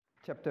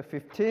Chapter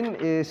 15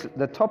 is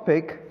the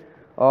topic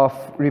of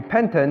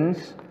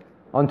repentance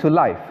unto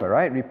life, all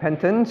right?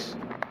 Repentance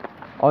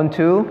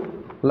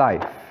unto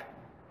life.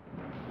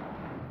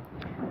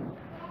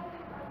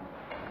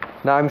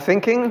 Now I'm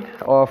thinking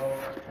of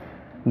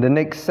the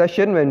next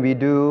session when we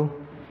do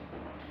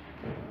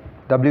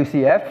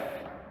WCF.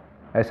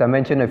 As I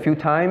mentioned a few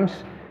times,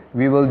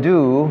 we will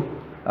do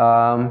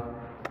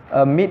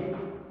a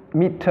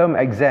midterm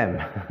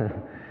exam.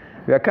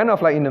 We are kind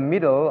of like in the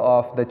middle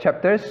of the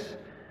chapters,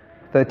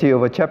 30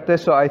 over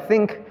chapters, so I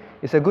think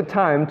it's a good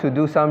time to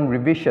do some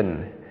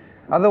revision.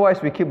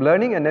 Otherwise, we keep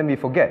learning and then we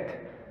forget.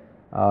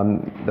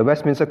 The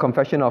Westminster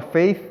Confession of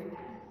Faith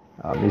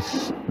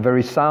is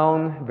very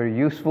sound, very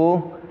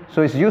useful,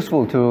 so it's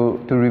useful to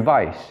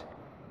revise.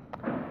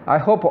 I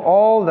hope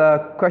all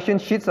the question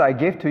sheets I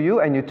gave to you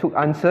and you took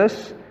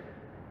answers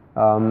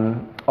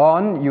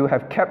you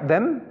have kept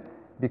them,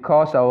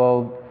 because I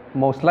will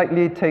most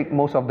likely take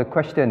most of the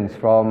questions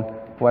from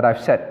what I've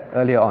said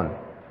earlier on.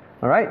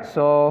 Alright,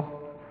 so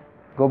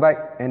go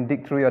back and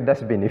dig through your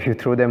dustbin if you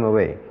throw them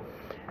away.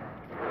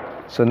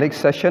 So next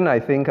session, I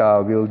think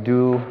we'll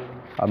do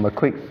a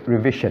quick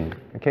revision,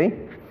 okay?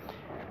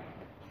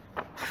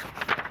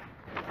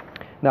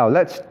 Now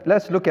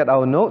let's look at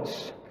our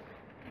notes.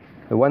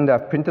 The one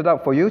that I've printed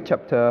out for you,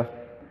 chapter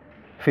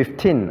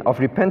 15, of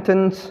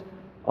repentance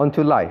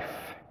unto life.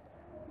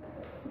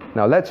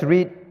 Now let's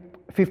read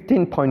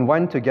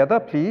 15.1 together,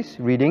 please.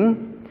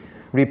 Reading.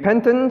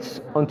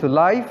 Repentance unto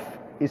life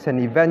is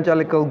an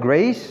evangelical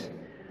grace,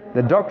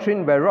 the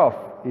doctrine whereof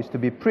is to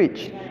be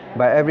preached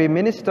by every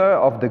minister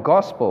of the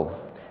gospel,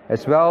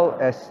 as well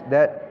as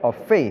that of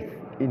faith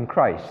in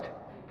Christ.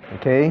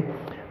 Okay?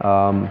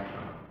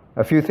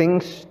 A few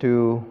things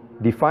to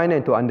define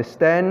and to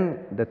understand.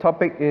 The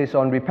topic is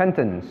on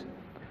repentance.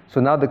 So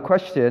now the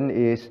question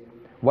is,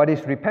 what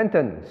is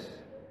repentance?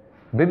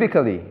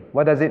 Biblically,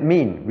 what does it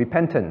mean,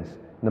 repentance?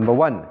 Number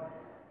one.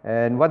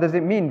 And what does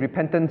it mean,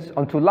 repentance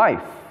unto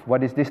life?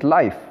 What is this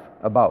life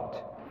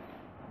about?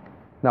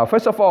 Now,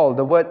 first of all,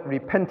 the word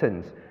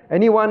repentance.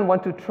 Anyone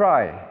want to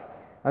try?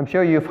 I'm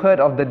sure you've heard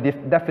of the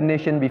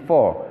definition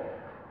before.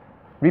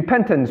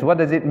 Repentance, what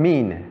does it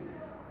mean?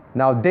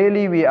 Now,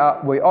 daily we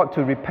ought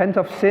to repent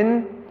of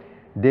sin.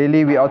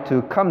 Daily we ought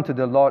to come to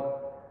the Lord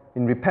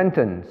in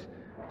repentance.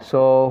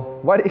 So,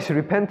 what is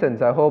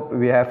repentance? I hope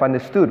we have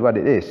understood what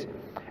it is.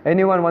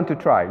 Anyone want to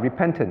try?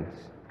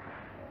 Repentance.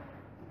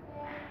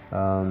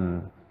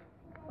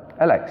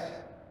 Alex,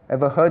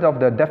 ever heard of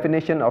the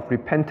definition of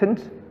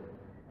repentance?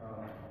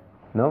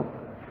 No?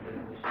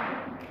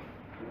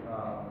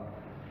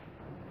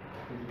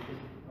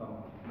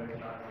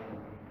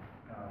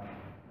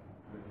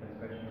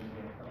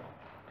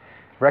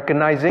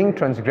 Recognizing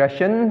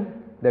transgression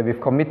that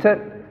we've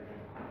committed,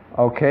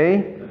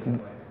 okay,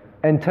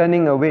 and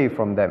turning away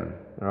from them,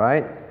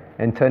 right?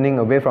 And turning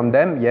away from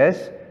them,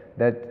 yes,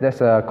 that's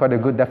quite a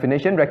good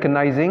definition.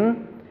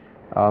 Recognizing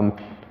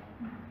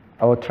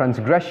our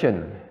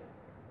transgression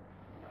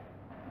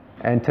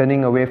and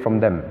turning away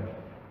from them.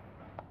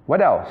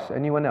 What else?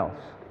 Anyone else?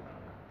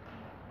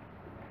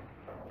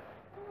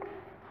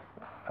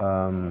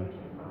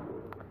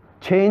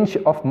 Change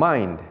of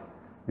mind.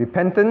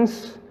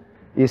 Repentance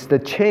is the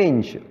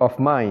change of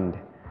mind.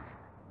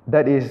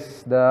 That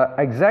is the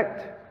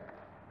exact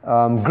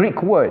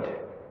Greek word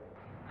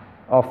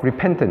of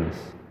repentance.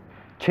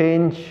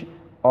 Change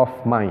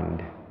of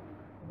mind.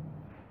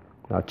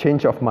 Now,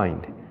 change of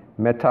mind.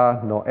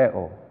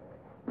 Metanoeo.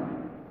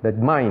 That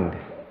mind.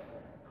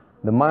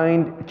 The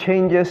mind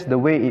changes the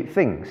way it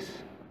thinks.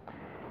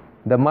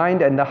 The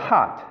mind and the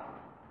heart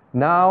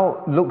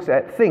now looks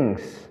at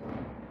things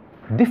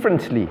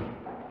differently.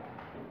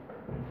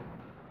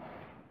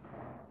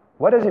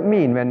 What does it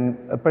mean when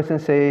a person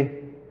say,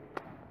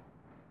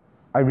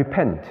 I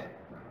repent?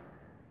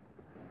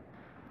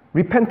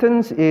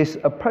 Repentance is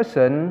a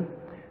person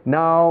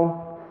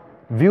now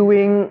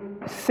viewing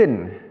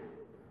sin,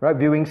 right?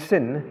 Viewing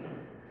sin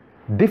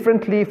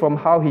differently from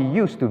how he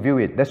used to view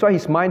it. That's why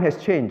his mind has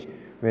changed.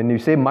 When you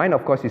say mind,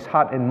 of course, it's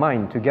heart and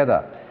mind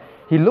together.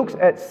 He looks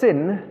at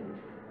sin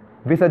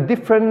with a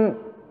different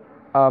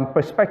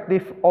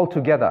perspective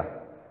altogether.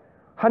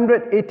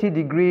 180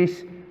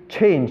 degrees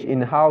change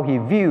in how he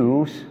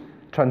views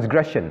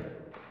transgression.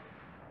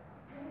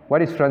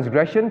 What is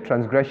transgression?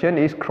 Transgression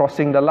is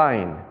crossing the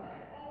line.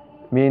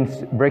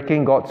 Means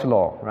breaking God's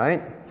law,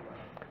 right?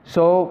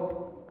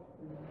 So,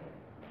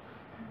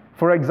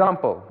 for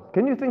example,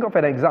 can you think of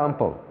an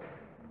example?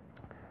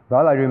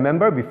 Well, I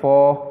remember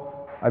before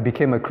I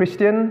became a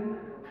Christian,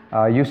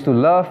 I used to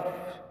love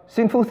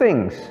sinful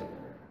things.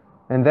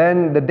 And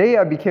then the day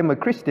I became a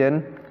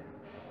Christian,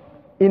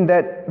 in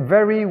that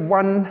very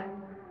moment,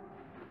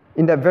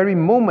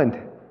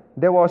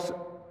 there was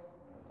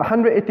a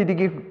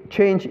 180-degree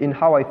change in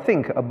how I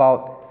think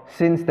about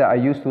sins that I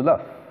used to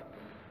love.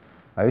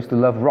 I used to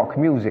love rock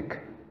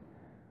music.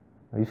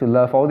 I used to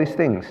love all these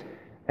things.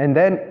 And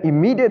then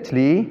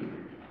immediately,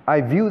 I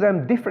view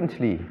them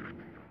differently.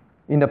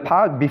 In the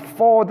past,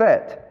 before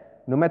that,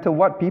 no matter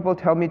what people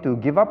tell me to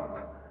give up,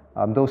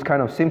 those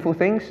kind of sinful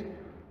things,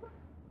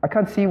 I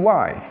can't see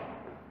why.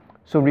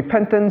 So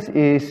repentance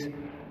is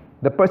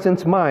the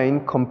person's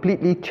mind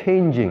completely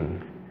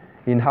changing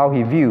in how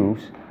he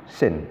views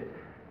sin.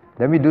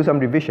 Then we do some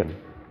revision.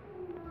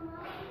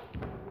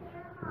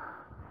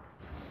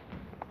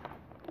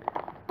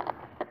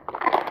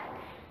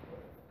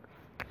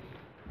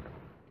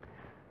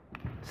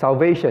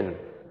 Salvation.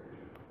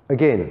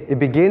 Again, it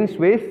begins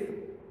with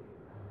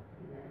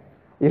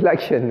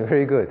election.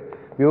 Very good.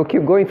 We will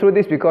keep going through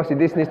this because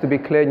this needs to be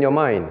clear in your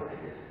mind.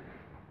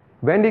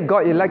 When did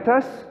God elect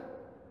us?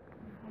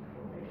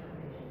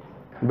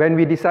 When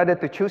we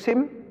decided to choose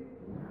Him?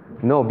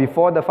 No,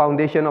 before the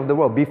foundation of the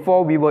world.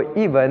 Before we were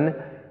even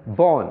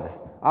born.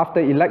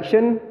 After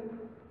election,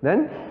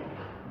 then?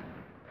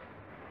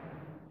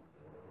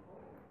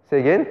 Say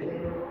again?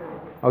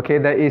 Okay,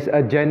 there is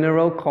a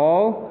general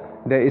call.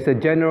 There is a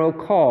general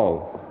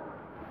call.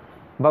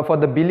 But for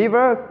the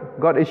believer,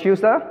 God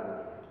issues a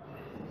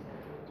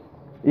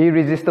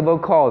irresistible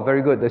call.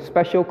 Very good. The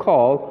special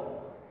call,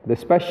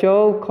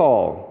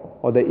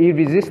 or the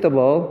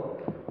irresistible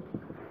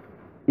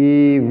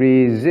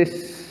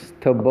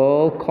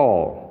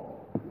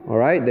call. All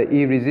right, the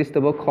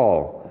irresistible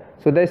call.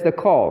 So there's the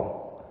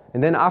call.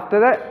 And then after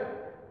that,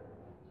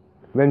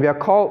 when we are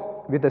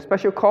called with the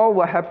special call,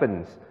 what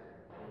happens?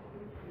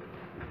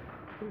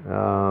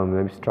 Let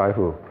me try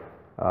who?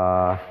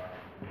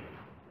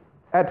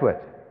 Edward.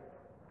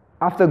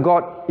 After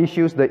God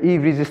issues the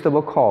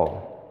irresistible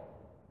call,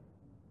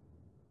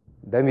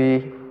 then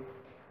we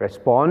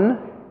respond,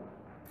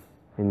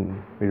 and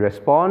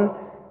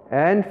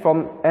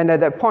at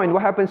that point,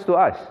 what happens to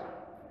us?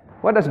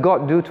 What does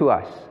God do to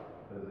us?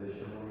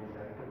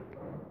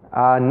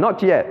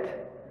 Not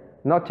yet.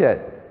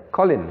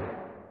 Colin.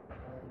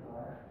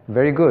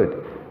 Very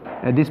good.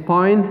 At this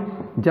point,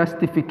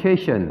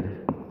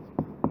 justification,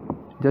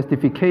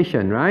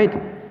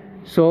 right?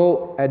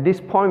 So at this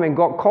point, when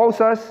God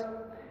calls us,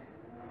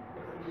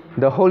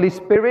 the Holy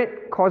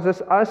Spirit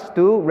causes us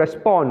to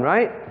respond,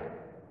 right?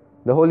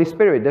 The Holy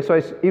Spirit, that's why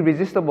it's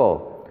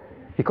irresistible.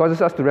 He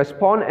causes us to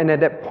respond, and at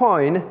that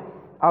point,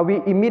 are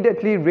we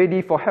immediately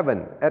ready for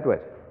heaven,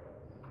 Edward?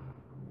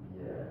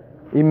 Yeah.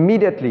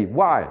 Immediately.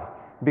 Why?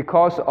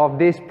 Because of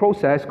this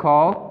process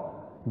called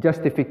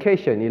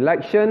justification.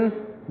 Election,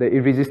 the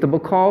irresistible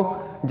call.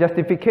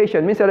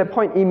 Justification means at that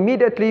point,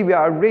 immediately we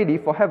are ready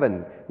for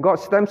heaven. God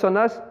stamps on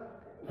us,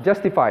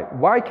 justified.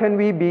 Why can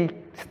we be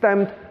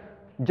stamped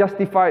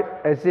justified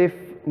as if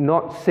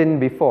not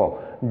sinned before?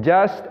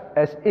 Just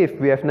as if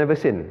we have never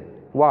sinned.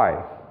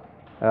 Why?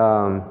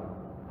 Ben.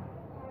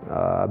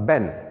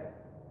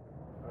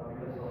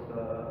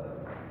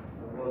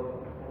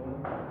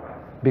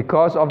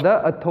 Because of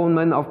the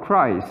atonement of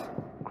Christ.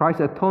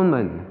 Christ's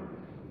atonement.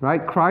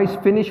 Right? Christ's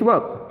finished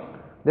work.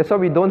 That's why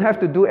we don't have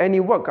to do any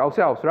work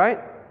ourselves, right?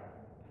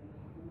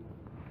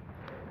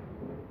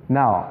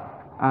 Now,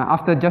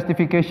 after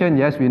justification,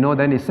 yes, we know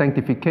then it's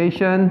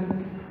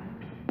sanctification,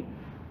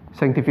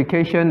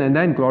 and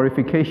then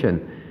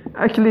glorification.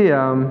 Actually,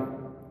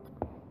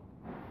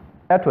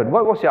 Edward,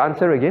 what was your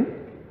answer again?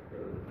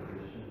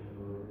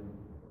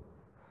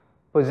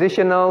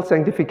 Positional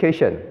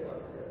sanctification.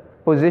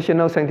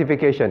 Positional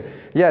sanctification.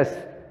 Yes,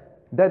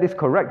 that is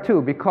correct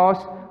too, because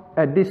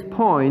at this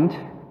point,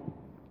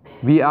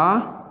 we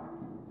are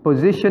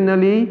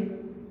positionally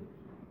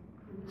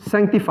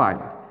sanctified.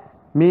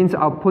 Means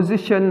our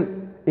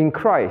position in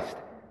Christ,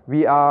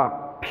 we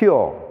are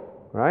pure,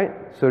 right?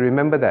 So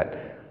remember that.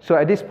 So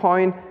at this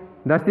point,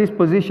 does this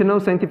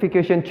positional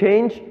sanctification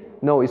change?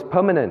 No, it's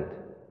permanent.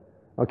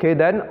 Okay,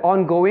 then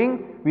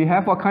ongoing, we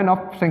have what kind of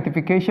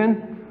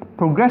sanctification?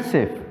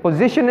 Progressive.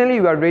 Positionally,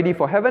 we are ready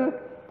for heaven.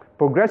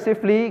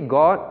 Progressively,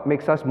 God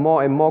makes us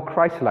more and more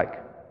Christ-like.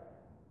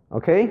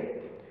 Okay?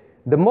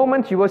 The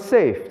moment you were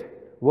saved,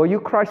 were you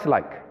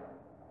Christ-like?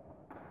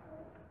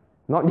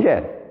 Not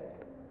yet.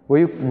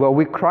 Were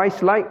we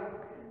Christ-like?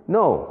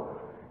 No.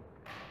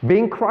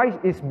 Being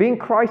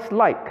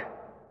Christ-like,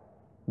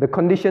 the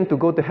condition to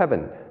go to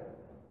heaven.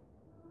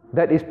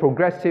 That is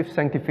progressive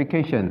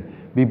sanctification.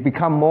 We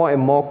become more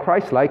and more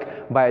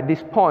Christ-like, but at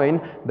this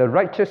point, the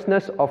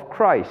righteousness of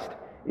Christ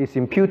is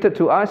imputed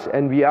to us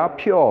and we are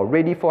pure,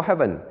 ready for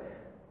heaven.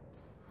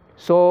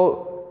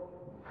 So,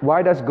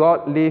 why does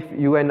God leave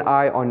you and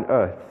I on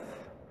earth?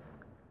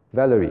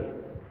 Valerie,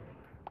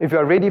 if you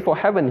are ready for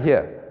heaven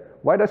here,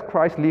 why does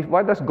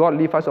God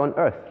leave us on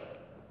earth?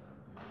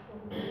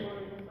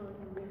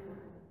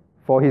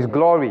 For His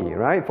glory,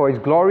 right? For His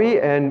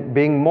glory, and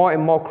being more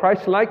and more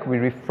Christ-like, we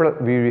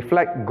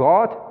reflect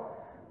God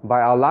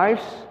by our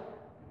lives,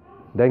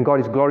 then God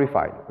is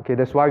glorified. Okay,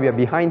 that's why we are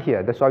behind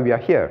here. That's why we are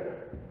here.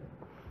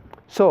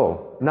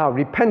 So, now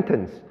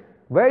repentance.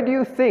 Where do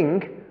you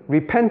think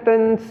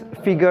repentance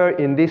figure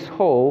in this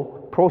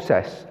whole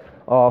process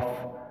of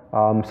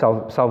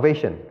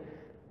salvation?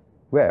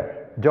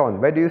 Where? John,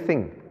 where do you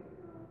think?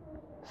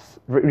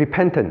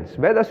 Repentance.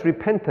 Where does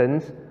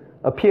repentance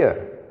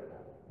appear?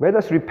 Where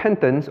does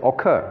repentance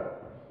occur?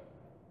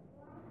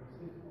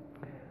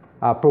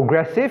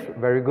 Progressive,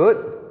 very good.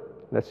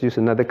 Let's use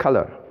another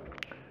color.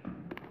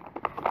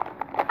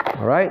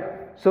 Alright,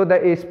 So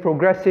there is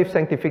progressive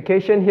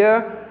sanctification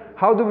here.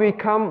 How do we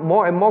become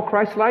more and more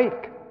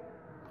Christ-like?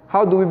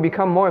 How do we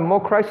become more and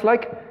more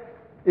Christ-like?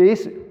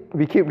 Is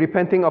we keep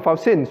repenting of our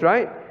sins,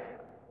 right?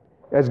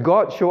 As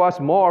God shows us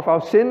more of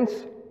our sins,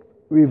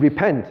 we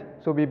repent.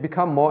 So we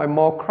become more and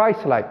more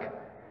Christ-like.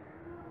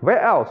 Where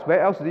else?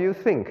 Where else do you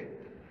think?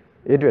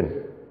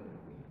 Adrian?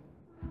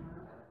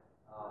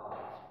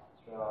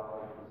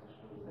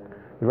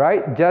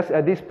 Right? Just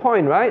at this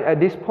point, right? At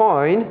this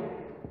point,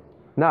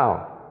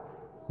 now,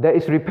 there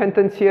is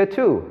repentance here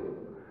too.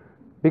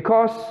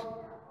 Because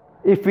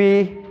if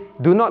we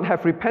do not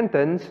have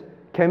repentance,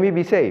 can we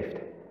be saved?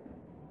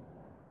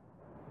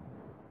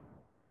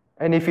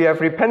 And if you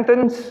have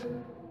repentance,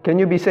 can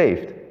you be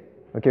saved?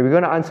 Okay, we're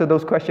going to answer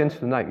those questions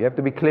tonight. We have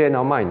to be clear in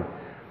our mind.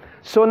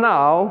 So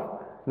now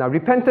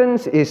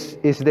repentance is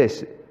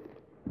this.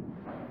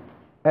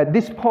 At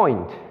this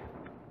point,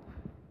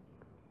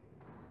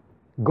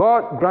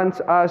 God grants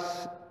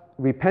us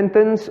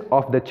repentance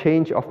of the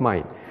change of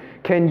mind.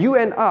 Can you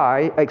and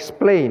I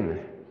explain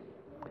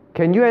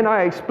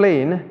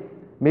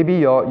maybe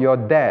your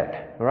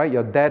dad, right?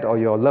 Your dad or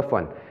your loved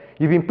one.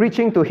 You've been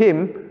preaching to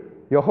him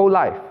your whole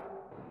life,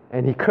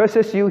 and he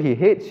curses you, he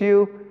hates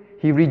you,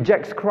 he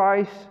rejects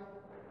Christ.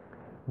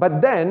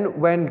 But then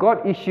when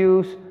God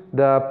issues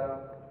the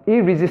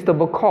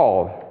irresistible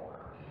call,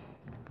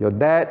 your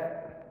dad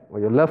or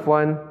your loved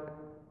one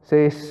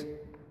says,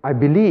 I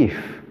believe.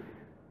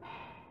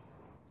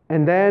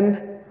 And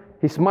then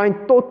his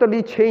mind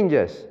totally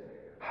changes.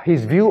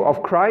 His view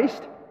of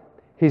Christ,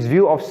 his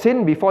view of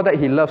sin. Before that,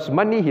 he loves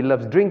money, he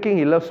loves drinking,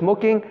 he loves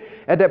smoking.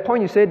 At that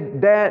point, you say,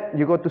 Dad,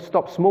 you got to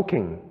stop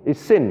smoking. It's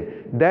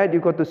sin. Dad, you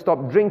got to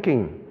stop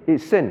drinking.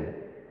 It's sin.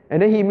 And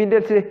then he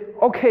immediately says,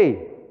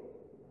 okay.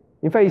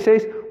 In fact, he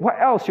says, what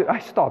else should I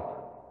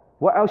stop?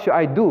 What else should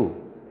I do?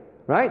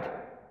 Right?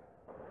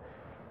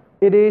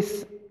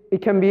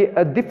 It can be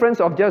a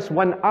difference of just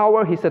 1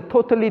 hour. He's a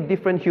totally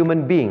different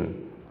human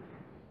being.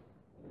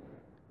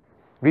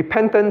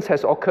 Repentance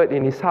has occurred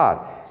in his heart.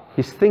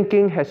 His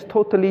thinking has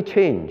totally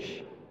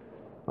changed.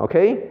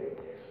 Okay?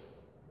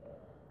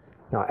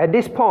 Now, at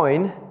this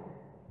point,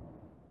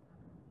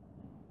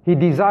 he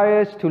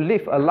desires to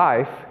live a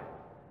life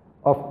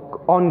of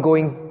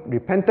ongoing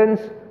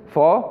repentance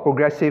for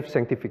progressive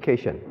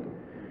sanctification.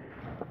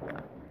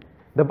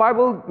 The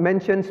Bible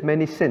mentions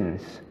many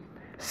sins.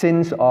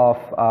 Sins of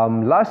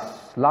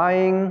lust,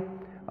 lying,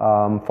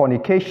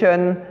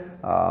 fornication,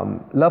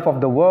 love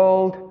of the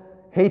world,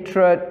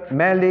 hatred,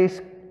 malice,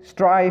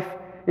 strife.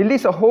 It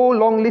lists a whole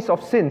long list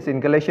of sins in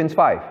Galatians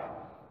 5.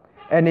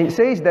 And it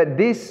says that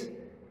these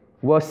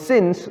were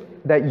sins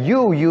that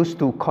you used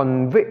to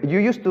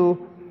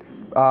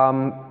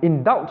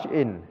indulge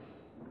in,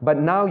 but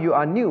now you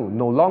are new,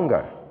 no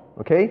longer.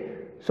 Okay?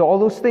 So all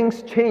those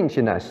things change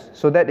in us.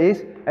 So that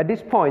is, at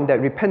this point, that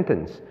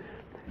repentance.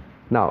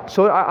 Now,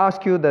 so I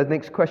ask you the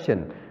next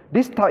question.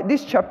 This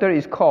chapter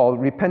is called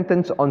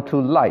Repentance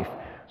unto Life.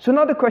 So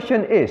now the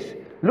question is,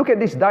 look at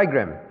this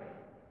diagram.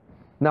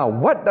 Now,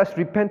 what does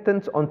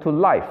repentance unto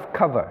life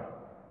cover?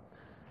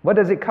 What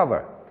does it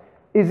cover?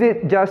 Is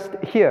it just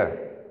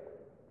here?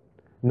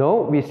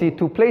 No, we see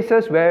two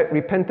places where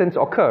repentance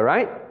occur,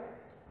 right?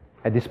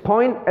 At this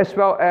point as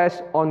well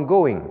as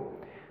ongoing.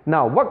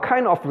 Now, what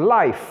kind of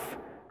life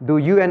do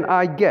you and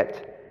I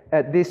get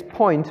at this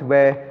point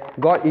where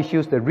God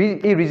issues the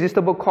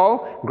irresistible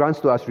call, grants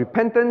to us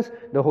repentance,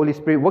 the Holy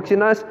Spirit works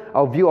in us,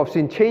 our view of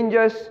sin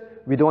changes,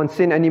 we don't want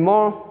sin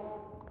anymore.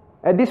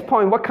 At this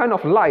point, what kind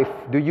of life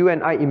do you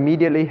and I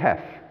immediately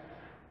have?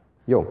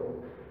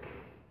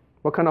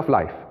 What kind of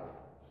life?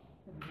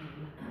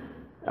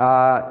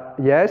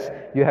 Yes,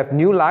 you have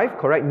new life,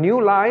 correct?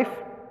 New life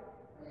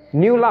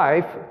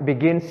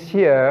begins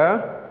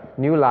here,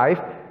 new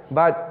life,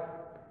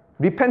 but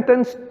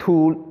repentance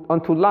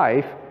unto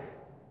life,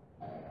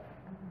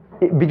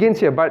 it begins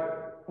here.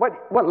 But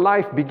what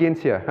life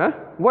begins here? Huh?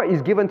 What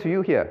is given to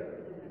you here?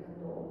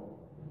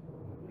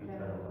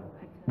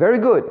 Very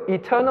good.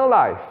 Eternal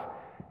life.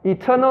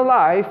 Eternal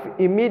life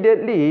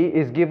immediately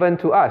is given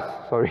to us.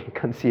 Sorry,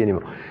 can't see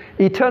anymore.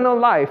 Eternal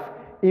life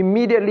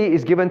immediately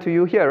is given to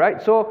you here,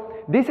 right? So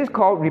this is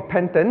called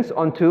repentance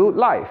unto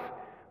life,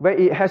 where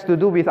it has to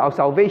do with our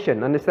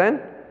salvation,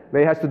 understand?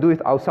 Where it has to do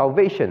with our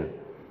salvation.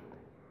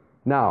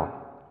 Now,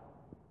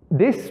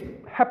 this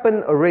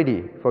happened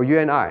already for you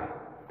and I.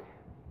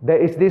 There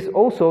is this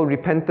also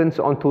repentance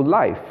unto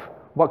life.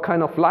 What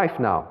kind of life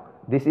now?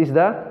 This is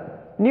the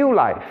new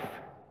life.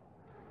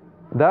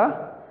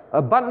 The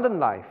abundant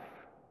life.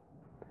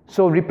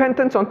 So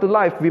repentance unto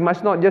life, we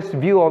must not just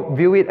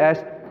view it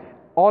as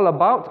all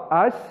about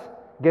us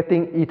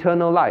getting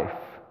eternal life.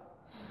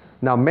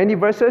 Now, many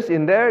verses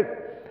in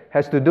there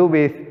has to do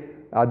with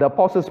the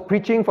apostles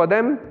preaching for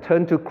them,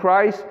 turn to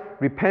Christ,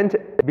 repent,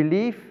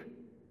 believe,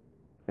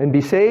 and be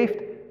saved,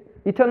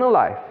 eternal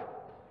life.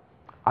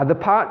 Other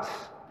parts,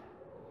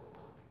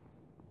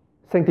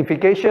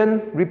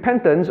 sanctification,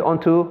 repentance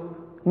unto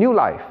new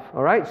life.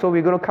 All right, so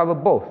we're going to cover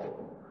both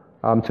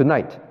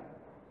tonight.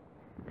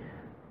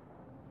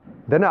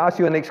 Then I ask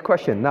you a next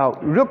question. Now,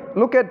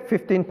 look at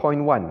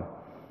 15.1.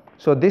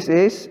 So this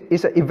is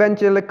an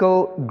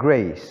evangelical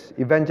grace.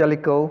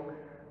 Evangelical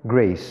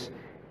grace.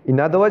 In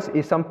other words,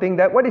 it's something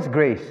that, what is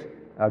grace?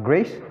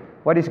 Grace?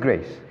 What is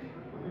grace?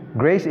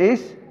 Grace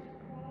is?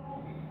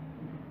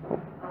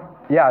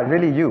 Yeah,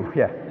 really you.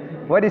 Yeah.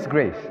 What is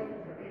grace?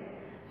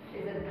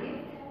 It's a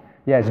gift.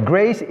 Yes,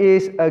 grace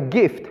is a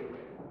gift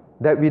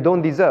that we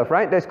don't deserve,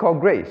 right? That's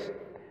called grace.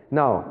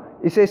 Now,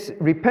 it says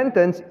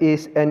repentance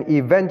is an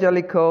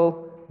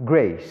evangelical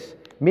grace.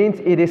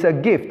 Means it is a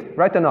gift,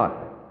 right or not?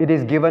 It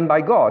is given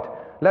by God.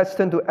 Let's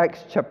turn to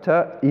Acts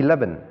chapter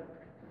 11.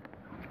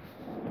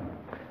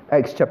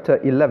 Acts chapter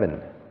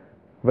 11,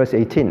 verse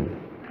 18.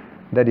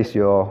 That is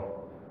your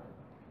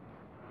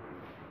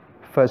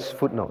first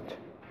footnote.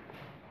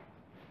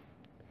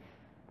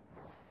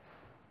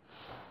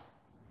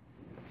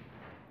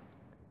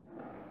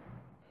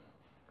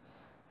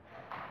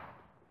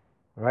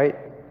 Right?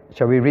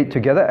 Shall we read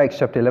together? Acts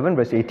chapter 11,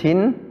 verse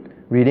 18,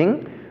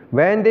 reading.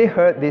 When they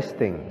heard these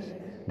things,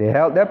 they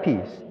held their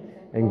peace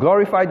and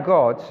glorified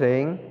God,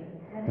 saying,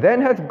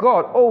 Then hath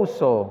God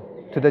also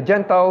to the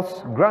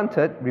Gentiles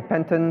granted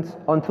repentance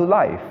unto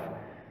life.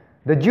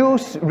 The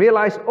Jews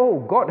realized,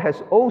 oh, God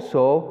has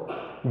also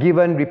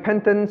given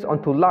repentance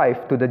unto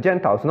life to the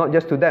Gentiles, not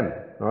just to them.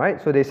 All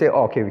right? So they say,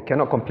 oh, okay, we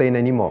cannot complain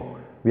anymore.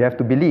 We have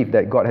to believe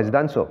that God has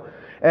done so.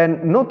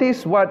 And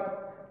notice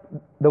what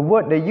the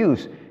word they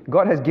use.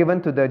 God has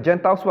given to the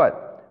Gentiles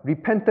what?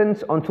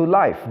 Repentance unto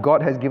life.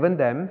 God has given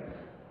them.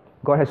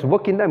 God has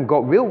worked in them.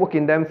 God will work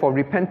in them for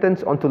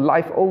repentance unto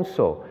life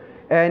also.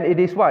 And it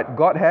is what?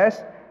 God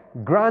has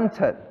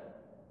granted.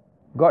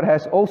 God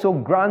has also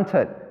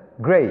granted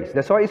grace.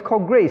 That's why it's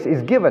called grace.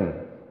 It's given.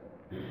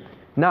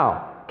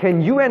 Now,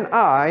 can you and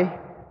I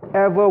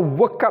ever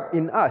work up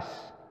in us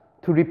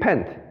to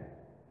repent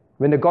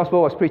when the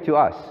gospel was preached to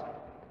us?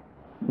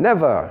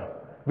 Never.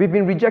 We've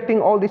been rejecting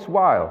all this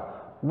while.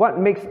 What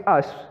makes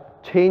us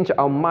change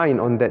our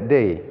mind on that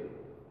day?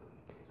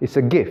 It's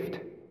a gift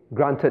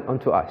granted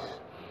unto us.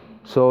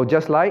 So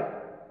just like,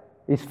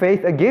 is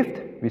faith a gift?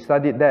 We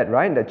studied that,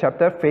 right? In that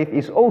chapter, faith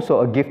is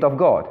also a gift of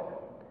God.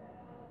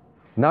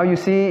 Now you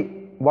see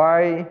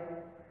why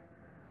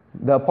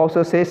the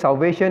apostle says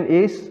salvation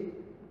is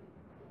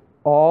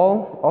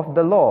all of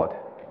the Lord.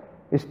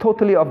 It's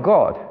totally of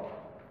God.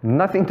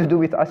 Nothing to do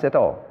with us at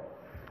all.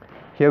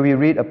 Here we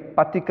read a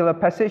particular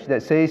passage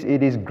that says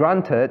it is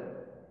granted.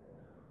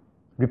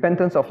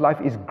 Repentance of life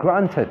is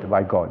granted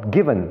by God,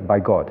 given by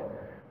God.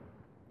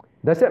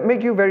 Does that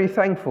make you very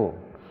thankful?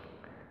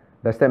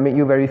 Does that make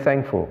you very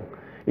thankful?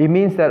 It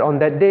means that on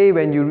that day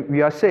when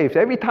we are saved,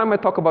 every time I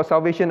talk about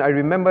salvation, I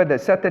remember that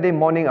Saturday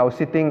morning I was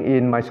sitting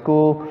in my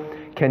school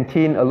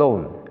canteen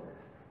alone.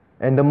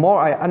 And the more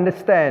I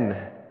understand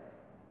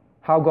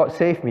how God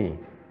saved me,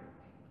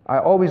 I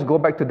always go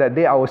back to that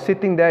day. I was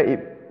sitting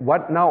there.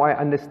 What now I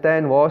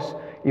understand was,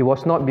 it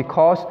was not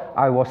because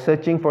I was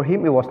searching for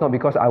Him. It was not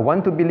because I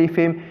want to believe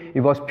Him.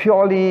 It was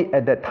purely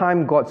at that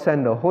time God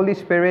sent the Holy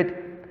Spirit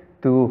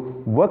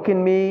to work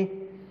in me,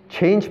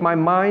 change my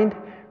mind,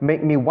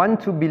 make me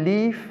want to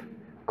believe,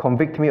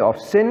 convict me of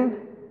sin,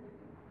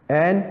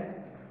 and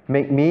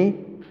make me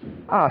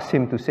ask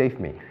Him to save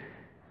me.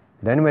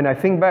 Then when I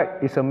think back,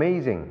 it's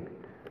amazing.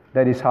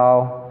 That is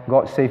how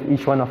God saved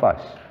each one of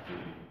us.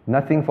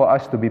 Nothing for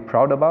us to be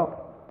proud about.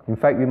 In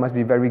fact, we must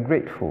be very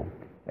grateful.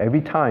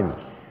 Every time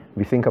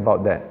we think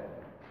about that,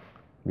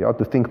 we ought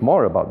to think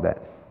more about that.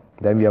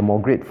 Then we are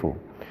more grateful.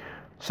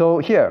 So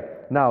here,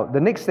 now the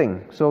next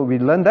thing. So we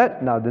learned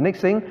that. Now the next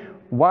thing,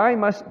 why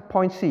must,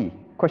 point C,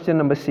 question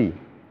number C,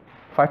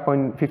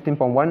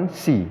 5.15.1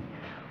 C.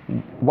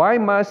 Why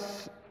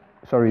must,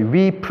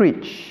 we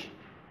preach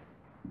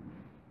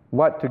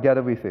what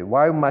together with it?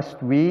 Why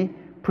must we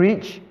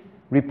preach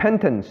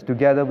repentance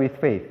together with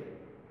faith?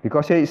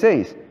 Because here it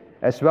says,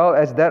 as well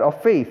as that of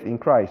faith in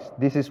Christ.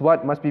 This is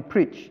what must be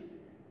preached.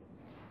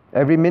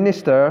 Every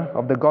minister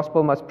of the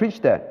gospel must preach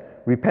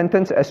that.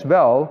 Repentance as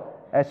well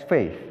as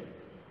faith.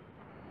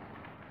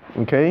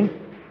 Okay?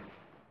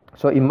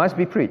 So it must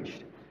be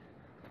preached.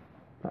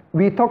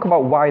 We talk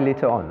about why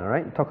later on, all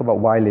right? Talk about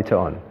why later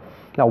on.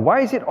 Now, why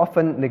is it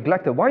often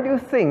neglected? Why do you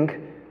think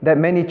that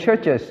many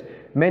churches,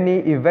 many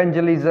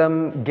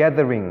evangelism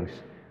gatherings,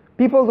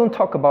 people don't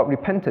talk about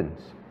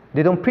repentance?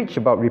 They don't preach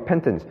about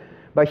repentance.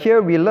 But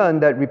here we learn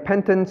that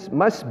repentance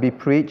must be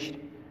preached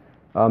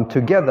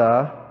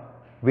together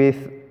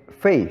with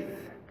faith.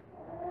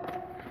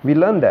 We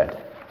learn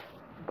that.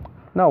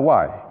 Now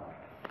why?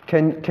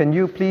 Can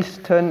you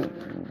please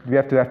turn, we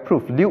have to have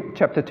proof. Luke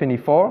chapter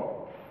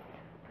 24.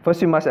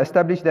 First you must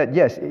establish that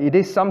yes, it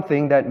is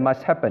something that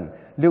must happen.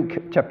 Luke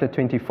chapter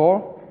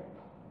 24.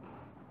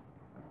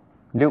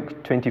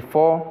 Luke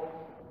 24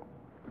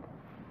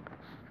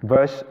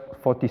 verse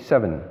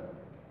 47.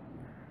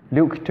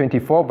 Luke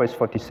 24 verse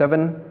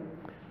 47.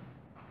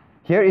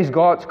 Here is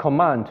God's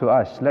command to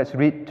us. Let's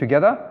read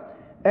together.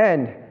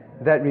 And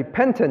that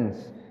repentance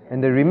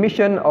and the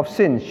remission of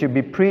sins should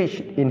be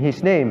preached in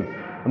His name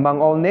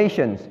among all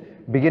nations,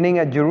 beginning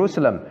at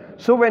Jerusalem.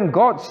 So when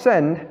God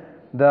sent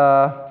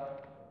the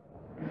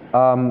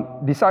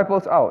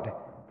disciples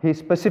out, his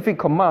specific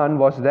command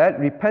was that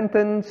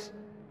repentance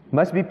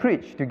must be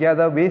preached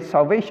together with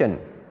salvation.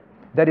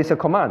 That is a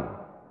command.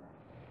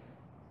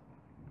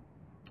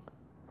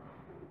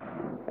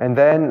 And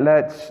then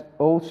let's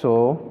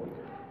also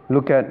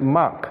look at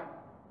Mark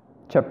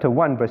chapter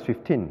 1 verse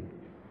 15.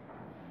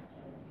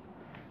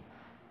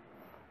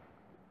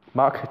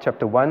 Mark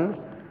chapter 1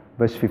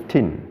 verse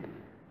 15.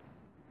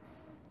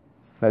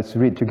 Let's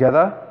read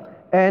together.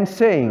 And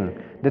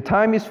saying, the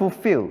time is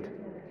fulfilled.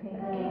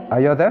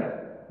 Are you there?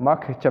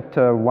 Mark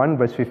chapter 1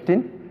 verse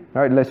 15.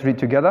 All right, let's read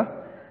together.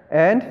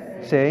 And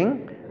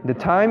saying, the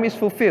time is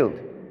fulfilled,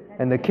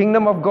 and the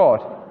kingdom of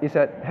God is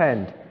at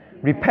hand.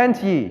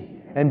 Repent ye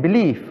and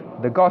believe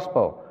the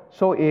gospel.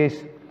 So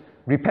is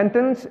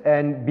repentance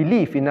and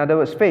belief, in other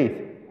words, faith.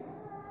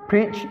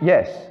 Preach,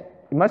 yes.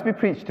 It must be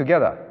preached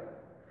together.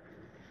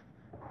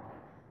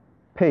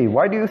 Pei,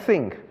 why do you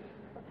think,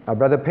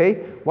 Brother Pei,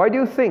 why do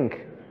you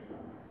think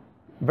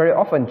very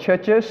often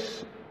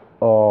churches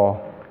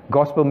or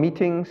gospel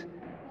meetings,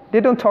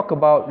 they don't talk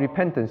about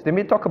repentance? They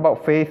may talk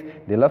about faith,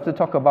 they love to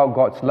talk about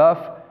God's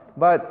love,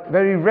 but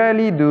very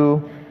rarely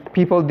do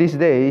people these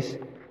days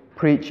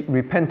preach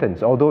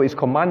repentance, although it's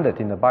commanded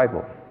in the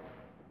Bible.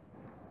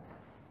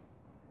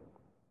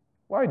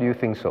 Why do you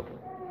think so?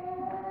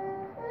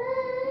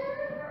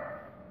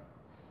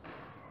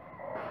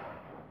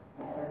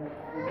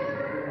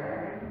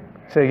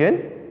 Say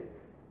again?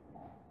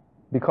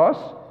 Because?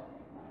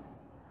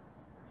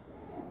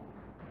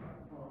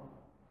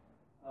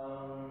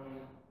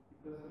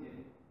 Because it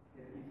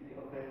easily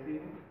offends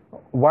people.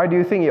 Why do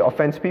you think it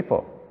offends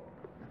people?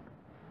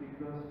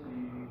 Because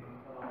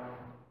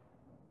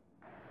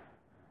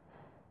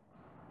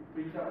you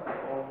preach out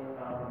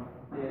on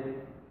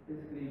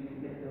basically you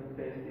get them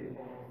face their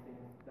own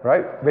things.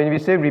 Right? When we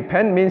say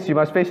repent means you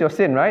must face your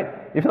sin, right?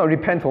 If not,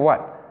 repent for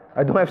what?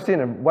 I don't have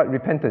sin, what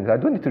repentance? I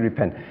don't need to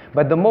repent.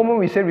 But the moment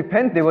we say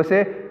repent, they will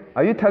say,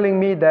 are you telling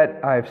me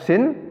that I have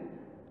sinned?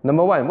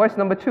 Number one. What's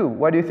number two?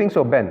 Why do you think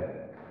so, Ben?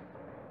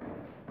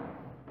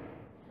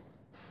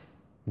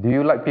 Do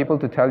you like people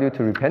to tell you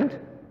to repent?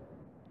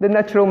 The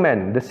natural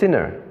man, the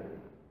sinner.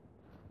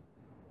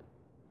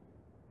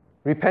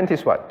 Repent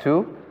is what?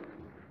 To?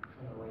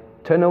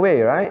 Turn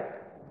away, right?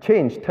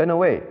 Change, turn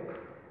away.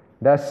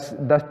 Does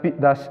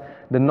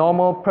the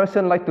normal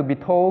person like to be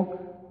told,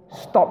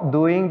 stop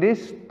doing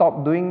this,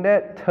 stop doing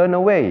that, turn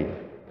away?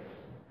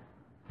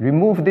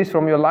 Remove this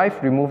from your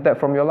life, remove that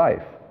from your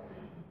life.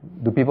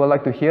 Do people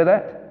like to hear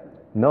that?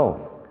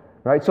 No.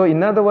 Right? So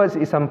in other words,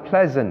 it's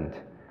unpleasant.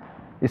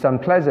 It's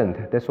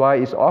unpleasant. That's why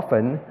it's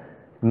often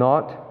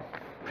not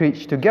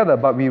preached together.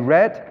 But we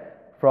read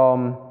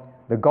from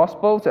the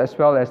Gospels as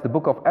well as the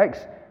book of Acts,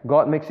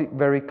 God makes it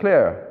very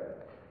clear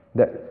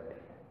that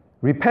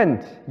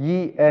repent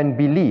ye and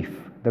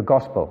believe the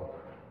gospel.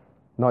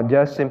 Not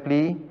just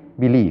simply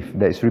believe.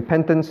 There is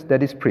repentance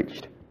that is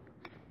preached.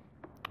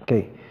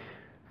 Okay.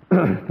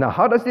 Now,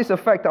 how does this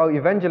affect our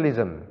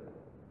evangelism?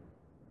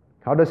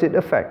 How does it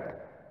affect?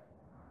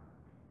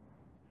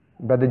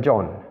 Brother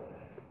John,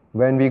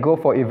 when we go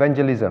for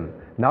evangelism,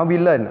 now we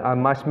learn I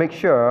must make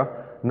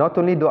sure not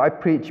only do I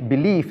preach,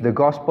 believe the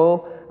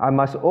gospel, I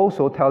must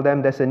also tell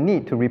them there's a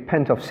need to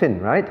repent of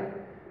sin, right?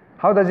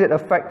 How does it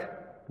affect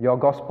your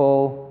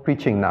gospel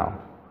preaching now?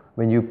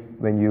 When you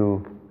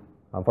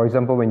for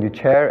example, when you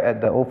chair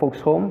at the old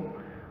folks' home,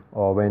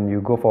 or when you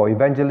go for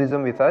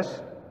evangelism with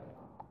us,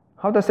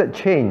 how does that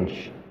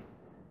change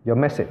your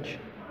message?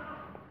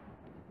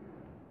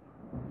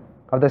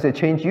 How does it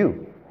change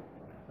you?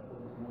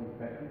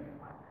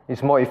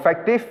 It's more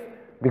effective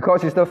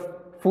because it's the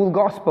full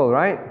gospel,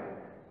 right?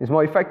 It's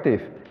more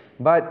effective.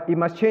 But it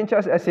must change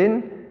us as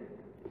in,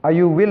 are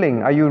you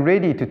willing, are you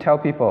ready to tell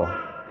people,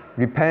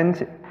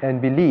 repent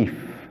and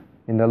believe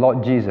in the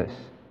Lord Jesus?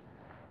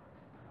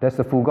 That's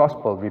the full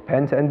gospel,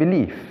 repent and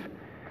believe.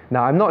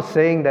 Now, I'm not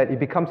saying that it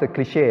becomes a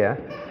cliche.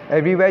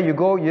 Everywhere you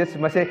go, you just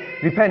must say,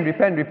 repent,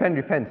 repent, repent,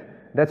 repent.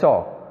 That's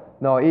all.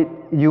 No,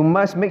 you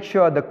must make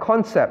sure the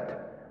concept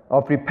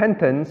of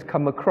repentance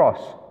come across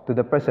to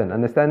the person.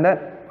 Understand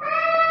that?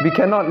 We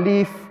cannot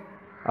leave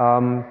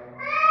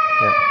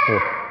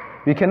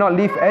we cannot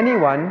leave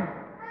anyone.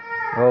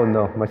 Oh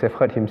no, must have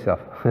hurt himself.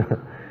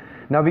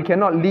 Now we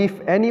cannot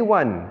leave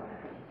anyone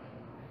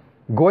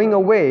going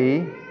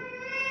away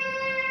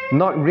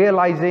not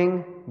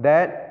realizing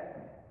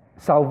that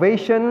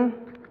salvation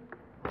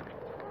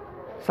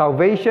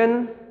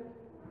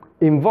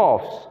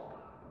involves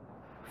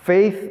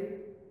faith,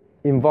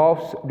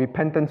 involves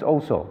repentance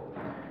also.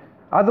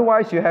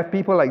 Otherwise, you have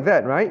people like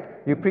that, right?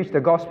 You preach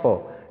the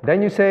gospel.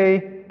 Then you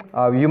say,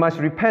 you must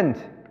repent.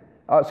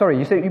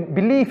 You say, you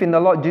believe in the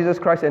Lord Jesus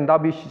Christ and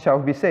thou shall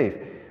be saved.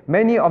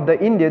 Many of the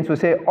Indians will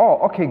say, oh,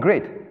 okay,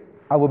 great,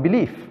 I will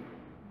believe,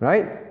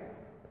 right?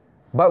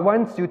 But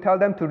once you tell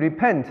them to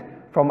repent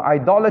from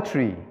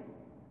idolatry,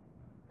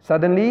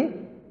 suddenly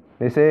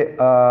they say,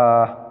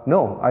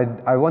 no,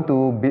 I want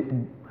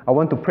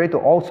to pray to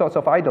all sorts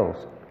of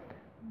idols.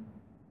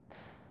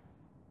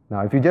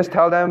 Now, if you just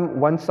tell them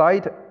one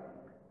side,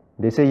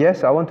 they say,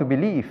 yes, I want to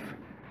believe,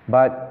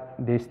 but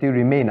they still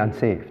remain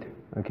unsaved.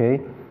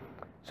 Okay?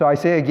 So I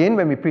say again,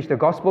 when we preach the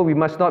gospel, we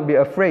must not be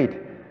afraid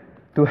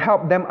to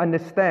help them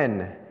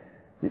understand.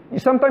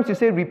 Sometimes you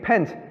say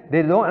repent,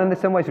 they don't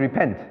understand what is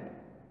repent.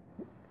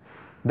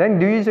 Then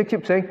do you just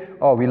keep saying,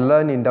 oh, we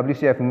learn in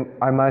WCF,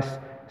 I must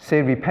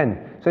say repent.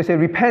 So I say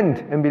repent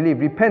and believe,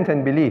 repent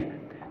and believe.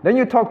 Then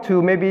you talk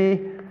to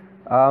maybe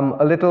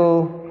a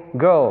little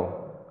girl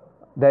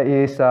that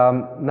is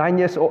 9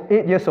 years old,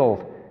 8 years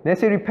old. Then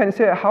say repent,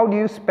 say, how do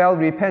you spell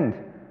repent?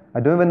 I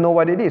don't even know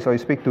what it is. Or you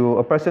speak to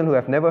a person who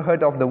have never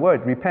heard of the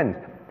word repent.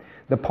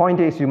 The point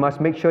is you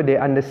must make sure they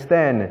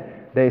understand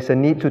there is a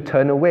need to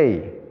turn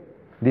away.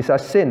 These are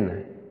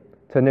sin.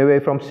 Turn away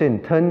from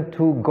sin. Turn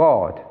to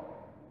God,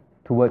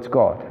 towards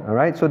God. All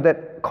right? So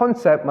that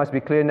concept must be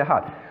clear in the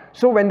heart.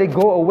 So when they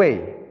go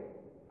away,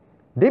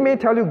 they may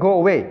tell you, go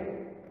away.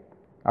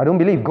 I don't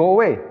believe, go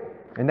away.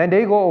 And then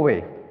they go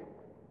away.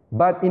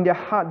 But in their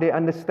heart, they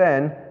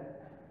understand,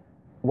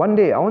 one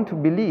day I want to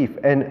believe,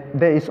 and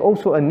there is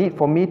also a need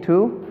for me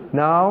to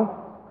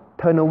now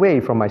turn away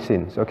from my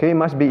sins. Okay? It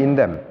must be in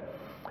them.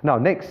 Now,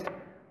 next.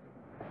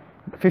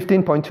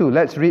 15.2.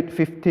 Let's read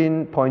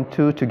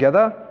 15.2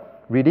 together.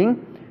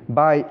 Reading.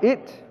 By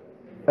it,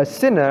 a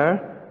sinner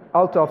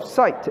out of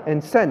sight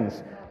and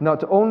sense,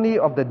 not only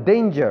of the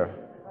danger,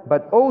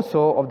 but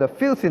also of the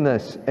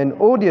filthiness and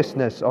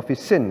odiousness of his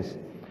sins,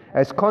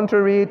 as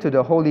contrary to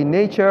the holy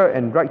nature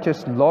and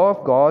righteous law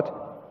of God,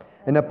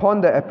 and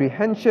upon the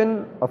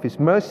apprehension of his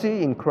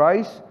mercy in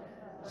Christ,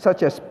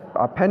 such as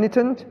are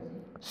penitent,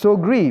 so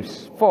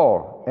grieves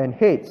for and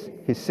hates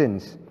his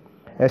sins,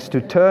 as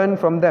to turn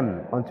from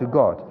them unto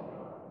God,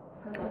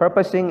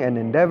 purposing and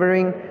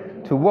endeavoring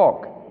to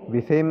walk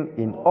with him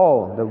in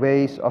all the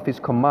ways of his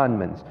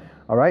commandments.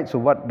 Alright, so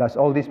what does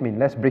all this mean?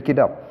 Let's break it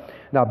up.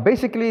 Now,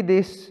 basically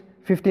this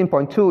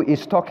 15.2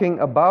 is talking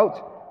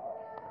about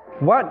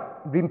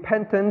what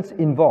repentance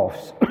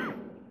involves.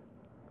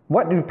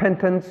 What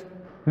repentance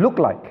look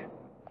like.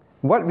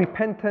 What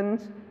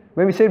repentance,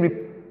 when we say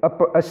a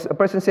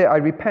person say, I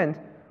repent,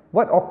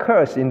 what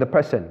occurs in the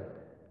person?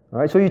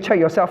 Alright, so you check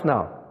yourself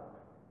now.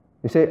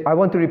 You say, I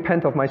want to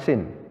repent of my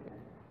sin.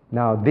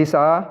 Now, these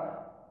are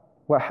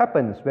what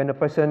happens when a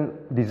person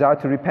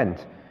desires to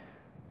repent.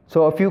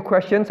 So a few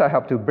questions I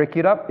have to break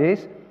it up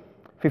is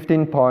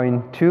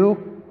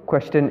 15.2,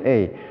 question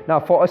A. Now,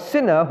 for a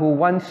sinner who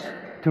wants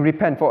to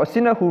repent, for a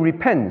sinner who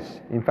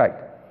repents, in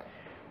fact,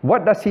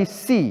 what does he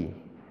see?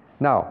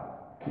 Now,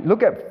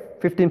 look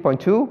at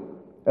 15.2.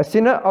 A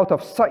sinner out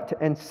of sight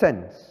and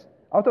sense.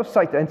 Out of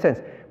sight and sense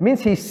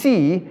means he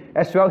sees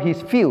as well he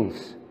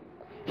feels.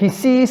 He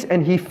sees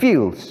and he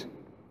feels.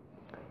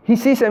 He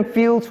sees and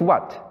feels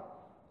what?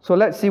 So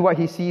let's see what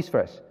he sees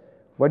first.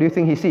 What do you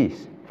think he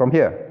sees from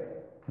here?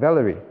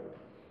 Valerie.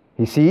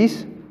 He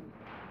sees.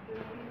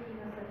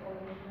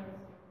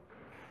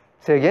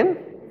 Say again?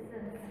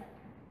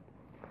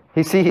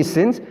 He sees his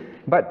sins,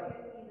 but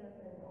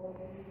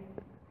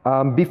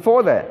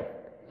before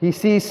that, he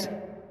sees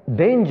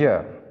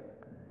danger.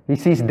 He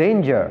sees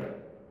danger.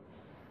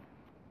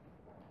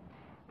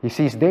 He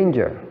sees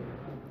danger.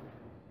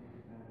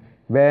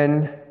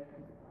 When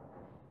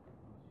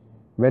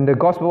the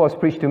gospel was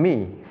preached to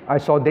me, I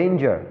saw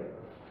danger.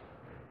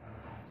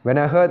 When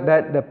I heard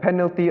that the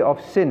penalty of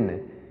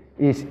sin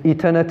is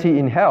eternity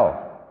in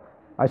hell,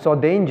 I saw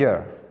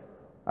danger.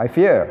 I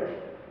fear.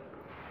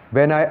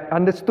 When I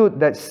understood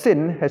that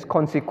sin has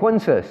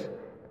consequences,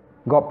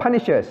 God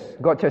punishes,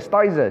 God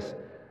chastises,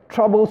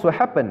 troubles will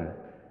happen,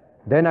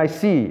 then I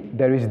see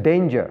there is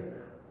danger.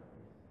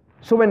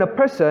 So when a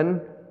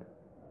person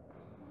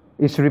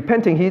is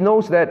repenting, he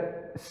knows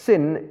that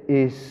sin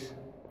is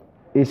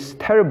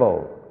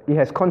terrible. It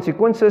has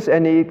consequences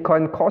and it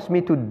can cause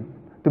me to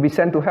be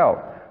sent to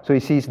hell. So he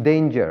sees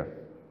danger.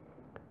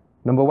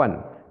 Number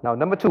one. Now,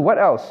 number two, what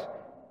else?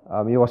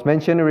 It was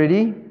mentioned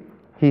already.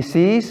 He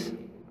sees...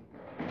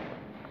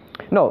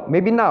 No,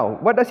 maybe now.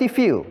 What does he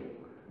feel?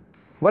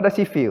 What does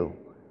he feel?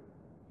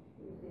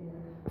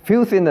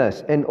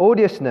 Filthiness and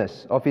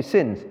odiousness of his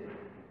sins.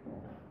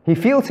 He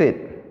feels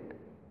it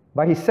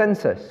by his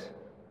senses.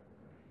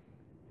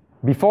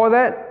 Before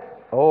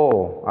that,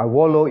 oh, I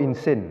wallow in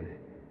sin.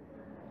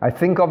 I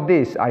think of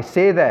this, I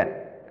say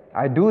that,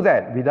 I do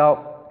that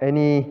without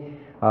any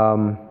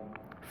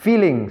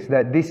feelings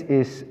that this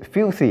is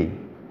filthy.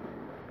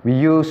 We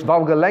use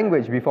vulgar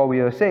language before we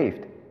are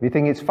saved. We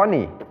think it's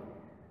funny.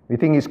 We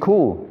think it's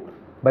cool.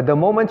 But the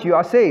moment you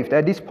are saved,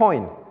 at this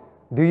point,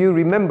 do you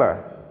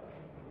remember?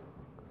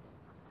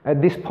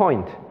 At this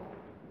point,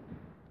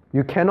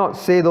 you cannot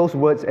say those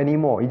words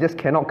anymore. It just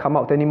cannot come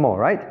out anymore,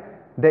 right?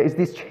 There is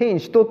this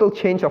change, total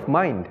change of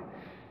mind.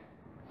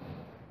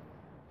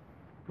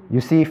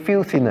 You see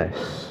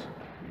filthiness.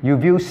 You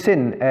view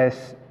sin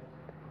as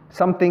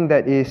something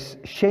that is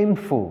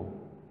shameful,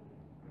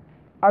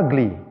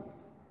 ugly.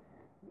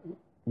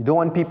 You don't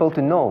want people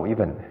to know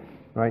even,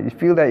 right? You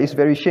feel that it's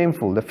very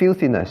shameful, the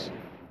filthiness.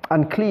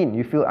 Unclean,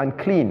 you feel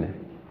unclean.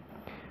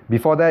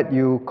 Before that,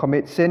 you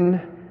commit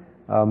sin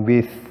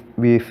with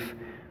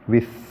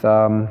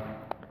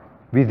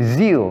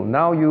zeal.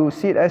 Now you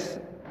see it as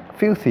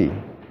filthy.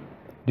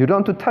 You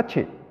don't want to touch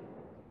it.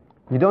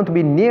 You don't want to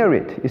be near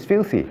it. It's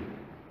filthy.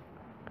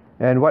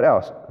 And what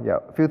else? Yeah,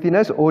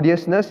 filthiness,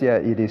 odiousness. Yeah,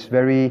 it is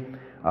very,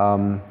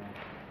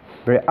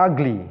 very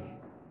ugly,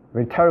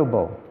 very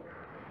terrible.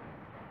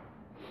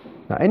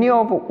 Now,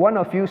 one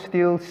of you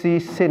still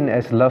sees sin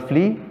as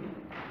lovely?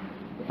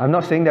 I'm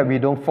not saying that we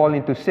don't fall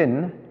into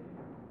sin,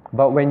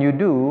 but when you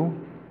do,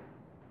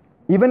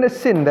 even the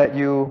sin that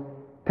you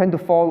tend to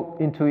fall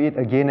into it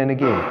again and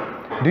again,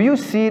 do you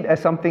see it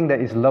as something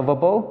that is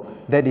lovable,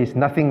 that is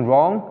nothing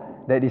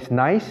wrong, that is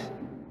nice?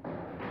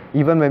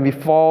 Even when we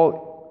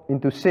fall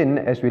into sin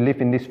as we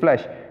live in this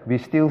flesh, we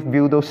still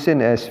view those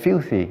sin as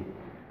filthy,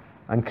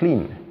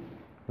 unclean.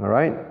 All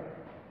right?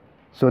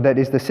 So that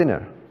is the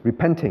sinner,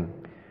 repenting.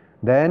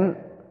 Then,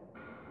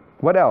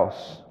 what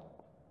else?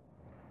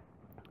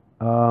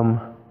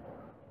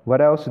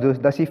 What else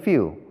does he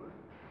feel?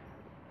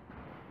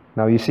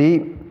 Now you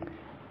see,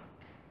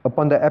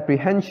 upon the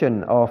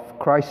apprehension of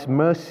Christ's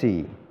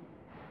mercy,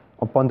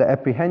 the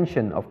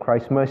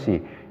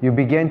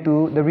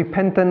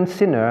repentant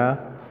sinner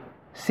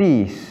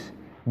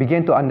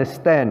begin to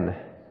understand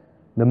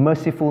the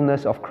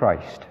mercifulness of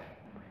Christ.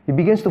 He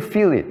begins to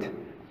feel it.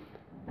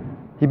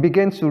 He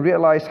begins to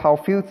realize how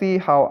filthy,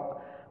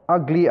 how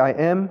ugly I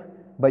am,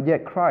 but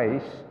yet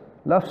Christ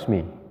loves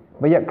me.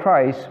 But yet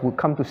Christ would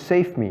come to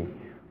save me.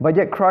 But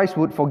yet Christ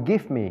would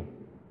forgive me.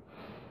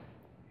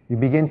 You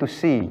begin to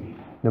see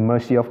the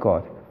mercy of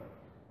God.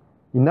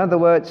 In other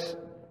words,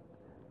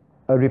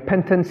 a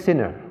repentant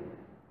sinner,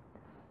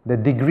 the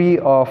degree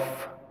of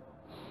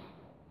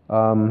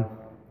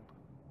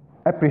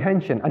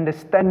apprehension,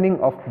 understanding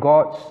of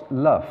God's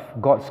love,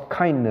 God's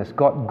kindness,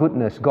 God's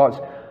goodness, God's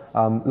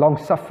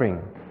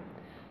long-suffering.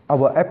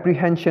 Our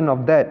apprehension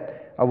of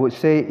that, I would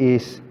say,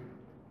 is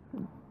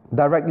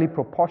directly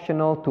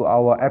proportional to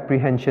our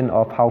apprehension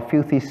of how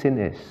filthy sin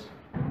is.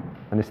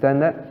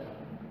 Understand that?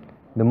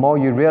 The more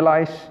you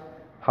realize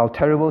how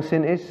terrible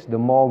sin is, the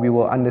more we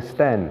will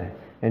understand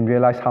and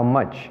realize how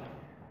much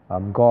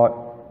God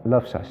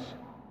loves us.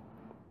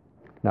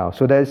 Now,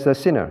 so there's the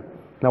sinner.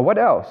 Now, what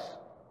else?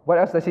 What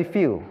else does he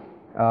feel?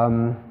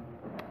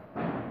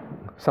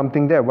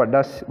 Something there. What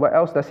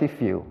else does he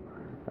feel?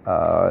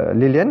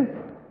 Lillian,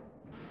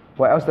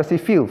 what else does he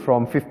feel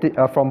from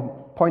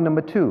point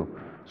number 2?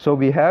 So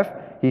we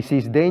have, he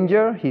sees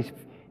danger, he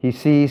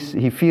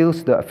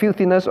feels the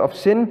filthiness of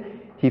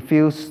sin,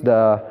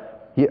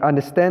 he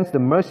understands the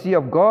mercy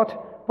of God.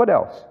 What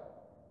else?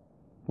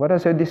 What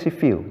else does he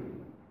feel?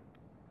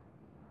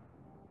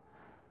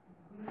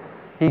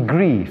 He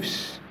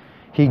grieves.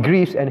 He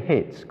grieves and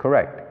hates,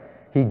 correct.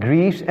 He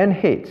grieves and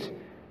hates.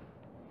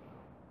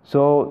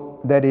 So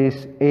that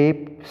is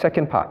a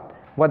second part.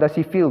 What does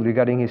he feel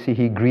regarding his sin?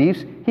 He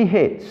grieves, he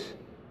hates.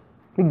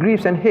 He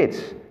grieves and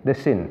hates the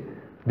sin.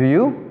 Do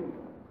you?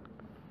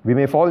 We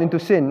may fall into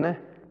sin.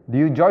 Do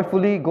you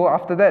joyfully go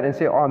after that and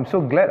say, oh, I'm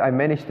so glad I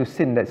managed to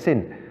sin that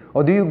sin?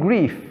 Or do you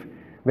grieve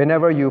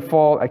whenever you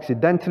fall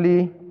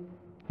accidentally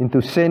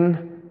into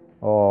sin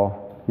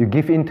or you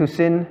give in to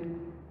sin?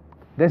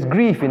 There's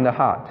grief in the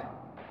heart.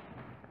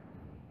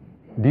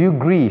 Do you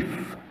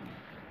grieve?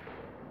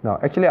 Now,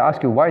 actually, I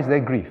ask you, why is there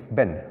grief?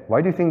 Ben,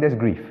 why do you think there's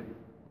grief?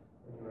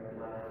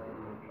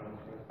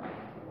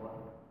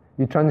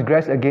 You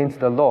transgress against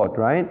the Lord,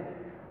 right?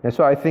 That's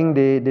why I think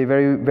they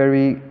very,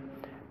 very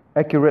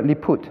accurately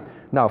put.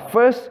 Now,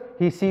 first,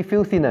 he sees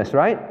filthiness,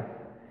 right?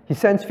 He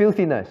senses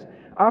filthiness.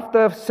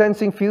 After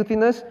sensing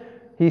filthiness,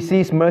 he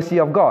sees mercy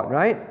of God,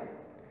 right?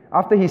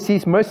 After he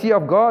sees mercy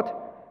of God,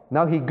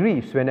 now he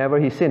grieves whenever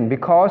he sins.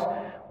 Because,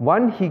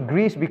 one, he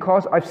grieves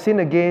because I've sinned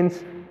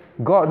against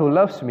God who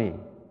loves me.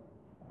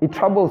 It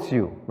troubles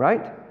you,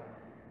 right?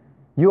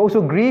 You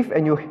also grieve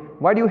and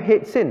why do you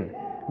hate sin?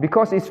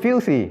 Because it's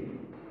filthy.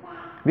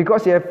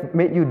 Because he has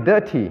made you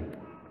dirty.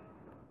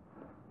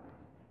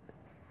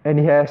 And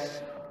he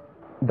has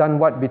done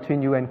what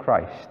between you and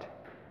Christ?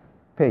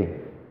 Pay.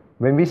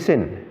 When we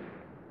sin,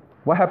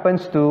 what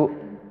happens to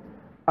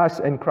us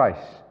and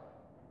Christ?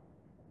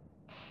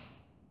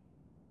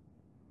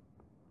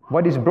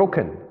 What is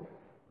broken?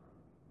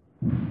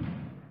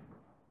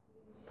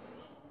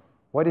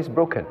 What is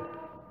broken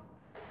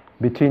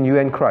between you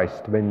and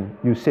Christ when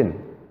you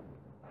sin?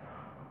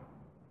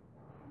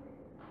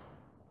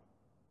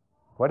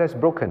 What has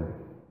broken?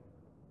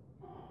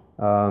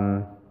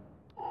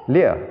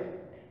 Leah,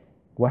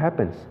 what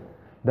happens?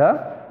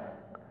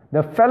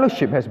 The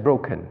fellowship has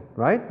broken,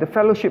 right? The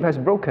fellowship has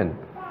broken.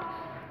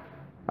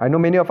 I know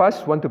many of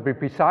us want to be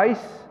precise.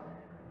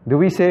 Do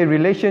we say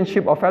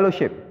relationship or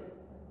fellowship?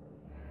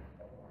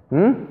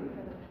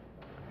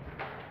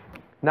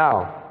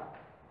 Now,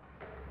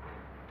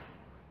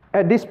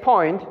 at this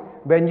point,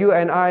 when you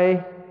and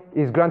I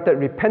is granted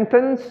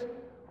repentance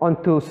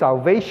unto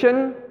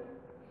salvation,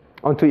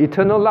 unto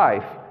eternal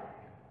life,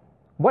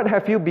 what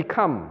have you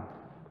become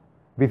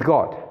with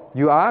God?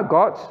 You are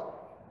God's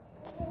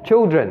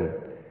children.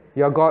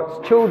 You are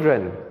God's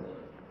children.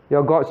 You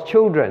are God's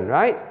children,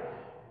 right?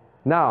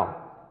 Now,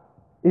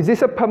 is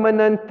this a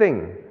permanent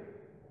thing?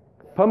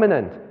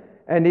 Permanent.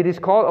 And it is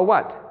called a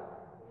what?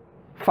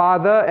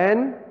 Father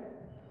and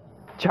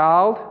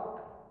child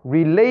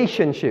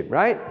relationship,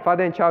 right?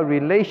 Father and child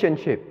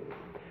relationship.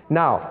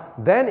 Now,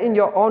 then in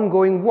your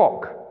ongoing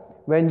walk,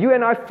 when you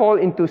and I fall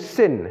into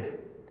sin,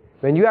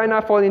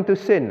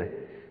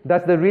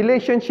 does the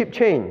relationship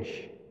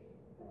change?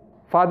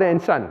 Father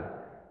and son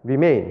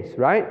remains,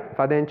 right?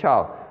 Father and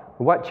child.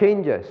 What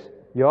changes?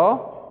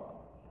 Your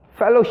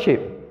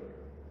fellowship.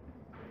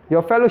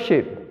 Your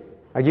fellowship.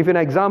 I give you an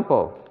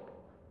example.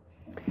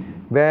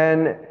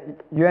 When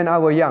you and I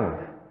were young,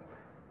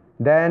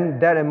 then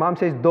dad and mom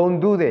says, don't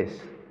do this.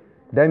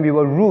 Then we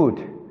were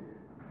rude.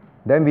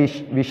 Then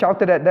we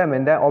shouted at them,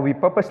 or we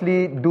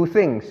purposely do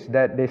things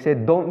that they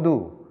said don't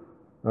do.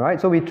 All right,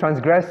 so we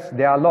transgress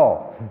their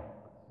law.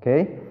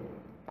 Okay?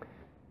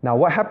 Now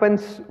what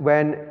happens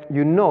when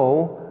you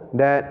know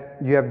that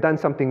you have done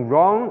something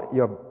wrong,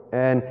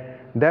 and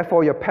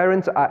therefore your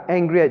parents are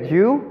angry at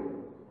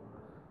you?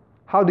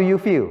 How do you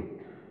feel?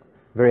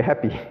 Very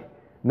happy.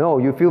 No,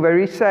 you feel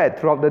very sad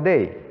throughout the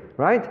day,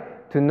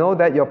 right? To know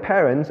that your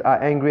parents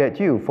are angry at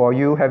you for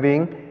you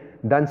having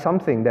done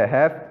something that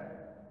have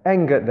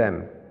angered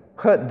them,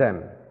 hurt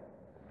them.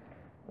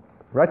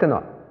 Right or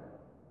not?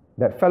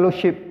 That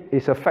fellowship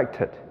is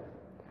affected.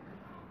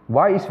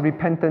 Why is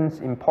repentance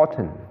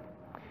important?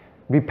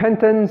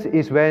 Repentance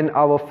is when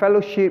our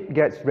fellowship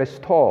gets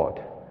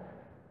restored.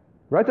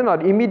 Right or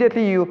not?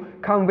 Immediately you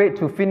can't wait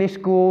to finish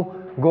school,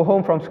 go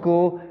home from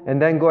school,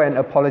 and then go and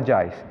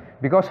apologize.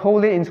 Because whole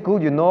day in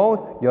school, you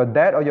know your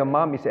dad or your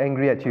mom is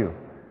angry at you.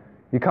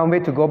 You can't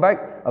wait to go back,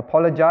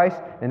 apologize,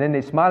 and then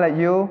they smile at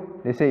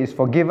you. They say it's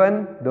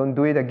forgiven, don't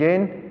do it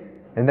again,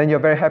 and then you're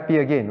very happy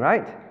again,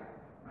 right?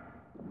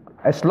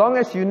 As long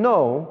as you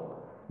know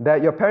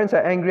that your parents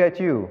are angry at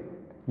you,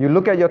 you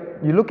look at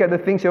the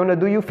things you want to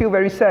do, you feel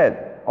very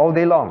sad all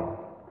day long.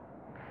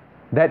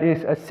 That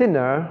is a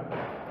sinner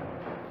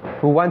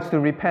who wants to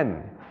repent.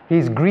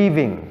 He's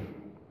grieving.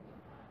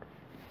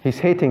 He's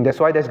hating. That's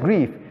why there's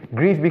grief.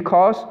 Grief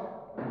because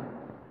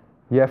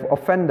you have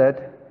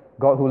offended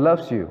God who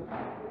loves you.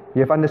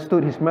 You have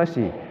understood His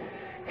mercy.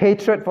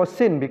 Hatred for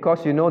sin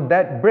because you know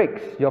that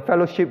breaks your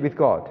fellowship with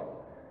God.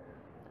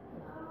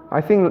 I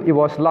think it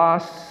was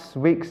last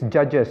week's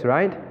Judges,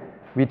 right?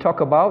 We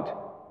talked about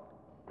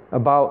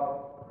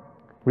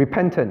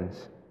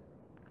repentance.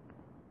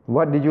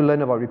 What did you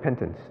learn about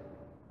repentance?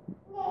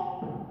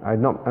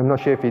 I'm not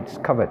sure if it's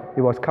covered.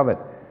 It was covered.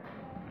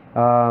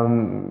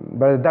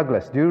 Brother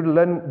Douglas,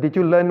 did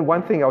you learn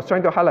one thing? I was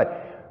trying to highlight.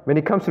 When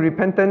it comes to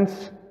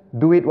repentance,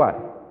 do it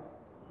what?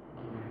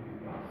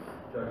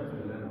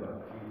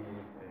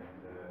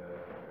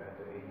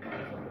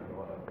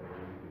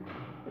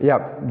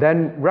 Yeah,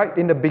 then right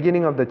in the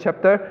beginning of the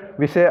chapter,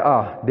 we say,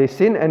 they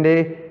sinned and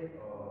they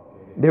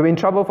were in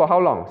trouble for how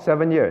long?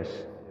 7 years.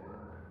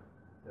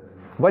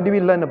 What do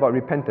we learn about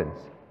repentance?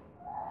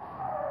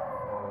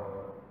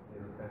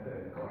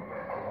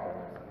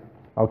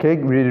 Okay,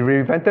 we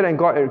repented and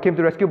God came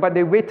to rescue, but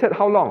they waited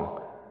how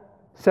long?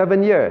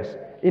 7 years.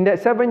 In that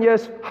 7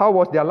 years, how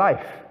was their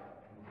life?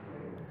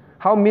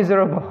 How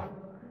miserable.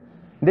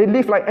 They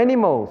lived like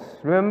animals,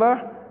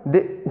 remember?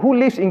 Who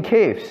lives in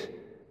caves?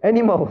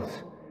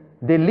 Animals.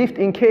 They lived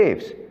in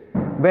caves.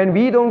 When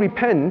we don't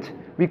repent,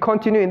 we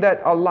continue in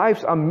that. Our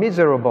lives are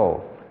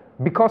miserable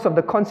because of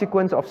the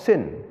consequence of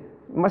sin.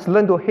 We must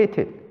learn to hate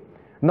it.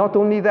 Not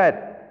only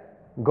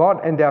that,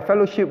 God and their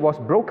fellowship was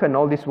broken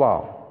all this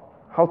while.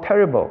 How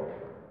terrible.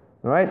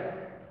 Right?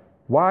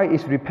 Why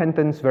is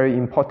repentance very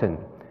important?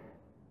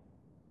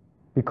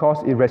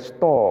 Because it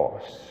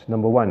restores,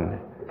 number one.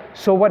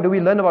 So what do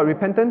we learn about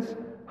repentance?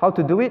 How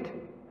to do it?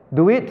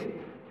 Do it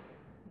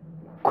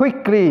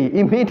quickly,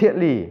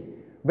 immediately.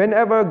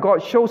 Whenever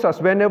God shows us,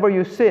 whenever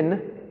you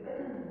sin,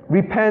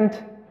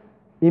 repent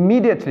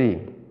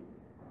immediately.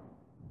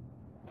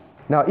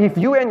 Now, if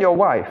you and your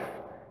wife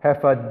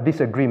have a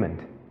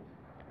disagreement,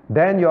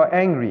 then you're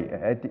angry,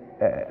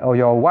 or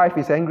your wife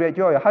is angry at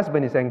you, or your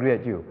husband is angry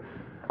at you.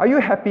 Are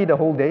you happy the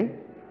whole day?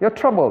 You're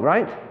troubled,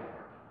 right?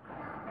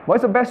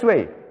 What's the best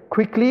way?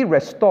 Quickly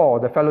restore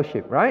the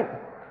fellowship, right?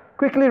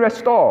 Quickly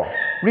restore.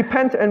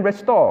 Repent and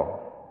restore.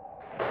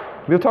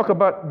 We'll talk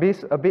about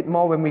this a bit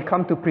more when we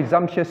come to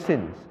presumptuous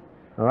sins.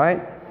 All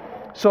right?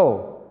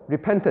 So,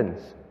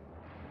 repentance.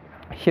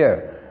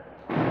 Here.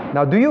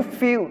 Now, do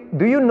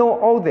you know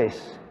all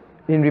this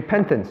in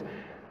repentance?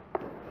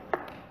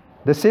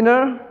 The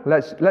sinner,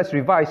 let's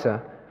revise.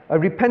 A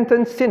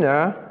repentant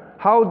sinner,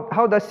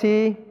 how does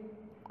he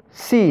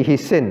see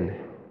his sin?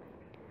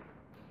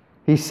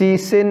 He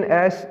sees sin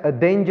as a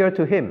danger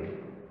to him.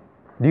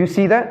 Do you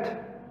see that?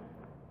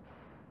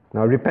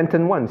 Now,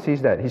 repentant one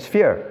sees that. His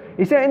fear.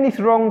 Is there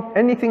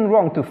anything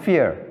wrong to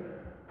fear?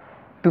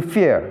 To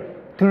fear.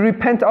 To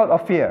repent out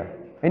of fear.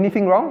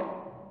 Anything wrong?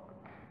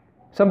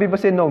 Some people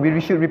say, no, we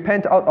should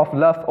repent out of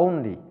love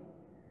only.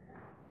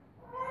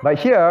 But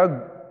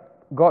here,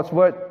 God's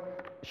word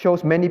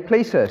shows many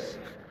places.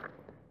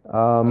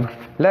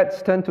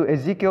 Let's turn to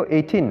Ezekiel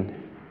 18.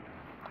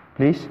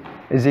 Please.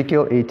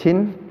 Ezekiel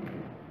 18.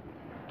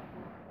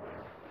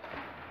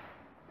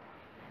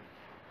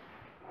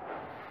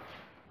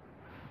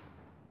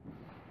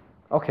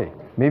 Okay,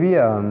 maybe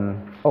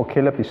Oh,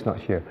 Caleb is not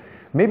here.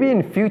 Maybe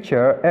in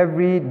future,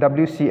 every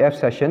WCF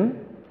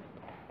session,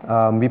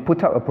 we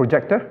put up a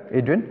projector,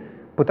 Adrian,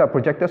 put up a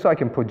projector so I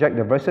can project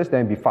the verses,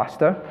 then it'll be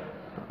faster.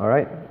 All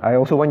right? I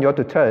also want you all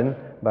to turn,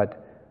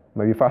 but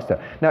maybe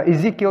faster. Now,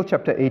 Ezekiel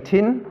chapter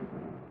 18.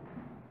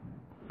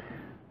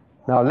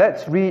 Now,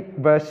 let's read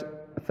verse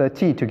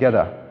 30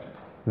 together.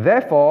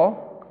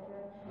 Therefore,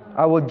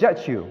 I will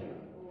judge you,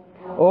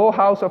 O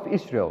house of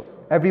Israel,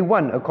 every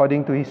one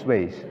according to his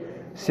ways,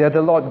 saith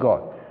the Lord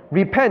God.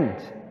 Repent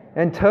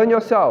and turn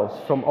yourselves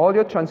from all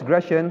your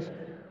transgressions,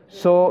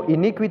 so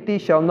iniquity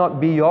shall not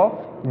be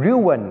your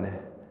ruin.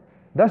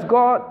 Does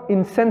God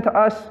incent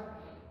us,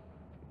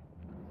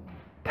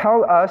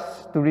 tell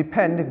us to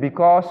repent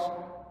because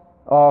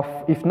of,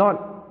 if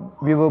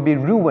not, we will be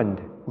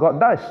ruined? God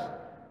does.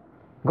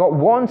 God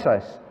warns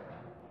us.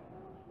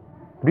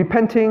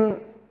 Repenting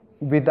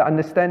with the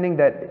understanding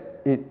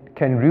that it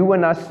can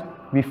ruin us,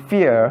 we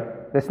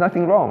fear, there's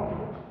nothing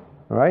wrong,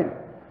 right?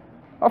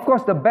 Of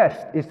course, the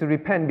best is to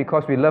repent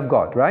because we love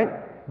God,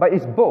 right? But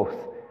it's both.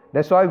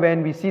 That's why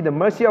when we see the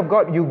mercy of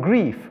God, you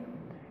grieve.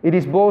 It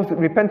is both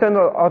repentance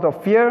out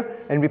of fear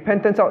and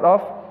repentance out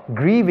of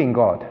grieving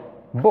God.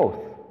 Both.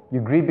 You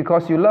grieve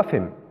because you love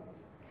Him.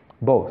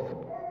 Both.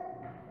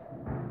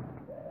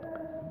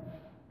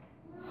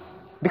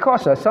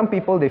 Because some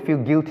people, they feel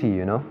guilty,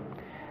 you know.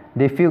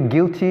 They feel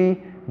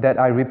guilty that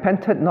I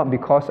repented not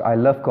because I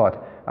love God.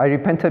 I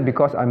repented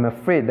because I'm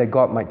afraid that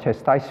God might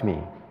chastise me.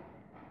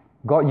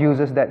 God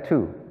uses that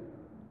too,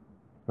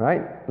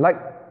 right? Like,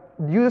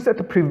 uses that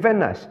to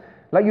prevent us.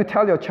 Like you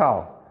tell your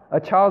child, a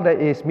child that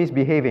is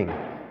misbehaving,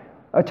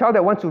 a child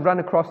that wants to run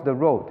across the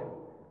road,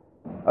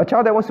 a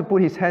child that wants to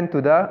put his hand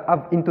into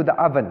the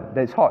oven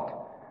that's hot.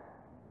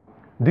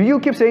 Do you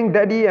keep saying,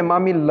 Daddy and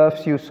Mommy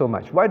loves you so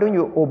much? Why don't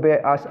you obey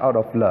us out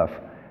of love?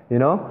 You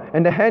know?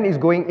 And the hand is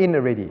going in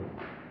already.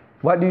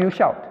 What do you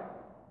shout?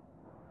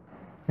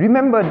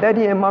 Remember,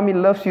 Daddy and Mommy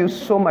loves you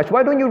so much.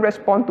 Why don't you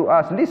respond to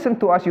us? Listen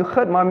to us. You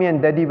hurt Mommy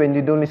and Daddy when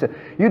you don't listen.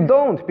 You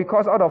don't,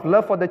 because out of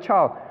love for the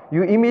child,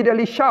 you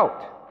immediately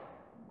shout,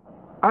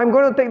 I'm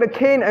going to take the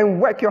cane and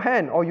whack your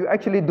hand, or you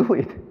actually do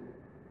it.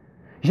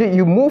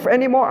 You move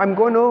anymore, I'm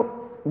going to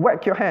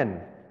whack your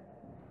hand.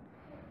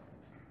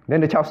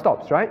 Then the child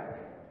stops, right?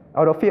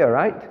 Out of fear,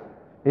 right?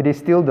 It is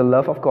still the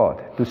love of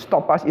God to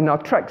stop us in our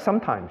tracks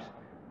sometimes.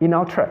 In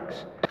our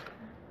tracks.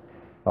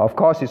 Of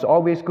course, it's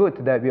always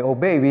good that we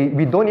obey.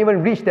 We don't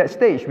even reach that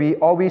stage. We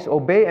always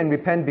obey and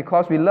repent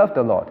because we love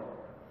the Lord.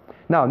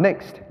 Now,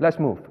 next, let's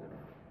move.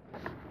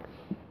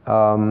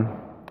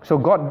 So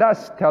God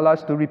does tell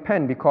us to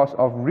repent because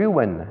of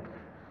ruin.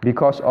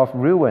 Because of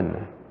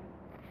ruin.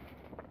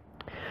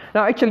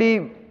 Now,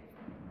 actually,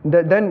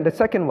 then the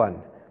second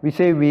one, we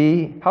say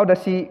how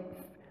does He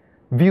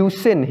view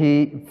sin?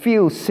 He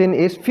feels sin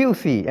is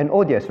filthy and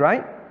odious,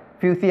 right?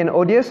 Filthy and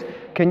odious.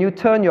 Can you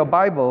turn your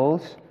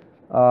Bibles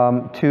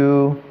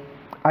to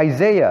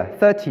Isaiah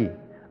 30.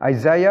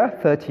 Isaiah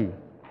 30.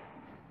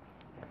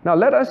 Now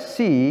let us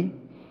see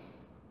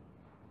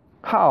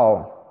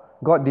how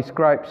God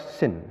describes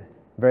sin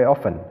very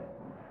often.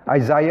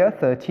 Isaiah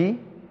 30.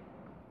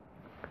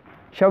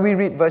 Shall we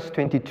read verse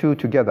 22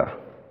 together?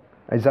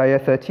 Isaiah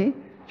 30.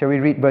 Shall we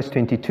read verse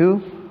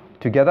 22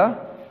 together?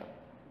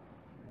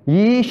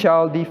 Ye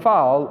shall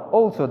defile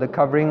also the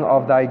covering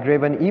of thy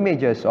graven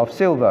images of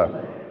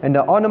silver, and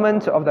the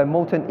ornaments of thy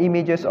molten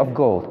images of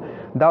gold.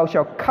 Thou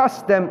shalt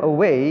cast them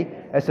away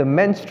as a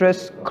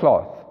menstruous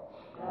cloth.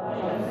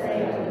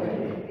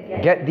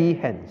 Get thee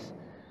hence.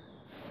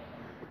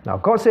 Now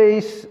God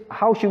says,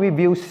 how should we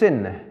view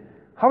sin?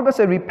 How does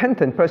a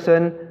repentant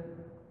person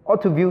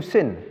ought to view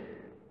sin?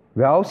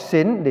 Well,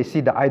 sin, they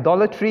see the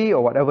idolatry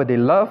or whatever they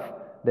love,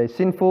 they're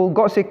sinful.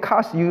 God says,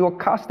 you will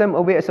cast them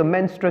away as a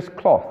menstruous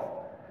cloth.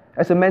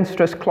 As a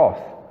menstruous cloth.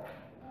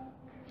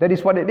 That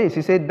is what it is.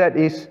 He said that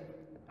is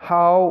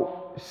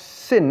how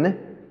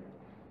sin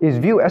is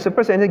viewed as a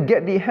person. And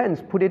get thee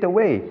hence, put it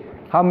away.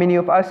 How many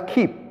of us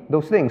keep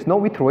those things? No,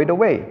 we throw it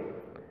away.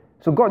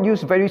 So God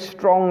used very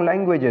strong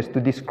languages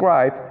to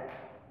describe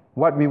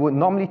what we would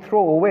normally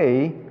throw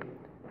away.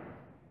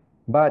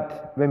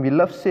 But when we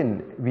love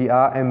sin, we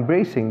are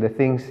embracing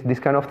these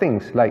kind of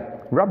things like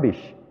rubbish.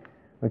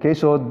 Okay,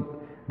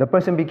 so the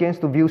person begins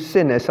to view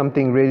sin as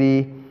something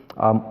really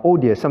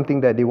odious,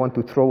 something that they want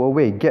to throw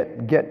away,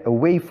 get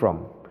away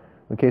from.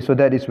 Okay, so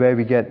that is where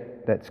we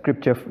get that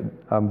scripture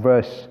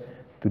verse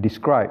to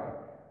describe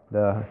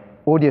the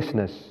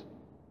odiousness,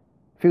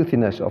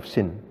 filthiness of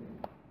sin,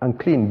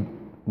 unclean,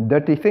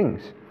 dirty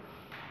things.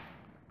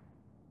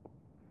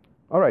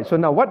 All right, so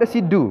now what does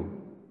He do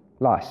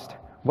last?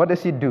 What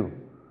does He do?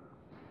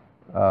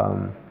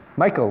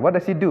 Michael, what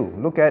does He do?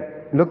 Look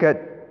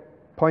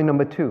at point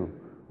number 2.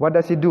 What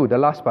does He do? The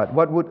last part.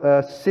 What would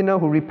a sinner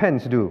who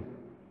repents do?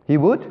 He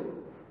would?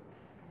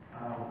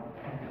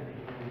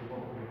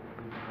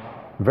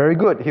 Very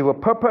good. He will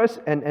purpose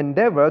and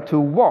endeavor to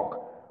walk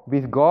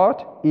with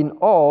God in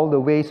all the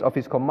ways of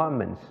His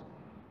commandments.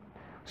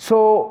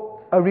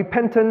 So, a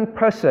repentant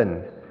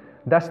person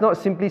does not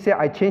simply say,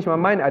 I changed my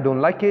mind, I don't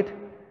like it,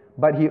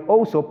 but he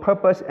also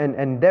purpose and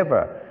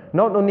endeavor.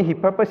 Not only he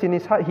purpose in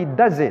his heart, he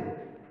does it.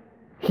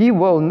 He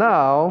will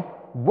now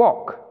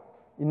walk.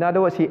 In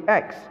other words, he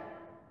acts.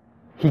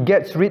 He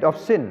gets rid of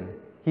sin.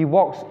 He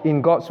walks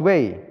in God's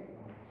way.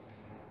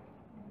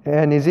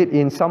 And is it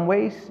in some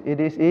ways? It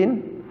is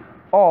in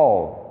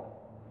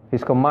all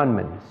his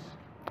commandments.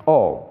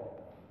 All.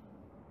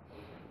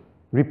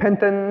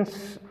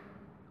 Repentance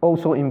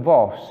also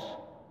involves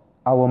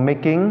our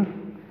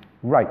making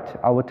right,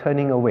 our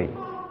turning away.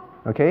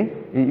 Okay?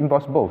 It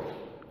involves both.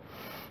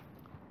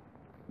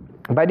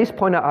 By this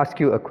point, I ask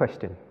you a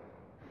question.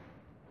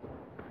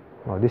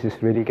 Oh, this is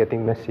really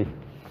getting messy.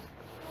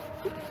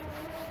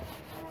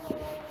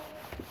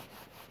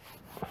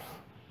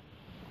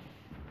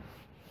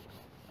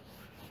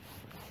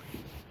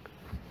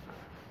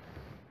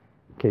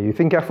 Okay, you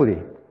think carefully.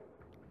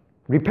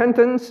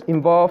 Repentance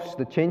involves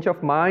the change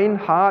of mind,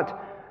 heart,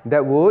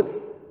 that would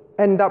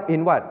end up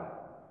in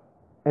what?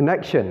 An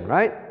action,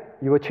 right?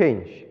 You will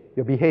change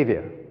your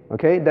behavior.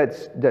 Okay,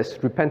 that's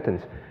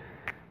repentance.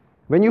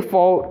 When you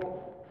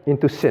fall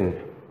into sin,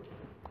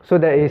 so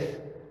there is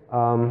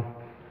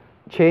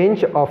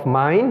change of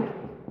mind.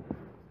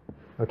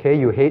 Okay,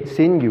 you hate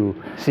sin,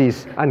 you see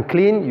it's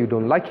unclean, you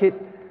don't like it.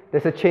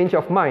 There's a change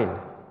of mind.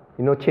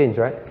 You know change,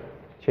 right?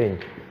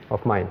 Change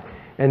of mind.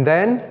 And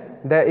then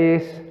there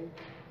is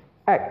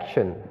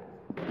action.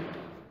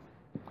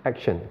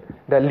 Action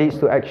that leads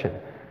to action.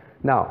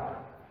 Now,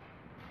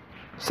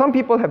 some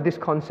people have this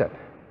concept.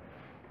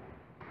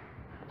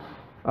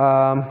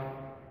 I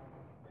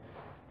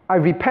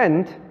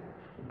repent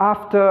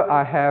after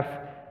I have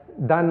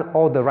done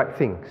all the right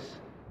things.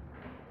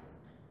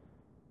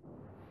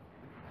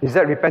 Is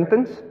that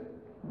repentance?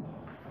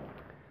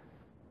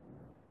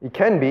 It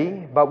can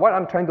be, but what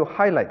I'm trying to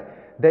highlight,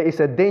 there is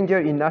a danger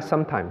in us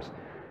sometimes.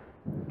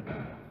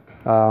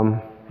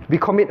 We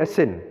commit a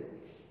sin.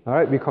 All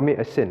right, we commit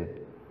a sin.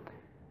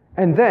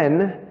 And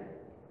then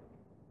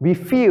we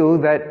feel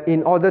that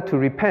in order to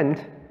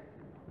repent,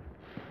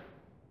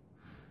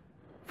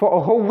 for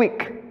a whole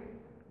week,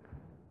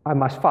 I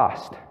must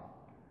fast.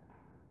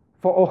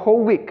 For a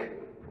whole week,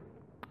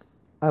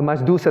 I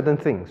must do certain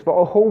things.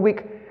 For a whole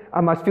week,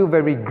 I must feel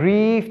very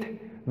grieved,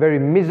 very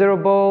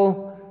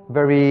miserable,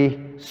 very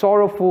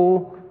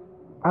sorrowful.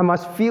 I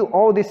must feel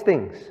all these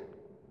things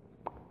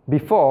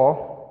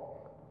before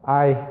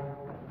I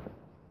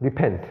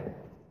repent.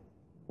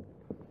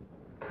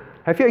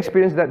 Have you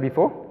experienced that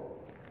before?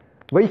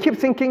 Where you keep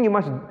thinking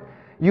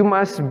you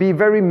must be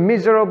very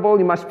miserable,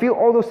 you must feel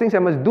all those things, I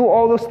must do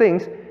all those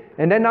things,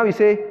 and then now you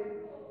say,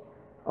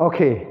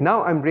 okay,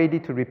 now I'm ready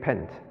to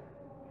repent.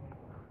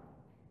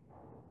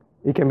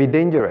 It can be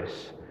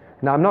dangerous.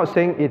 Now I'm not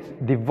saying it's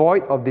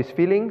devoid of these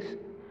feelings,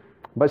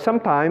 but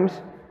sometimes,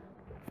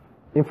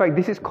 in fact,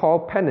 this is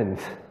called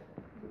penance.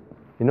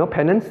 You know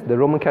penance, the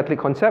Roman Catholic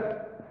concept?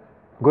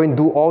 Go and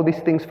do all these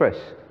things first.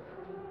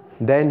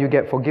 Then you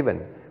get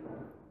forgiven.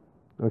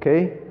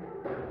 Okay?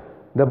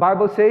 The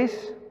Bible says,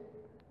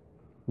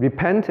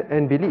 repent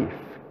and believe.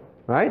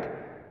 Right?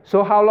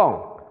 So how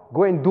long?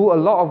 Go and do a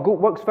lot of good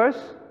works first?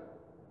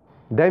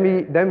 Then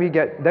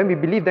we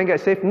believe, then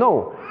get saved?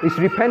 No. It's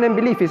repent and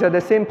believe. It's at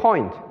the same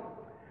point.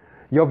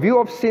 Your view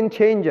of sin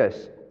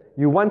changes.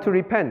 You want to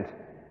repent.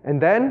 And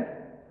then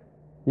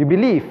you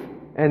believe.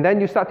 And then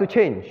you start to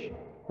change.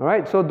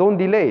 Alright? So don't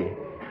delay.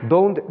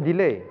 Don't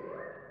delay.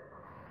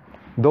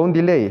 Don't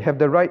delay. Have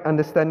the right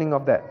understanding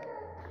of that.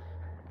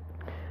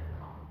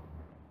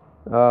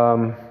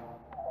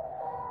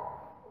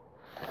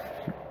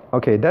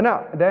 Okay,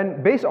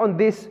 then based on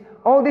this,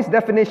 all this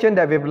definition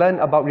that we've learned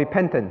about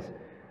repentance,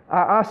 I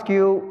ask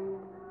you,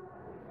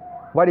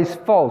 what is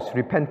false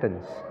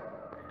repentance?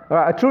 All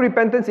right, a true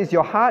repentance is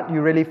your heart,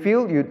 you really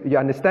feel, you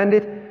understand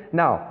it.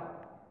 Now,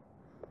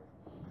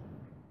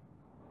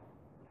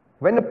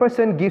 when a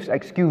person gives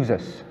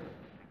excuses,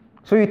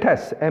 so you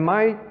test, am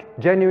I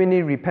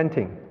genuinely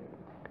repenting?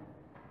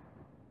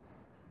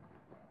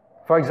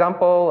 For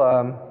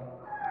example,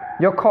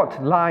 you're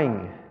caught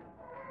lying.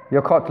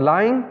 You're caught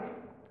lying,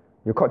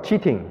 you're caught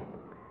cheating.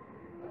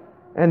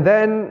 And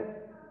then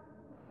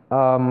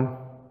the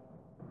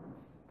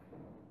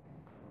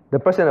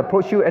person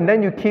approaches you and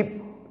then you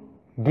keep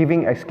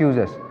giving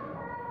excuses.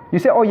 You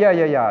say, oh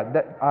yeah,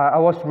 that, I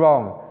was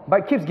wrong.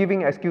 But keeps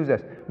giving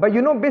excuses. But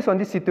you know, based on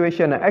this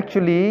situation,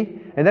 actually,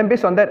 and then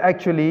based on that,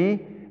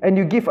 actually, and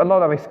you give a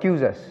lot of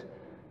excuses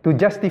to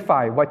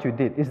justify what you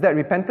did. Is that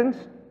repentance?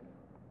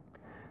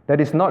 That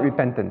is not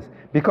repentance.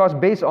 Because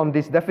based on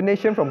this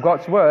definition from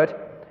God's Word,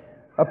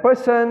 a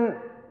person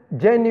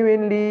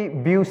genuinely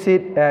views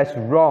it as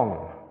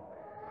wrong.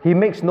 He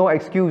makes no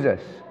excuses.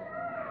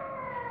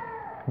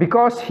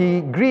 Because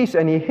he grieves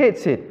and he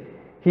hates it,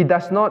 he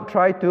does not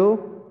try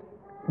to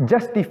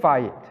justify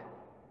it.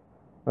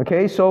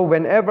 Okay, so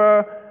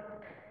whenever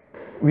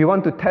we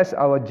want to test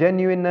our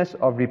genuineness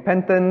of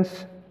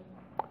repentance,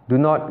 do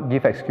not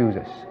give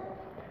excuses.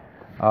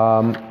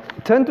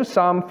 Turn to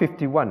Psalm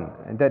 51,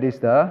 and that is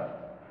the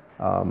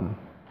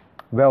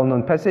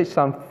well-known passage,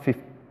 Psalm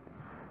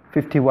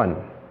 51.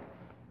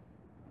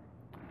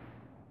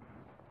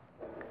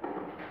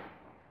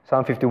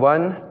 Psalm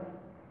 51,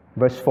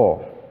 verse 4.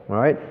 All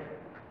right?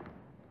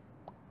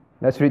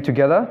 Let's read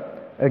together.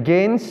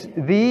 Against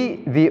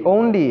thee, thee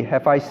only,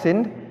 have I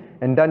sinned,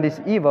 and done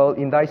this evil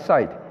in thy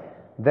sight,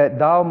 that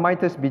thou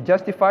mightest be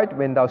justified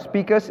when thou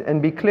speakest,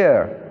 and be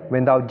clear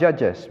when thou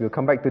judgest. We'll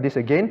come back to this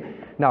again.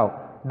 Now,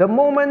 the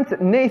moment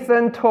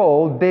Nathan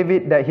told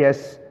David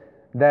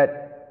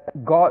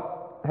that God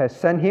has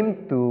sent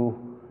him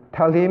to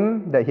tell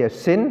him that he has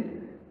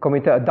sinned,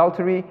 committed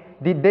adultery,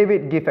 did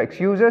David give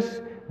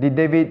excuses? Did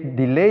David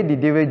delay?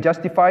 Did David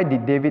justify?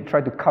 Did David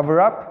try to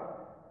cover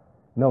up?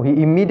 No, he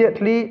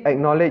immediately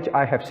acknowledged,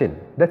 I have sinned.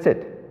 That's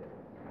it.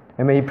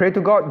 And when he prayed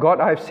to God, God,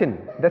 I have sinned.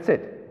 That's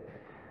it.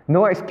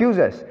 No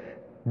excuses.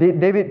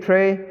 Did David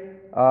pray,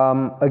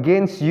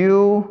 against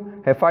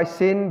you have I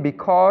sinned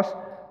because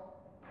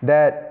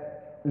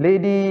that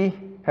lady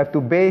have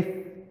to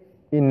bathe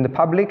in the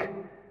public,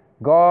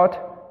 God,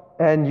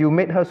 and you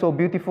made her so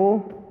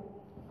beautiful?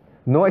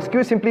 No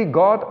excuse, simply,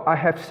 God, I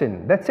have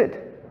sinned. That's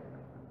it.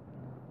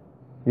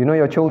 You know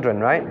your children,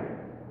 right?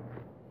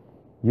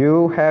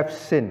 You have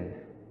sinned.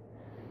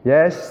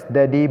 Yes,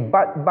 Daddy,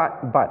 but.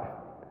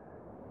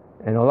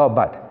 And a lot of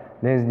but.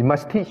 Then you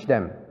must teach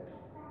them.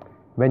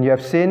 When you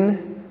have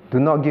sinned,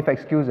 do not give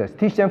excuses.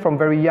 Teach them from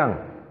very young.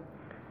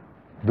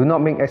 Do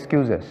not make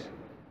excuses.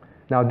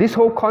 Now, this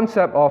whole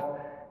concept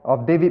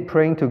of David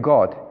praying to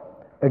God,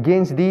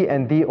 against thee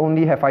and thee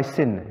only have I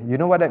sinned. You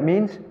know what that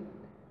means?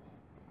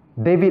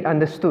 David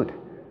understood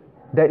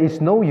there is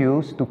no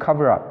use to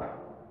cover up.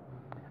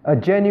 A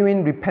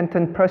genuine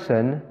repentant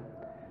person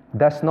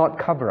does not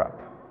cover up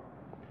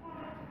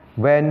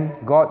when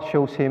God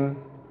shows him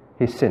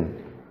his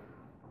sin.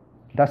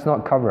 Does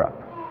not cover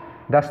up.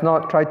 Does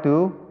not try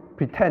to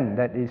pretend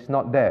that it's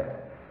not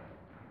there.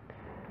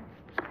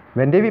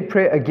 When David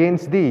prayed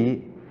against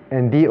thee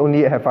and thee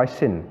only have I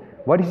sinned,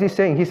 what is he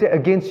saying? He said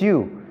against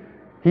you.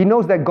 He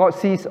knows that God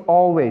sees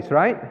always,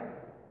 right?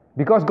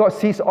 Because God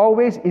sees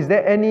always, is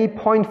there any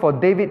point for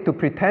David to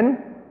pretend?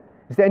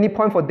 Is there any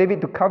point for David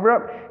to cover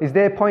up? Is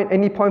there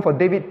any point for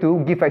David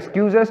to give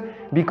excuses?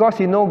 Because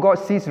he knows God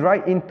sees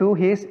right into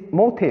his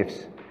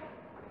motives.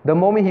 The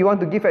moment he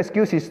wants to give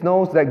excuses, he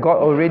knows that God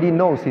already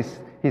knows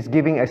he's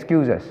giving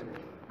excuses.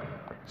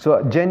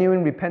 So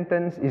genuine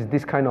repentance is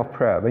this kind of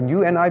prayer. When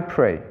you and I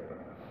pray,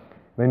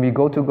 when we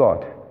go to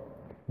God,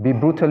 be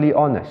brutally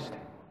honest.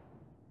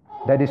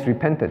 That is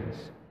repentance.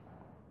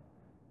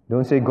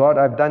 Don't say, God,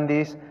 I've done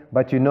this,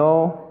 but you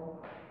know,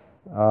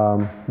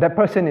 that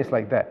person is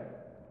like that.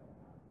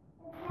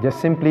 Just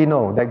simply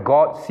know that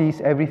God sees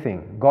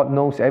everything. God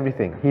knows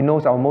everything. He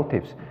knows our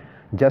motives.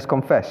 Just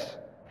confess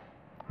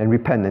and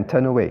repent and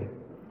turn away.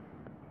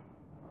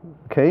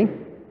 Okay?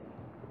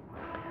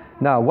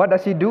 Now, what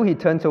does he do? He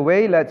turns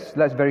away. Let's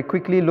very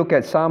quickly look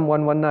at Psalm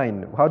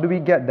 119. How do we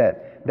get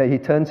that? That he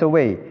turns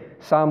away.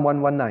 Psalm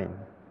 119.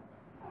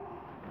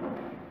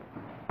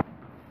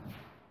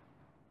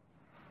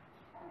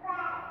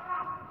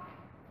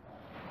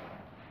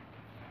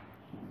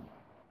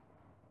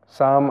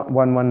 Psalm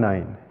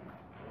 119.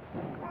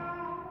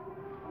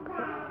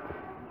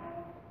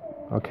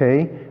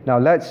 Okay, now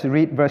let's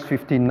read verse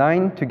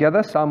 59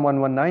 together. Psalm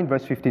 119,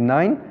 verse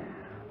 59.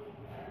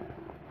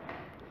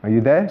 Are you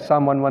there?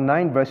 Psalm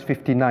 119, verse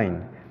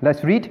 59.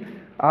 Let's read.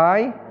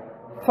 I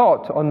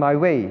thought on my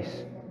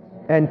ways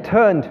and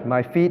turned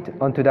my feet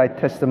unto thy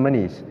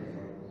testimonies.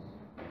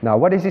 Now,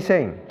 what is he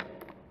saying?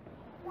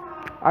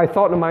 I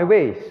thought on my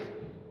ways.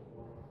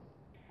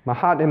 My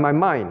heart and my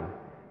mind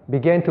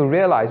began to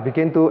realize,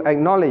 began to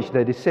acknowledge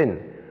that it's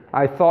sin.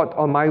 I thought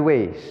on my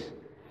ways.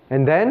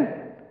 And then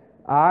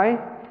I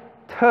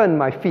turn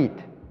my feet.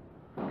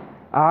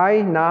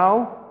 I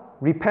now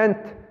repent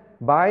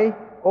by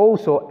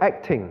also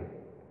acting.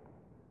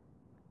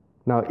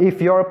 Now,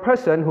 if you're a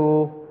person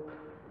who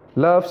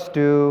loves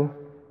to,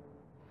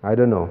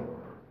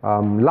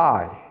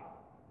 lie,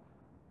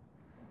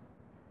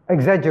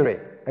 exaggerate.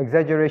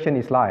 Exaggeration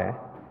is lie.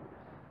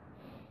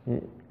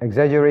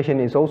 Exaggeration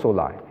is also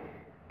lie.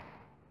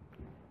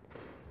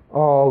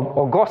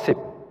 Or gossip.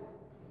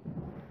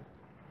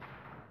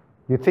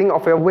 You think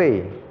of your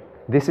way.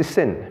 This is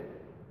sin.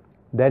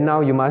 Then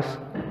now you must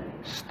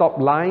stop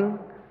lying,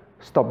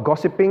 stop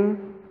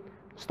gossiping,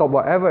 stop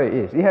whatever it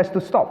is. It has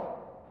to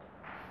stop.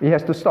 It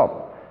has to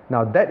stop.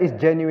 Now that is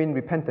genuine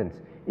repentance.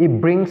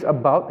 It brings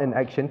about an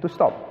action to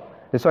stop.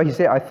 That's why he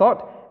said, I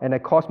thought and I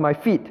caused my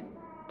feet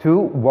to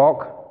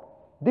walk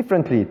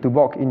differently, to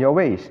walk in your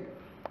ways.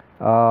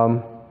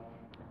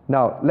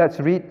 Now let's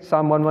read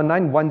Psalm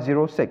 119,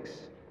 106.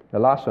 The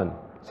last one.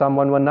 Psalm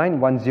 119,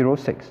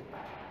 106.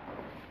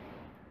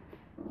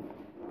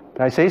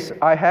 Now it says,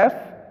 I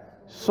have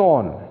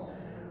sworn,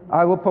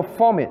 I will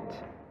perform it,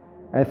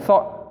 and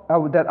thought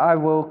that I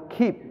will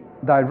keep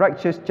thy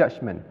righteous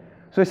judgment.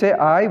 So he says,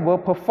 I will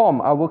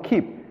perform, I will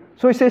keep.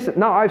 So he says,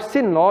 now I've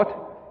sinned, Lord,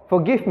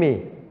 forgive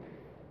me.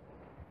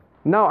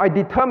 Now I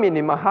determine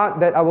in my heart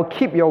that I will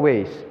keep your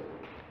ways.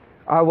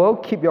 I will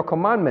keep your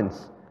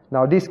commandments.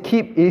 Now this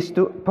keep is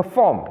to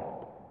perform.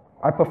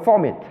 I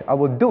perform it, I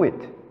will do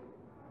it.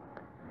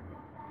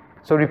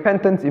 So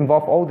repentance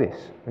involves all this.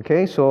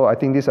 Okay, so I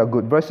think these are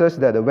good verses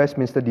that the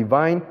Westminster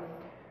Divine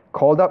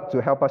called up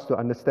to help us to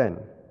understand.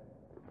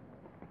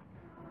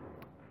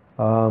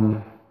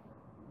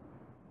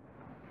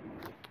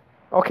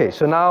 Okay,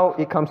 so now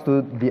it comes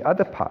to the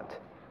other part.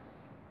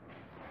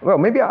 Well,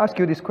 maybe I'll ask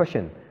you this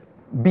question.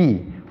 B,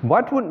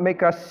 what would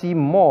make us see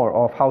more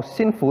of how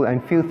sinful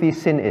and filthy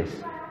sin is?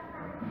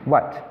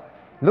 What?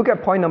 Look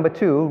at point number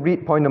 2,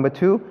 read point number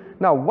 2.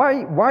 Now,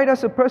 why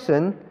does a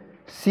person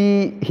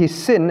see his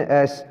sin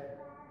as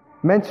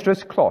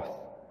menstruous cloth,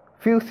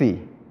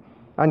 filthy,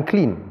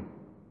 unclean?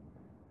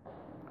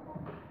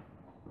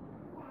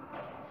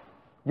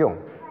 Yong.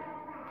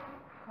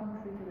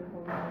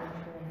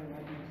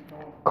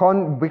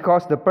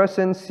 Because the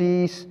person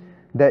sees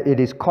that it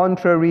is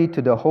contrary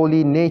to the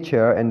holy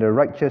nature and the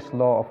righteous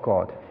law of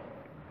God.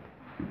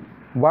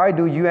 Why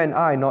do you and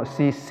I not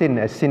see sin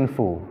as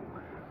sinful?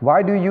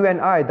 Why do you and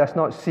I does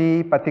not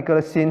see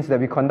particular sins that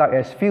we conduct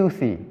as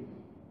filthy?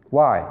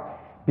 Why?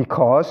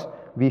 Because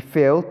we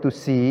fail to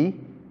see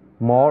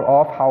more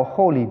of how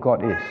holy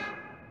God is.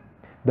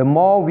 The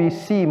more we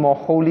see more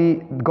holy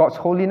God's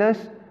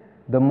holiness,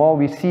 the more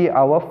we see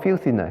our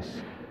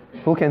filthiness.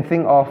 Who can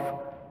think of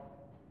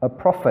a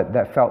prophet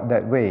that felt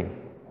that way?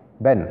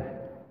 Ben.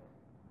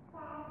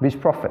 Which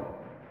prophet?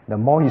 The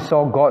more he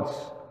saw God's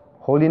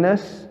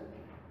holiness,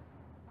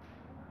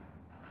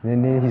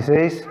 then he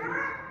says,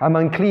 I'm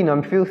unclean,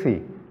 I'm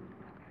filthy.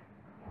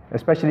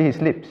 Especially his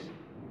lips.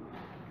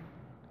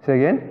 Say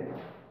again?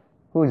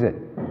 Who is it?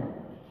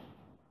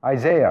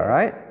 Isaiah,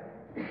 right?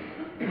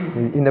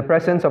 In the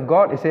presence of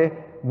God, he says,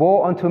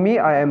 woe unto me,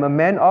 I am a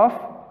man of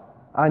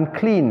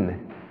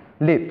unclean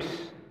lips.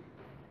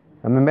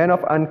 I'm a man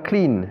of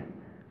unclean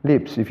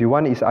lips. If you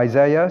want, it's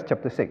Isaiah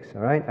chapter 6,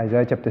 all right?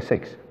 Isaiah chapter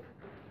 6.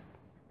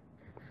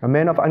 A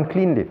man of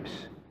unclean lips.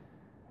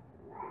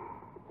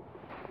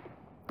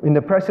 In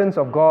the presence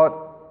of God,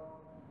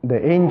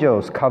 the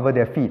angels cover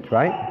their feet,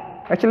 right?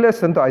 Actually,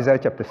 let's turn to Isaiah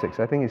chapter 6.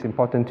 I think it's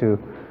important to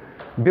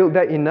build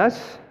that in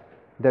us,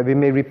 that we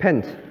may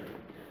repent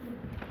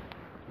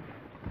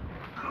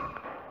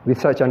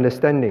with such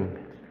understanding.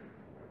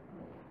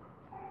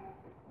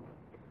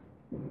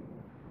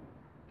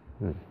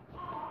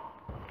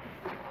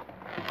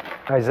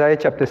 Isaiah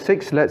chapter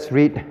 6, let's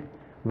read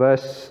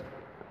verse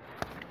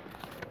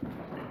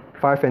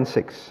 5 and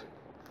 6,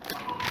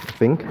 I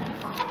think.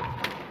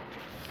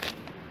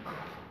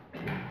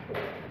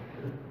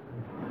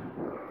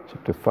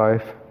 Chapter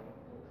 5.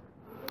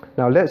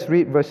 Now let's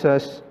read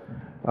verses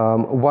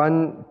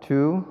 1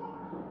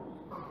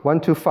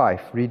 to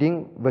 5.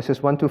 Reading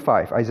verses 1 to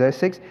 5. Isaiah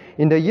 6.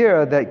 In the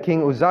year that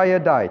King Uzziah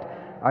died,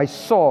 I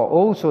saw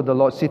also the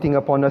Lord sitting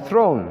upon a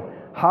throne,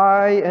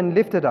 high and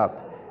lifted up,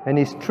 and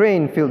his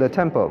train filled the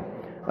temple.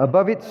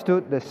 Above it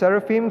stood the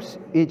seraphims,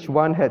 each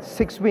one had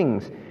 6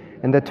 wings,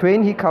 and the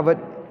twain he covered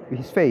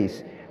his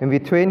face, and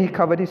with twain he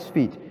covered his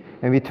feet,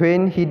 and with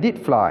twain he did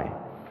fly.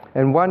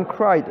 And one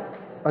cried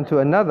unto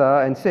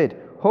another and said,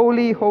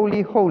 Holy,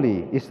 holy,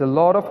 holy is the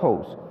Lord of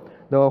hosts.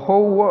 The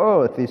whole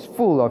earth is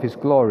full of his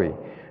glory.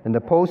 And the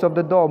posts of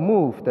the door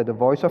moved at the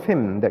voice of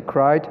him that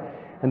cried,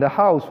 and the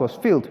house was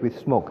filled with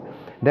smoke.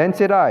 Then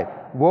said I,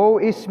 Woe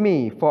is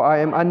me, for I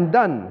am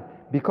undone,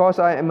 because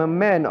I am a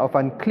man of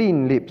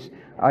unclean lips.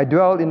 I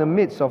dwell in the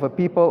midst of a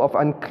people of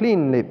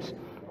unclean lips,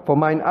 for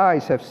mine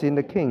eyes have seen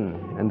the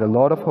King and the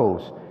Lord of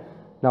hosts.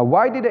 Now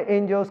why did the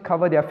angels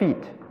cover their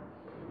feet?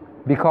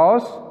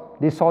 Because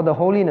they saw the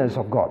holiness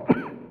of God.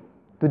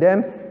 To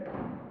them,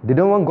 they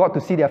don't want God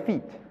to see their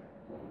feet.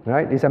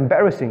 Right? It's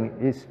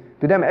embarrassing.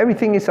 To them,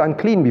 everything is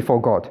unclean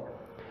before God.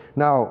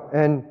 Now,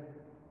 and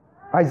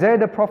Isaiah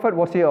the prophet,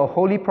 was he a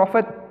holy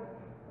prophet?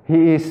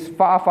 He is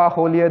far, far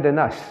holier than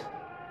us.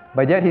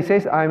 But yet he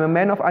says, I am a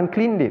man of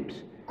unclean lips.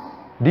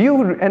 Do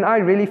you and I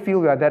really feel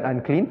we are that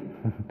unclean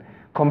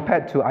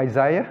compared to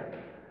Isaiah?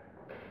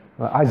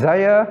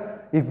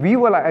 Isaiah, if we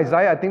were like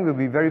Isaiah, I think we'd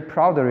be very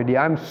proud already.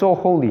 I'm so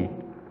holy.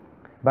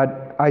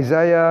 But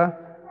Isaiah,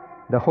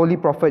 the holy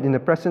prophet, in the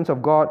presence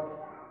of God,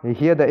 he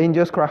hear the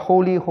angels cry,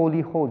 Holy,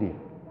 holy, holy.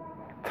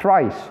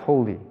 Thrice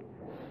holy.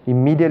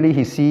 Immediately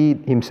he sees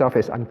himself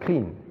as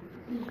unclean.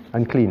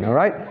 Unclean, all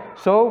right?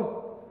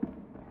 So,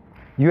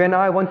 you and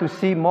I want to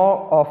see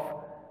more of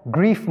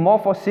grief more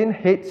for sin,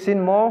 hate sin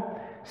more,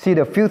 see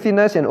the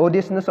filthiness and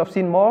odiousness of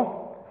sin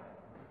more.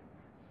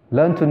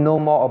 Learn to know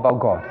more about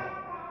God.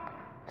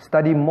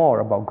 Study more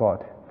about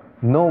God.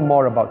 Know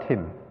more about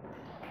Him.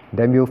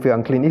 Then you'll feel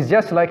unclean. It's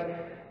just like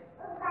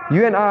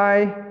you and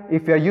I,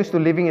 if we are used to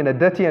living in a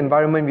dirty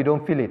environment, we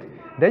don't feel it.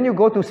 Then you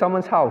go to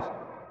someone's house,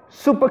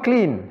 super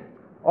clean.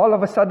 All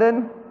of a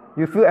sudden,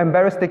 you feel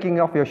embarrassed taking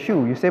off your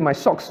shoe. You say, my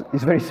socks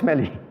is very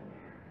smelly.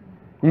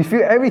 You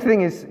feel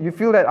you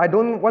feel that I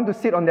don't want to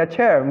sit on their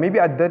chair. Maybe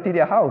I dirty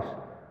their house.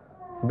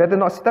 Better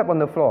not step on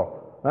the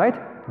floor, right?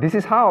 This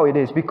is how it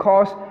is,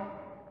 because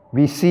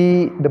we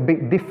see the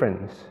big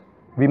difference.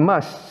 We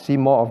must see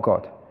more of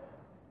God.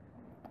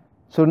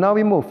 So now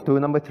we move to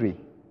number 3.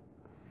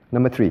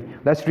 Number 3.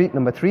 Let's read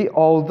number 3.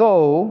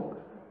 Although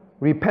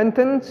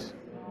repentance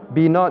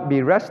be not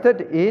be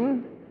rested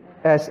in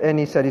as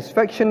any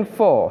satisfaction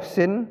for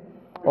sin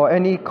or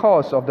any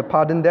cause of the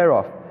pardon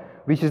thereof,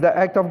 which is the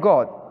act of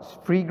God's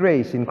free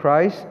grace in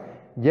Christ,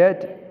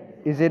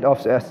 yet is it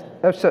of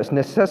such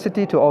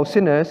necessity to all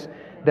sinners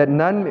that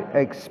none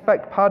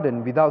expect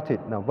pardon without it.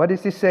 Now, what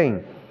is this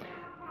saying?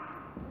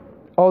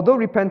 Although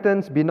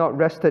repentance be not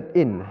rested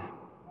in,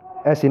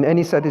 as in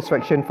any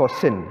satisfaction for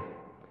sin,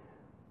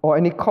 or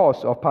any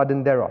cause of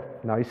pardon thereof.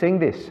 Now, he's saying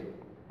this.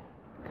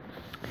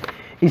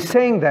 He's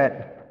saying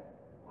that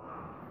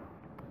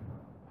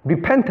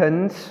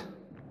repentance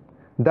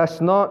does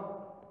not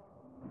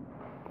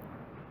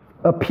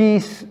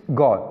appease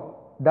God,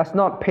 does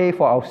not pay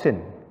for our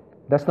sin,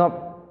 does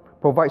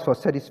not provide for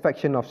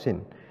satisfaction of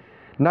sin.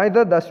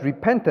 Neither does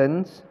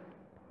repentance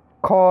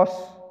cause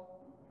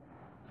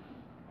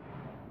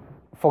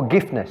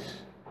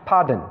forgiveness,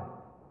 pardon,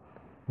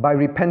 by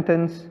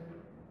repentance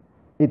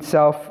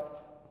itself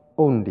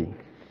only.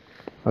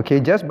 Okay,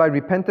 just by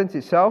repentance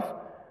itself,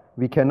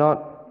 we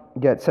cannot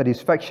get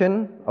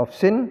satisfaction of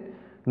sin,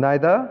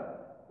 neither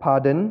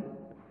pardon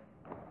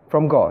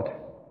from God.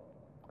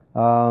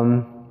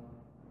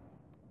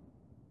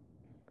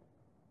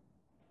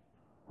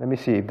 Let me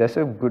see if there's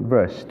a good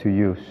verse to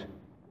use.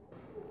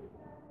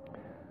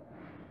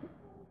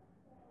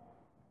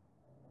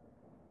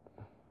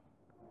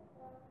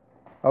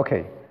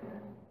 Okay,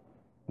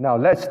 now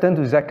let's turn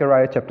to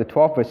Zechariah chapter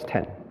 12, verse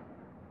 10.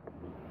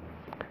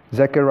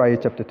 Zechariah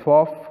chapter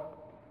 12,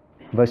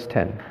 verse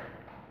 10.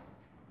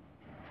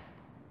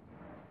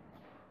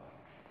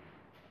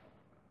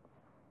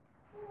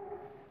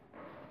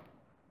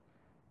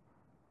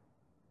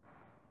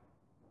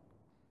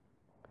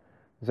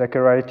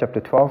 Zechariah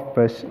chapter 12,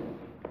 verse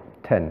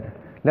 10.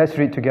 Let's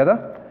read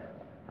together.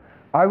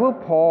 I will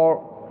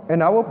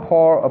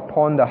pour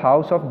upon the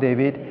house of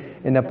David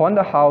and upon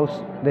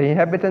the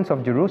inhabitants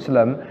of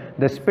Jerusalem,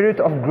 the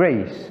spirit of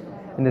grace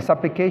and the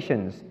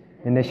supplications,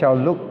 and they shall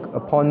look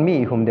upon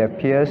me whom they have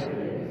pierced,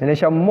 and they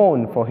shall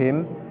mourn for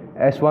him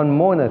as one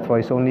mourneth for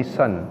his only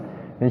son,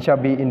 and shall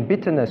be in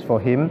bitterness for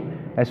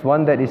him as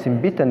one that is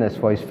in bitterness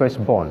for his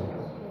firstborn.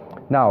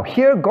 Now,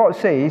 here God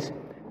says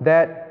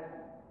that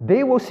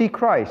they will see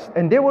Christ,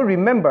 and they will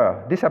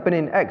remember, this happened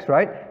in Acts,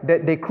 right?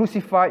 That they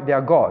crucified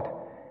their God.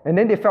 And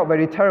then they felt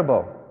very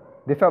terrible.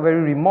 They felt very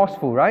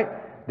remorseful, right?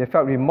 They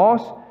felt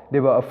remorse. They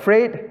were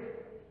afraid.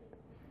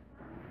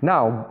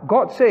 Now,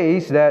 God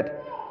says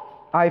that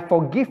I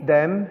forgive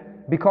them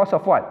because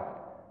of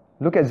what?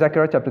 Look at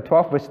Zechariah chapter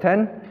 12, verse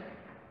 10.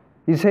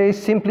 He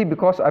says, simply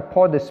because I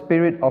pour the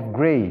spirit of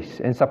grace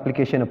and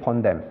supplication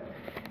upon them.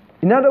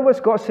 In other words,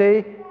 God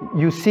says,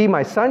 you see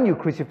my son, you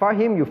crucify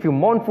him, you feel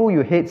mournful,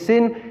 you hate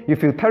sin, you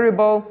feel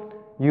terrible,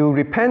 you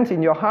repent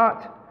in your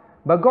heart.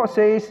 But God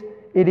says,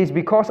 it is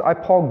because I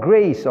pour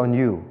grace on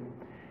you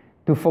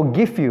to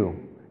forgive you.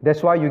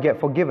 That's why you get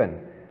forgiven.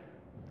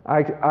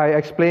 I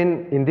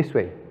explain in this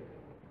way.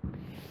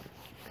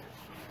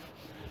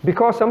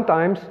 Because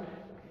sometimes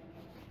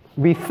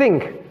we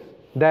think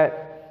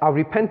that our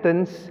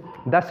repentance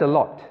does a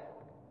lot.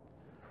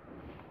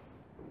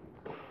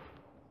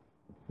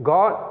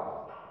 God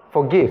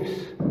forgives.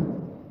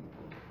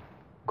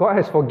 God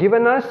has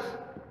forgiven us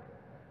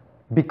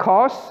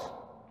because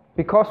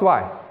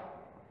why?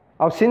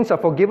 Our sins are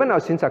forgiven, our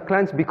sins are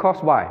cleansed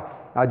because why?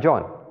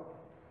 John.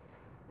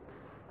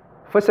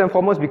 First and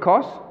foremost,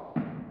 because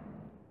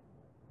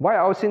why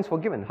are our sins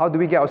forgiven? How do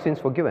we get our sins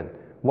forgiven?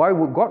 Why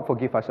would God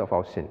forgive us of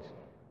our sins?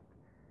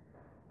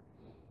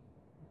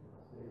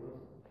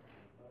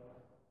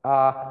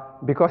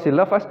 Because He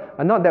loves us?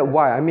 Not that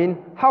why. I mean,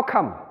 how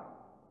come?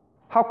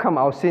 How come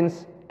our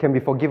sins can be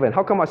forgiven?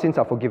 How come our sins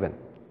are forgiven?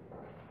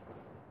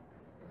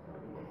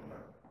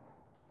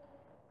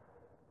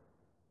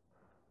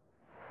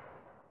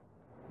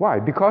 Why?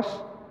 Because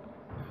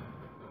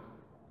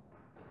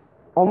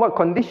on what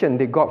condition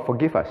did God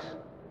forgive us?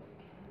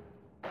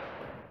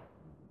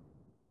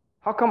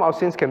 How come our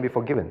sins can be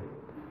forgiven?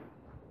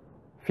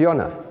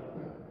 Fiona,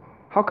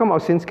 how come our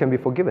sins can be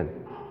forgiven?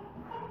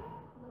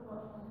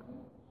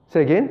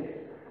 Say again?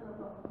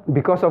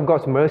 Because of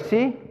God's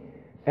mercy,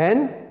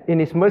 and in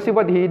His mercy,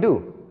 what did He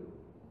do?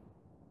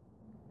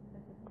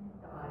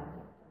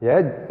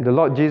 Yeah, the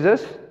Lord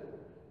Jesus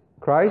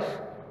Christ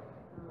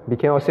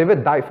became our Savior,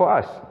 died for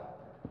us.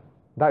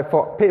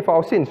 Paid for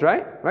our sins,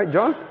 right? Right,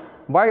 John?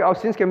 Why our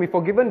sins can be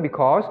forgiven?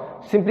 Because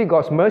simply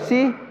God's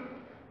mercy,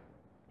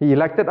 He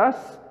elected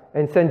us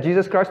and sent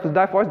Jesus Christ to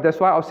die for us. That's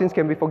why our sins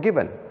can be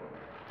forgiven.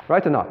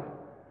 Right or not?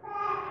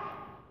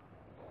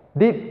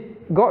 Did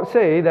God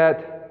say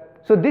that,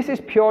 so this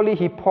is purely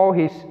He poured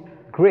His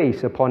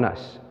grace upon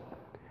us.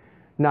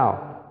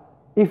 Now,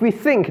 if we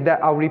think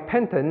that our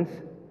repentance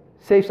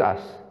saves us,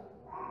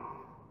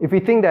 if we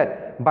think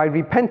that by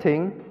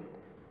repenting,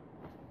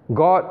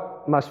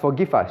 God must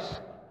forgive us,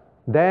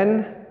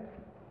 then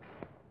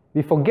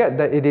we forget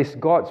that it is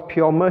God's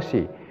pure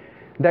mercy.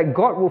 That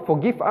God will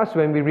forgive us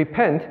when we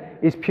repent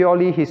is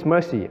purely His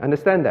mercy.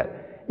 Understand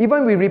that?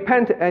 Even we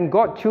repent and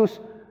God chooses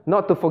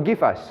not to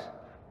forgive us.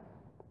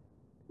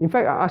 In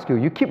fact, I ask you,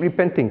 you keep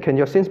repenting, can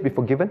your sins be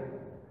forgiven?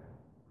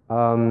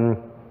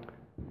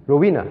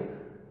 Rowena,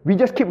 We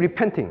just keep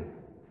repenting.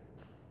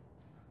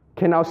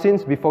 Can our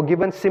sins be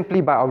forgiven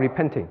simply by our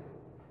repenting?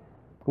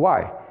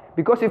 Why?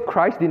 Because if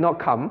Christ did not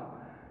come,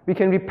 we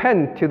can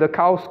repent till the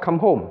cows come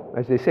home,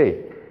 as they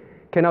say.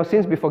 Can our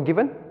sins be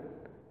forgiven?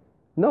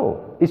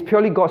 No. It's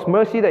purely God's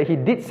mercy that He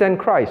did send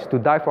Christ to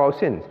die for our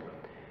sins.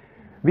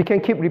 We can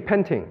keep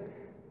repenting.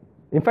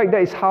 In fact,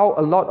 that is how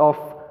a lot of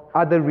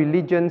other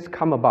religions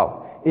come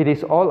about. It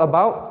is all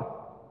about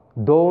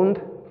don't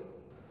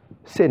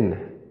sin,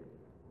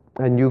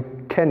 and you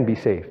can be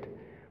saved.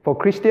 For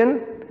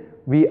Christian,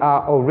 we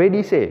are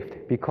already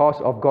saved because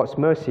of God's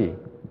mercy.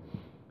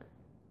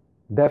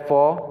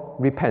 Therefore,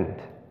 repent.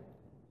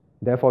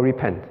 Therefore,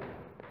 repent.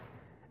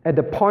 At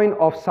the point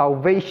of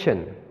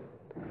salvation,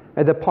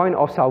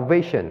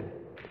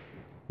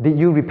 did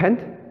you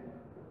repent?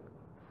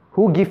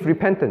 Who gave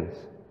repentance?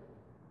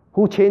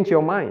 Who changed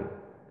your mind?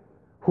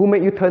 Who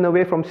made you turn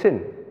away from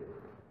sin?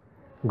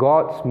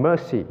 God's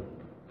mercy.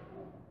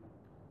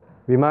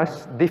 We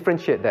must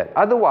differentiate that.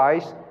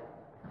 Otherwise,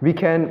 we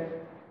can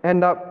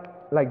end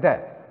up like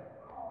that.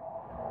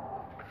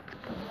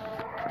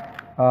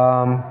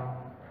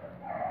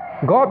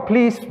 God,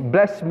 please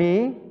bless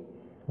me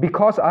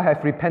because I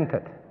have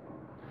repented.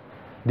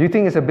 Do you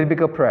think it's a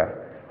biblical prayer?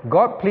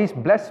 God, please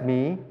bless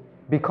me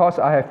because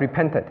I have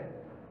repented.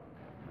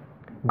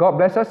 God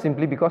bless us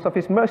simply because of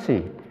His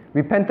mercy.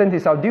 Repentance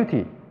is our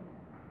duty.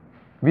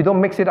 We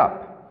don't mix it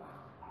up.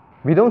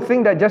 We don't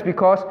think that just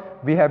because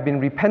we have been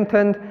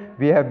repentant,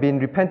 we have been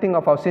repenting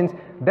of our sins,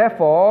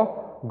 therefore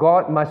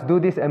God must do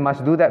this and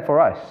must do that for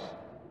us.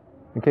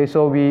 Okay,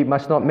 so we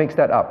must not mix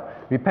that up.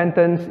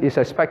 Repentance is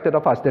expected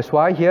of us. That's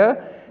why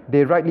here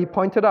they rightly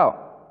pointed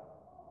out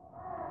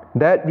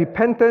that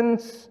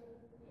repentance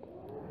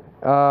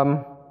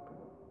does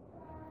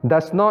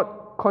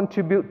not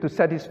contribute to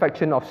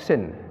satisfaction of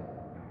sin.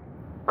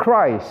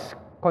 Christ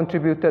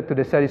contributed to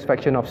the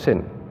satisfaction of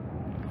sin.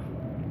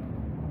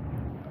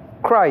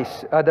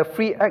 Christ, the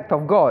free act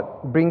of God,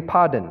 bring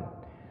pardon.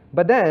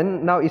 But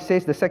then, now it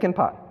says the second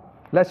part.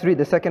 Let's read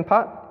the second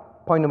part.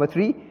 Point number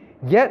 3.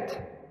 Yet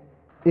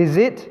is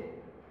it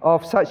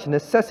of such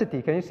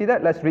necessity. Can you see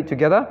that? Let's read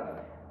together.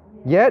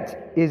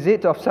 Yet is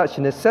it of such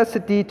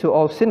necessity to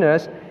all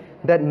sinners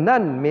that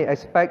none may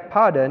expect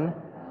pardon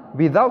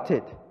without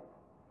it.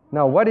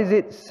 Now, what is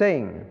it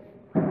saying?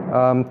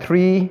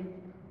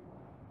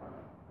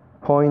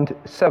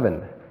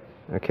 3.7.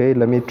 Okay,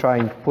 let me try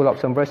and pull up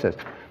some verses.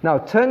 Now,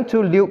 turn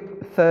to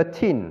Luke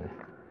 13.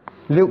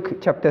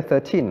 Luke chapter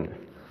 13.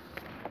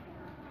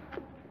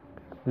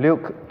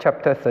 Luke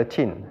chapter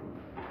 13.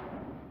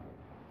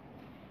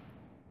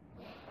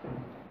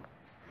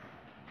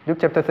 Luke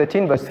chapter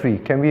 13 verse 3.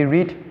 Can we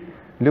read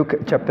Luke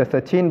chapter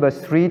 13 verse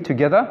 3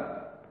 together?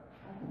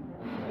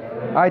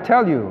 I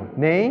tell you,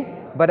 nay,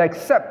 but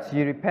except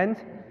ye repent,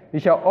 ye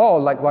shall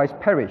all likewise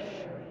perish.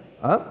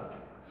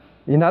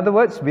 In other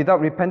words, without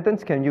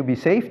repentance, can you be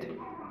saved?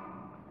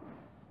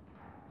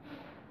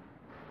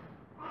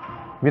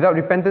 Without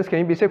repentance, can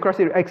you be saved? Christ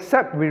said,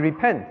 except we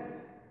repent,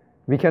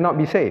 we cannot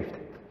be saved.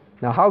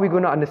 Now, how are we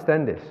going to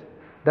understand this?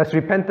 Does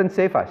repentance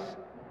save us?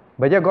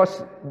 But yet,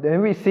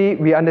 then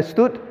we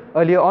understood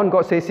earlier on,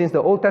 God says since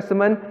the Old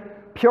Testament,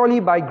 purely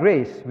by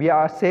grace, we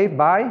are saved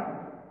by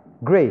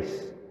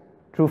grace,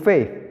 through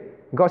faith.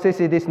 God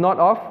says it is not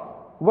of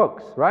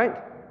works, right?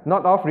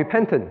 Not of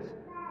repentance.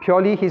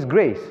 Purely His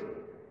grace.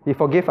 He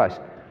forgave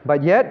us.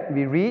 But yet,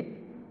 we read,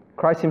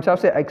 Christ Himself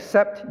said,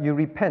 except you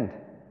repent,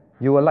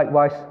 you will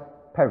likewise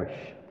perish.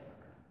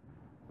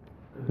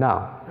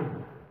 Now,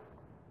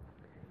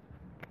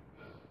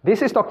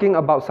 this is talking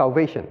about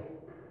salvation,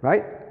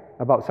 right?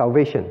 About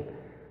salvation.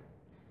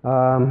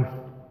 I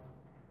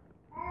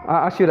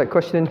ask you that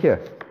question here.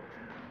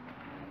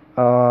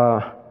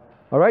 All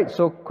right,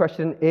 so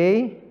question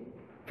A,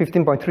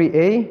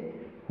 15.3a,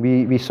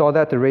 we saw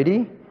that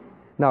already.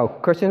 Now,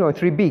 question number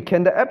 3b,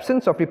 can the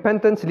absence of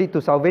repentance lead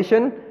to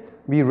salvation?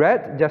 We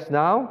read just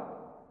now,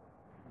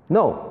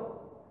 no.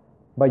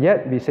 But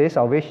yet we say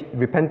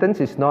repentance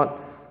does not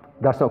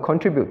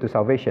contribute to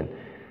salvation.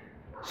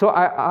 So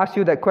I asked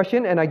you that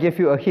question and I gave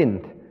you a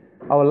hint.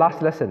 Our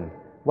last lesson,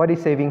 what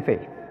is saving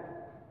faith?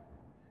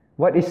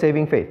 What is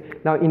saving faith?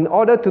 Now, in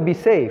order to be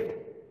saved,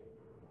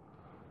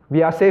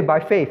 we are saved by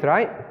faith,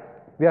 right?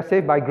 We are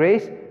saved by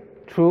grace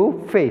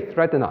through faith,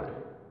 right or not?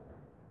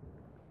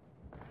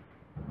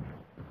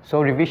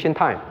 So revision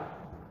time.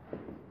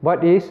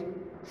 What is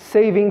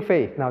saving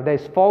faith? Now,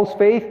 there's false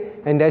faith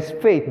and there's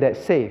faith that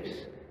saves.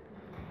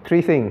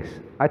 3 things.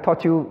 I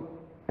taught you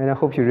and I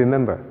hope you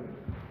remember.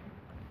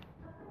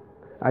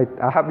 I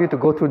help you to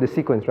go through the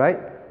sequence, right?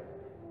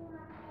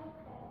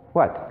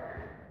 What?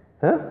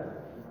 Huh?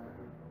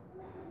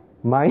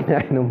 Mind,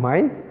 I know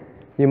mind.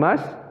 You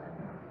must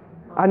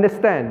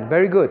understand.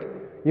 Very good.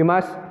 You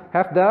must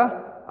have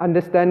the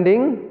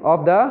understanding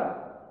of the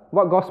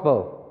what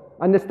gospel?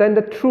 Understand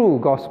the true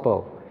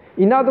gospel.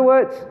 In other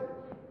words,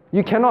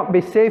 you cannot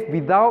be saved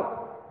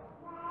without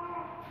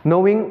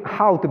knowing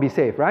how to be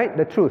saved, right?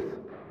 The truth.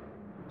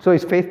 So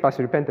it's faith plus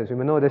repentance. You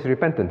may know there's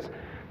repentance.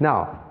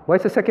 Now,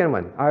 what's the second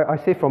one? I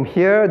say from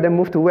here, then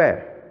move to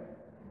where?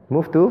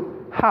 Move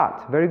to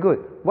heart. Very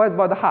good. What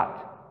about the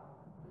heart?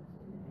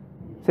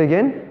 Say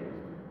again.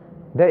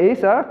 There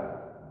is a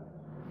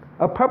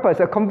purpose,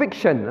 a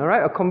conviction, all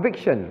right? A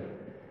conviction.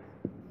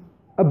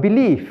 A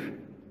belief.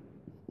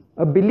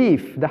 A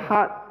belief. The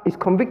heart is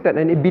convicted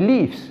and it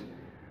believes.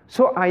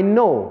 So I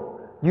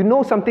know. You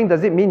know something,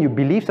 does it mean you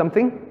believe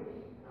something?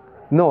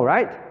 No,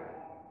 right?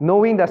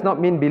 Knowing does not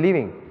mean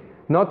believing.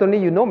 Not only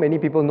you know, many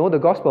people know the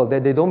gospel,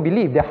 that they don't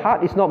believe. Their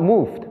heart is not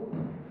moved.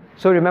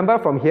 So remember,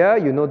 from here,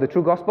 you know the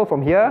true gospel.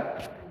 From here,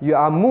 you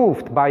are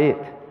moved by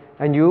it.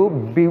 And you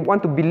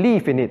want to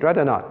believe in it, right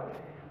or not?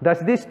 Does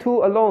these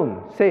two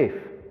alone save?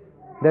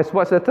 That's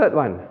what's the third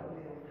one.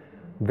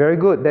 Very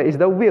good. There is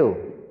the will.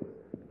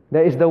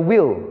 There is the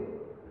will.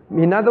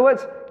 In other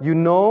words, you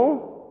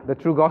know the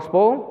true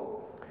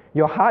gospel.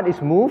 Your heart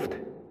is moved.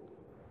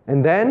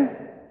 And then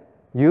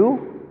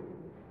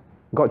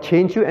God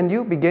changed you and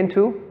you begin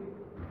to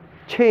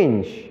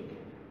change.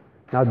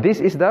 Now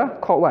this is the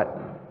called what?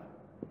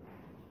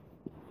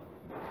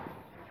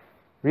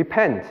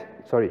 Repent.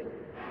 Sorry.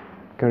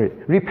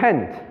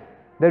 Repent.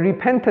 The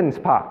repentance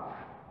part.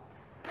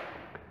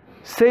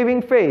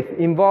 Saving faith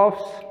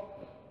involves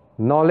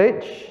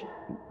knowledge,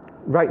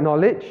 right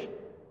knowledge,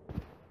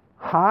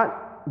 heart,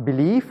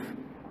 belief.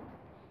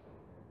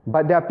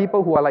 But there are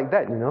people who are like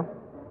that, you know.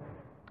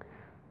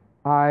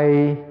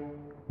 I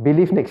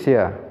believe next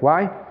year.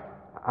 Why?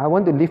 I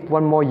want to live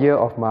one more year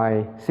of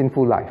my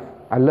sinful life.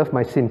 I love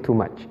my sin too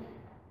much.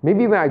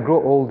 Maybe when I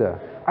grow older,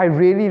 I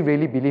really,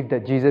 really believe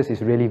that Jesus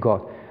is really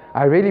God.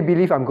 I really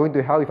believe I'm going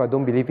to hell if I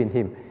don't believe in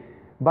Him.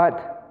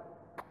 But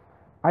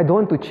I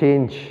don't want to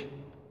change.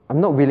 I'm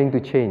not willing to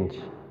change.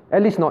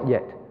 At least not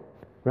yet.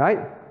 Right?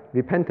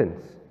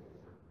 Repentance.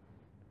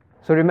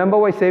 So remember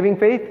what is saving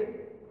faith?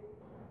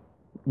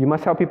 You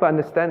must help people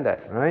understand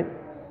that, right?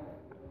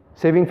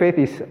 Saving faith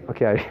is,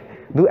 okay,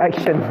 do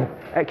action.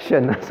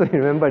 Action. So you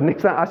remember.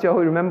 Next time ask you how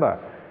you remember.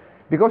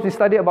 Because we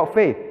study about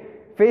faith.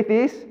 Faith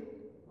is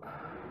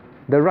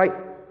the right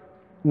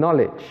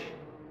knowledge.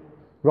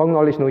 Wrong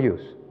knowledge, no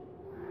use.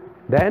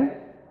 Then,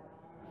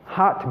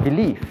 heart,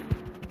 belief.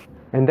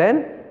 And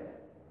then,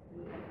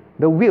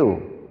 the will,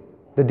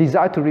 the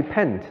desire to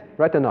repent,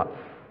 right or not?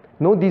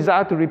 No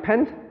desire to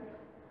repent,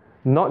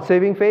 not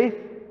saving faith,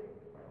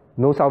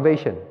 no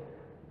salvation.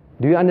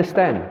 Do you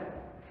understand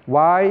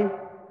why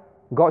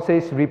God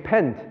says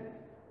repent?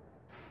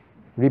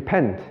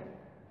 Repent,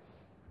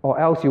 or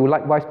else you will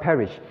likewise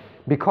perish.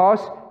 Because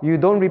you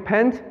don't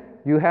repent,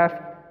 you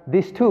have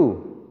this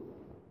too.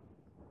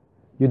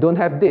 You don't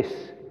have this.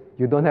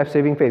 You don't have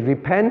saving faith.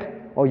 Repent,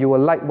 or you will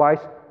likewise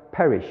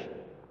perish.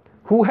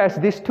 Who has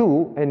this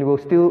too and will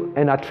still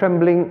and are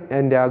trembling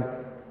and they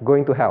are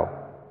going to hell?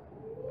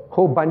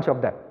 Whole bunch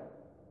of them.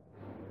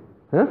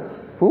 Huh?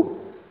 Who?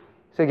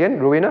 Say again,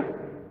 Rowena?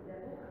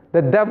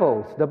 The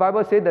devils. The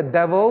Bible says the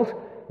devils,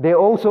 they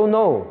also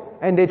know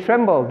and they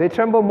tremble. They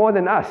tremble more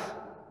than us.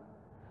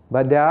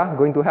 But they are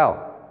going to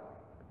hell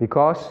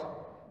because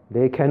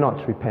they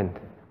cannot repent.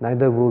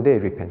 Neither will they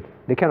repent.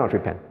 They cannot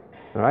repent.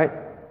 All right?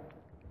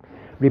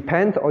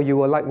 Repent or you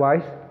will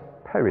likewise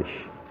perish.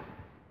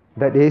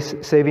 That is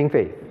saving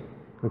faith.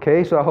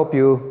 Okay, so I hope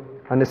you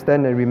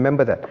understand and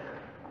remember that.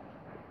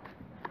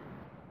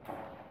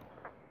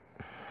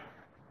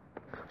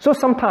 So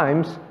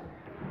sometimes,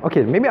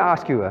 okay, maybe I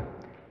ask you,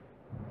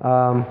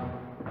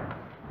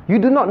 you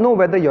do not know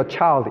whether your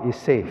child is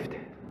saved.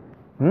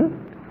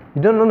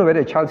 You don't know whether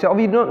your child is saved, or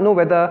you don't know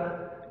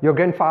whether your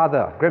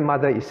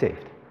grandmother is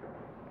saved.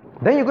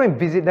 Then you go and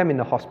visit them in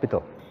the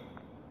hospital.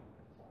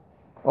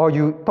 Or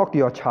you talk to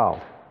your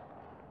child.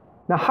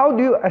 Now, how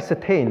do you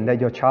ascertain that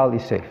your child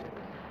is saved?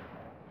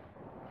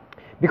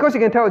 Because you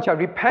can tell a child,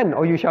 repent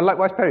or you shall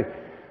likewise perish.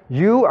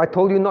 I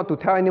told you not to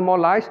tell any more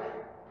lies.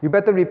 You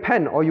better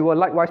repent or you will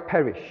likewise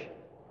perish.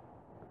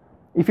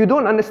 If you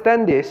don't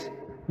understand this,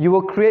 you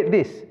will create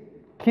this.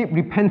 Keep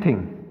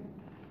repenting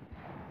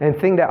and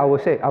think that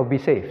I'll be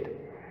saved.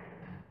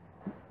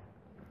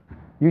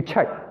 You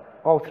check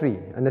all three.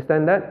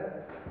 Understand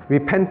that?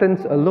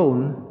 Repentance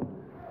alone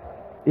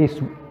is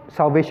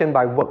salvation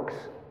by works.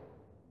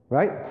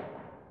 Right?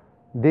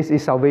 This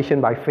is salvation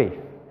by faith.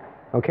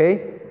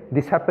 Okay?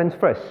 This happens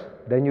first,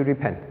 then you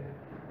repent.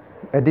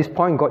 At this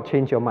point, God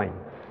changed your mind.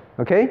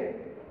 Okay?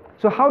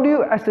 So how do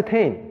you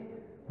ascertain?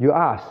 You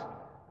ask,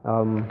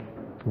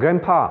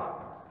 Grandpa,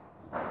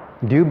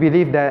 do you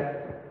believe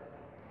that,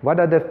 what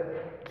are the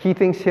key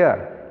things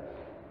here?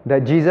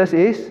 That Jesus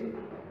is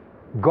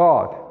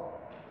God.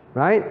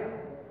 Right?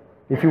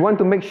 If you want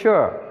to make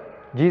sure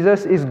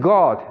Jesus is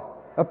God,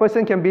 a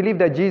person can believe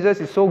that Jesus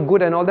is so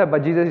good and all that,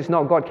 but Jesus is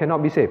not God,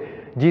 cannot be saved.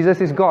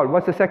 Jesus is God.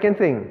 What's the second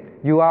thing?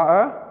 You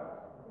are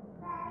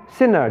a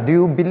sinner. Do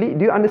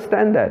you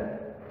understand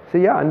that?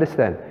 Say, yeah,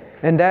 understand.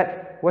 And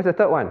what's the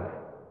third one?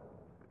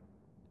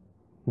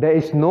 There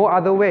is no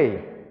other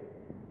way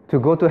to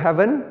go to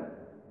heaven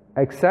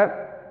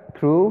except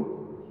through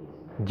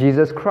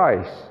Jesus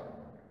Christ.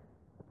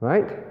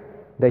 Right?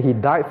 That He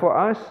died for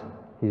us,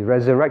 He's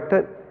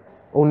resurrected,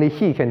 only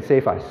He can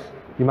save us.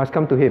 You must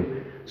come to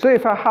Him. So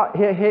if I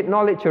had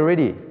knowledge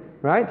already,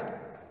 right?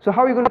 So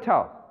how are you going to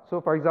tell?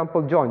 So for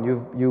example, John,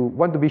 you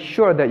want to be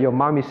sure that your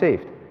mom is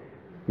saved.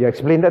 You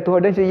explain that to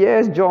her, then you say,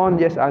 yes, John,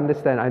 yes, I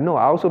understand. I know,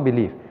 I also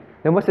believe.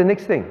 Then what's the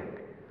next thing?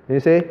 You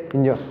say,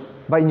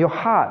 but in your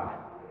heart,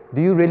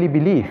 do you really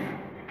believe?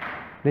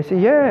 They say,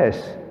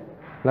 yes.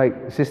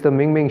 Like Sister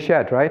Ming Ming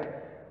shared, right?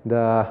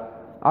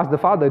 Ask the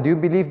father, do you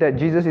believe that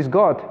Jesus is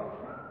God?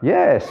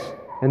 Yes.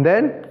 And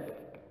then,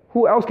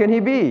 who else can he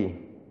be?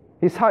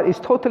 His heart is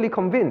totally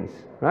convinced,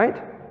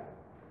 right?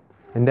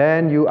 And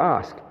then you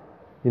ask,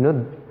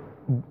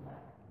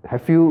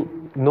 have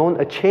you known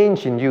a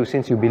change in you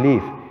since you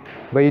believe?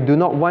 Where you do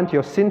not want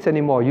your sins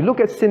anymore. You look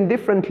at sin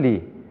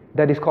differently.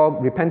 That is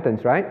called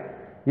repentance, right?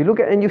 You look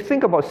at and you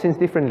think about sins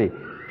differently.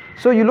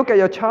 So you look at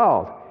your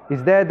child.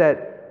 Is there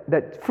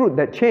that fruit,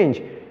 that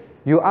change?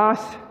 You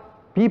ask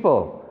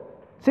people.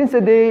 Since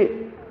the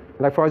day,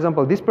 like for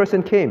example, this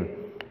person came.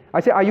 I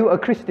say, are you a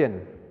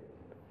Christian?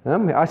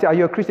 I say, are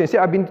you a Christian? Say,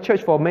 I've been to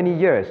church for many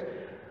years.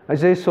 I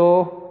say,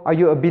 so are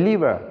you a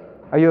believer?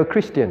 Are you a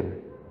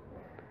Christian?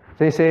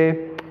 They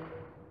say,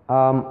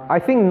 I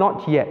think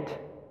not yet.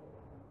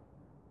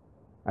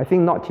 I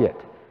think not yet.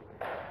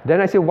 Then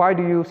I say, why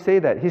do you say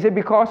that? He said,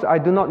 because I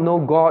do not know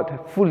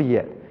God fully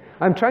yet.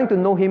 I'm trying to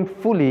know Him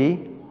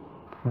fully,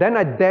 then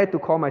I dare to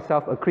call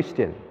myself a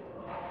Christian.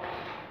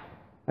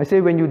 I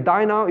say, when you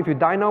die now, if you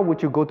die now,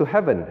 would you go to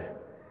heaven?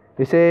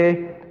 They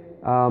say,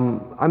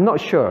 I'm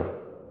not sure.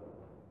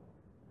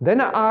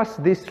 Then I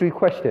ask these 3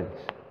 questions.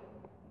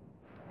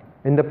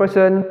 And the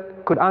person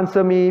could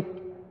answer me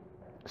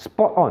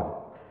spot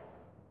on.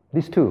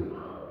 These 2.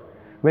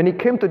 When he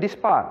came to this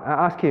part,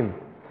 I asked him,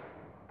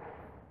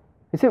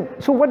 he said,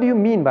 so what do you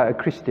mean by a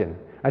Christian?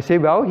 I say,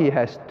 well, he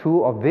has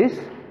 2 of this.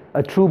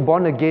 A true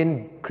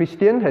born-again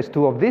Christian has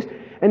 2 of this.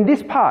 And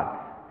this part,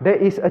 there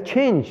is a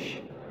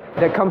change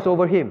that comes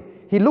over him.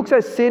 He looks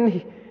at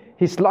sin,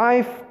 his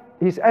life,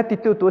 his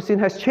attitude towards sin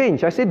has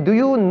changed. I said, do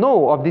you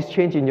know of this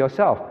change in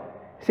yourself?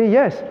 He said,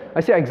 yes. I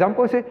say,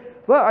 example, I say,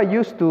 well, I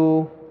used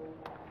to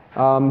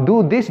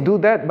do this, do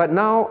that, but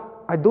now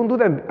I don't do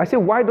them. I said,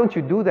 why don't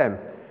you do them?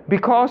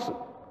 Because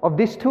of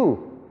these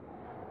 2.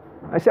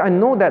 I said, I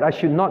know that I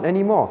should not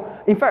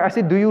anymore. In fact, I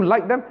said, do you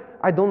like them?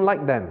 I don't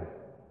like them.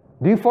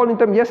 Do you fall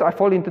into them? Yes, I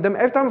fall into them.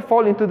 Every time I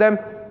fall into them,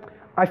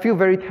 I feel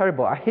very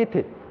terrible. I hate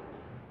it.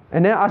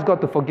 And then I ask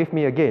God to forgive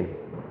me again.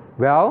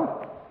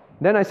 Well,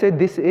 then I said,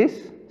 this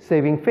is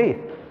saving faith.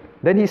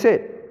 Then he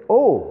said,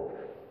 oh,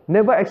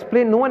 no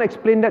one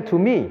explained that to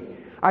me.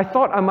 I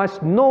thought I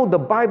must know the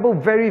Bible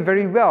very,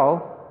 very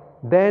well,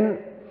 then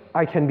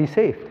I can be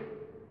saved.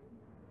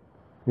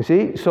 You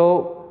see,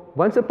 so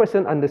once a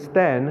person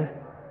understands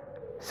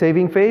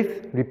saving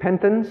faith,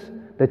 repentance,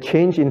 the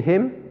change in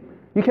him,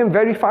 you can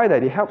verify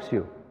that it helps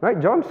you. Right,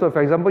 John? So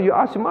for example, you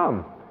ask your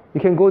mom.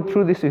 You can go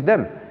through this with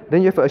them.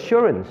 Then you have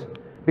assurance.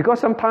 Because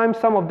sometimes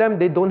some of them,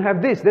 they don't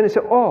have this. Then they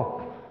say,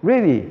 oh,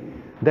 really?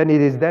 Then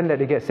it is then that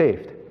they get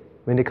saved,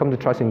 when they come to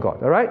trust in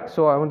God. All right?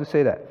 So I want to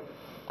say that.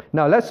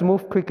 Now let's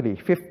move quickly.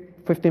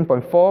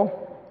 15.4.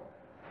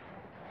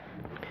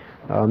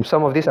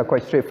 Some of these are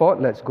quite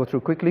straightforward. Let's go through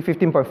quickly.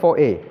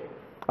 15.4a.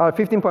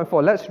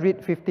 15.4. Let's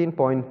read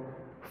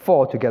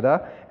 15.4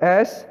 together.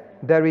 As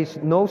there is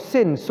no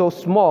sin so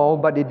small,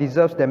 but it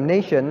deserves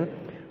damnation,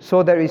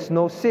 so there is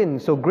no sin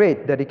so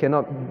great that it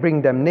cannot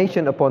bring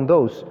damnation upon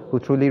those who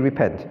truly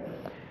repent.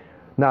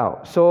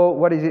 Now, so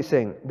what is it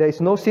saying? There is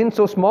no sin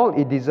so small,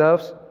 it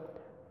deserves,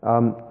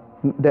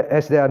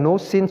 as there are no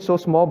sins so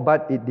small,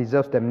 but it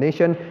deserves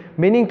damnation.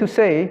 Meaning to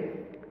say,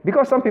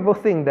 because some people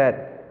think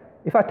that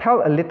if I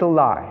tell a little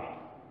lie,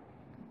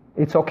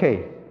 it's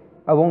okay,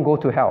 I won't go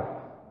to hell.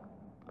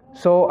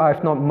 So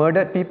I've not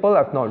murdered people,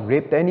 I've not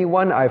raped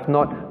anyone, I've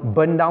not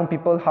burned down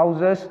people's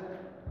houses,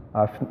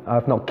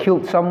 I've not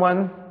killed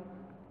someone.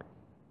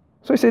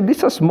 So he said,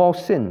 these are small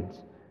sins.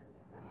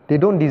 They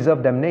don't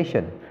deserve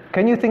damnation.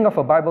 Can you think of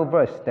a Bible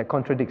verse that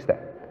contradicts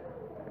that?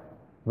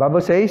 The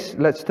Bible says,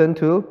 let's turn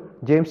to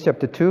James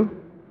chapter 2,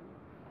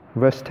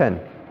 verse 10.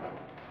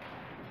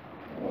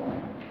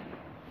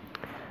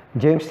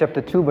 James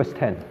chapter 2, verse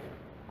 10.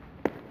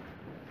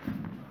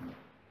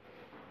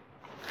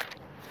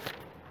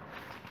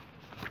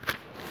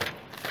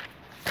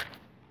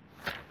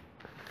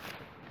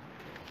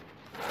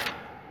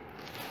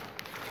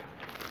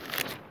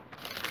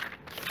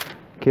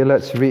 Okay,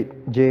 let's read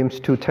James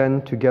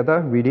 2:10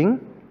 together, reading.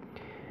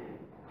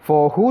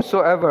 For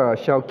whosoever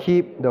shall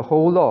keep the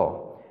whole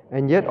law,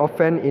 and yet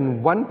offend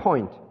in one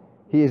point,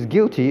 he is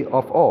guilty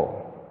of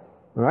all.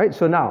 Alright,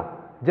 so now,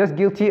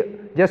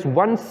 just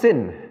one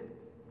sin,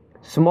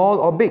 small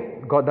or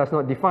big, God does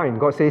not define.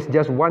 God says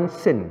just one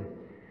sin,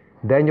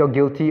 then you're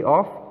guilty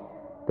of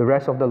the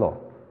rest of the law.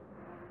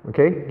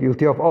 Okay,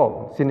 guilty of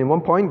all. Sin in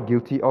one point,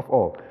 guilty of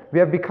all. We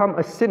have become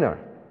a sinner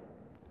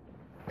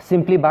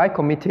simply by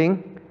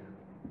committing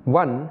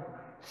one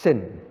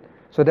sin.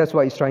 So that's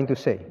what he's trying to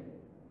say.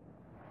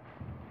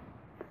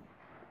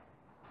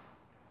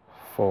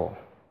 4.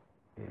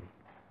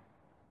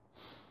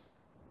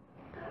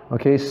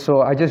 Okay,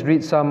 so I just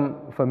read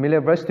some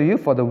familiar verse to you.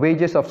 For the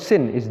wages of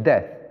sin is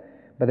death,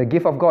 But the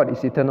gift of God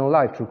is eternal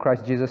life through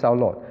Christ Jesus our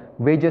Lord.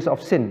 Wages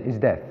of sin is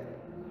death.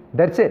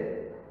 That's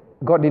it.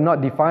 God did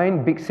not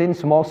define big sin,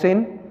 small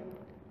sin.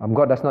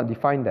 God does not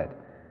define that.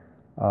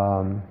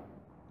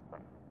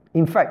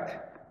 In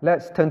fact,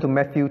 let's turn to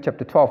Matthew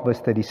chapter 12, verse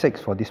 36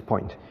 for this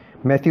point.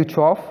 Matthew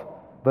 12,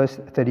 verse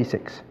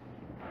 36.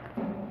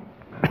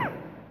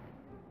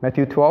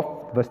 Matthew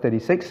 12, verse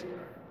 36.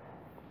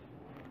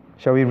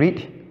 Shall we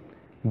read?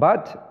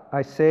 But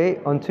I say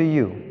unto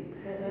you,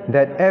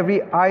 that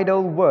every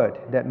idle word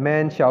that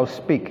man shall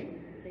speak,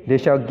 they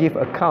shall give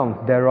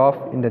account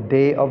thereof in the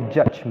day of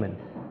judgment.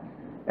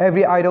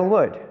 Every idle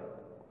word.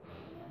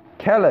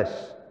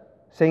 Careless,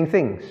 saying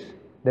things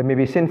that may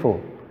be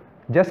sinful.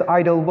 Just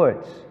idle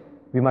words,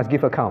 we must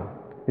give account.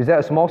 Is that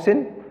a small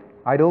sin?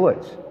 Idle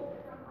words.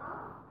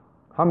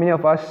 How many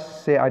of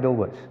us say idle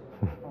words?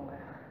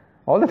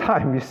 All the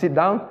time. You sit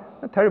down,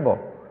 terrible.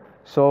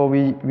 So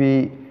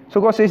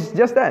so God says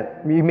just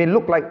that. We may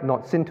look like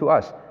not sin to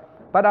us.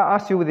 But I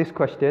ask you this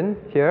question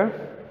here.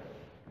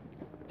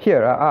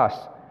 Here I ask.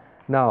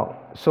 Now,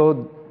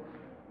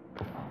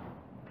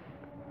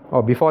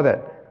 before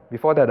that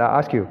I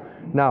ask you.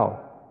 Now,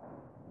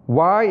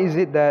 why is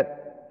it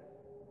that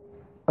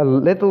a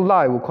little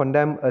lie will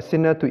condemn a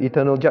sinner to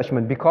eternal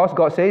judgment? Because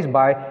God says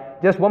by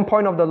just one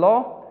point of the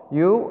law,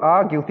 you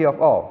are guilty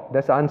of all.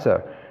 That's the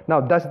answer.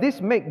 Now, does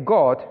this make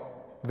God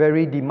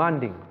very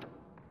demanding?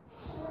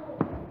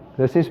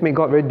 Does this make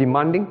God very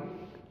demanding?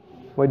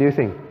 What do you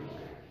think?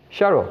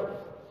 Cheryl,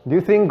 do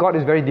you think God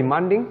is very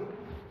demanding?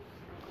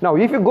 Now,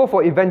 if you go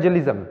for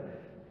evangelism,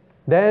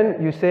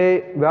 then you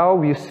say, well,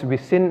 we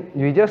sin,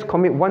 we just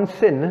commit one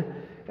sin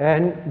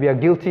and we are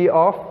guilty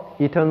of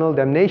eternal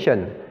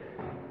damnation.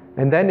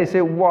 And then they say,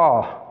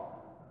 wow,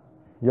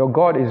 your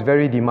God is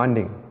very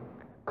demanding.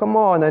 Come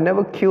on, I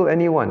never killed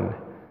anyone.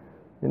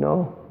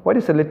 What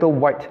is a little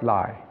white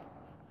lie?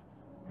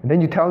 And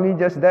then you tell me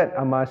just that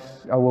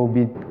I will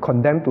be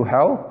condemned to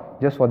hell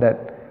just for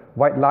that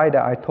white lie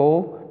that I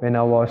told when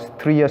I was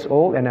 3 years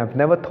old, and I've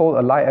never told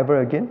a lie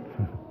ever again.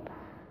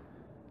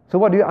 So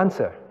what do you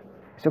answer?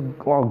 So,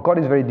 wow, God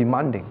is very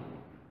demanding.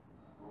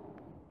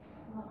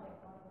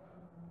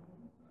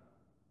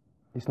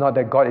 It's not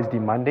that God is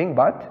demanding,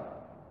 but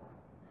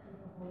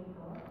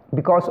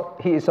because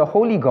He is a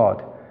holy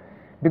God.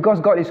 Because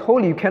God is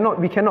holy,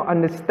 we cannot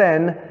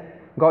understand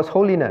God's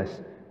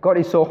holiness. God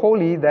is so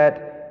holy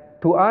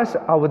that to us,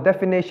 our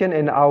definition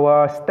and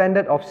our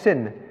standard of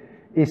sin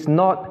is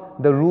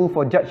not the rule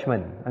for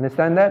judgment.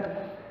 Understand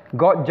that?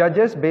 God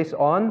judges based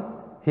on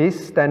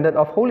His standard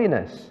of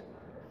holiness.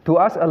 To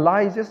us, a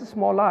lie is just a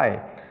small lie.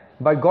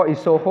 But God is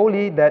so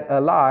holy that a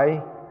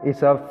lie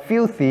is a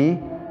filthy,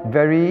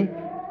 very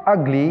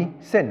ugly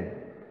sin.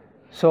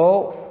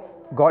 So,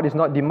 God is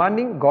not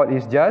demanding, God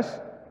is just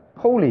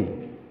holy.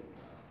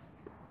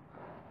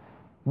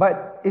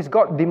 But is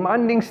God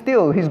demanding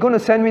still? He's going to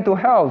send me to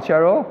hell,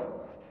 Cheryl.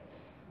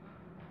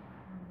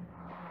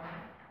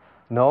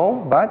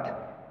 No, but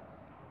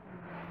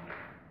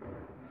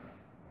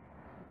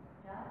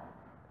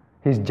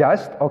He's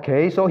just,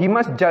 okay, so He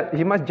must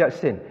judge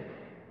sin.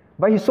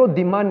 But He's so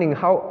demanding,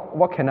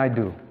 what can I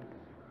do?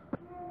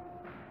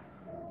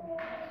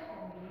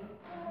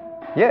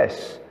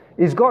 Yes.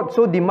 Is God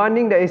so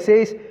demanding that He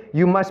says,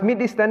 you must meet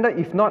this standard,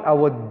 if not I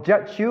will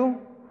judge you?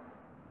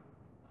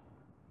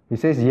 He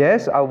says,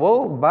 yes, I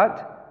will,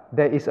 but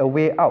there is a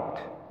way out.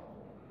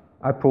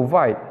 I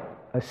provide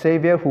a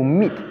Savior who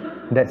meet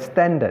that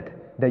standard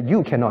that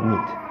you cannot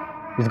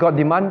meet. Is God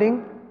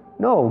demanding?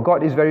 No,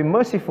 God is very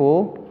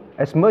merciful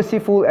as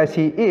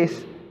He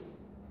is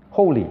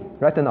holy,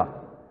 right or not?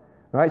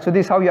 Right? So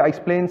this is how you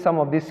explain some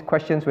of these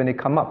questions when they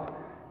come up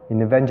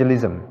in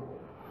evangelism.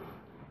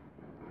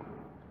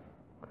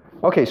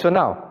 Okay, so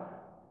now,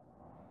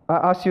 I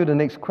ask you the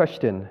next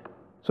question.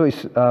 So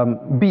it's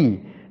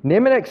B.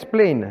 Name and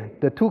explain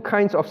the two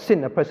kinds of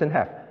sin a person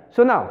has.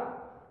 So now,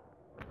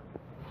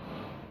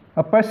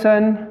 a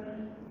person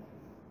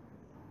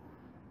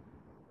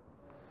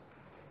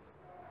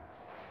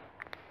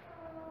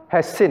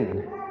has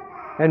sinned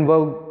and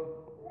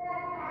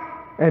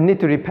need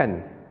to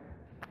repent.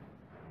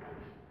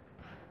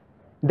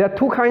 There are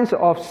two kinds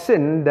of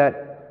sin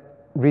that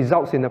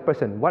results in a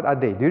person. What are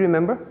they? Do you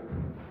remember?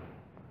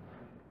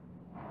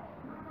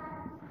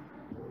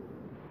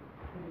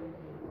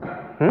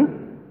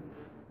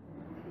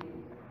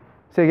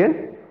 Say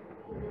again?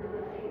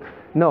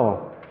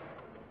 No.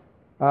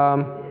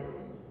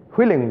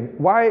 Huiling,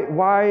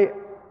 why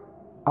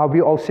are we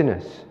all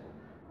sinners?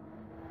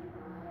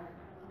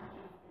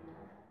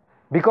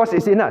 Because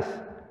it's in us.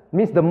 It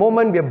means the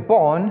moment we are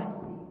born,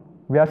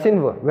 we are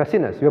sinful. We are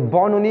sinners. We are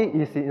born only,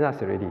 it's in us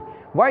already.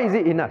 Why is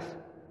it in us?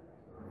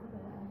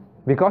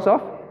 Because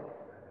of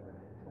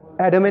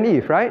Adam and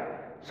Eve, right?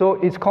 So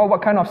it's called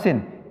what kind of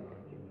sin?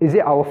 Is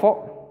it our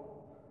fault?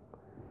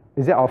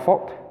 Is it our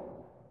fault?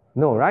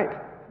 No, right?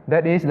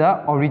 That is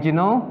the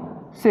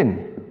original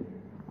sin.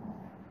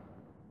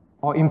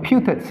 Or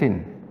imputed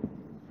sin.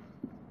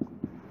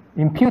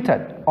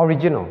 Imputed,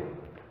 original.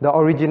 The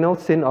original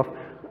sin of...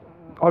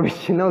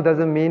 Original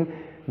doesn't mean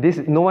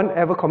no one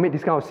ever commit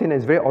this kind of sin,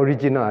 and it's very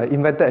original. I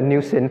invented a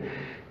new sin.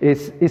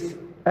 It's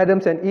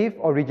Adam's and Eve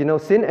original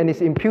sin, and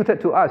it's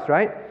imputed to us,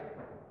 right?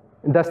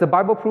 Does the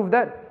Bible prove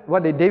that?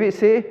 What did David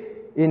say?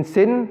 In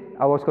sin,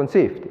 I was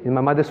conceived in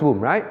my mother's womb,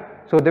 right?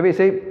 So David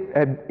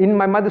said, in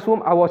my mother's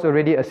womb, I was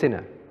already a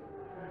sinner.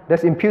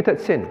 That's imputed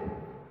sin.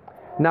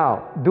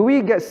 Now, do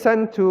we get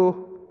sent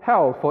to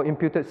hell for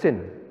imputed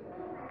sin?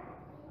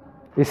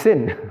 It's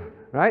sin,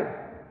 right?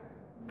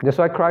 That's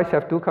why Christ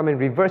have to come and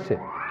reverse it.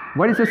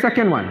 What is the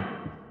second one?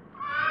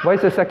 What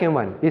is the second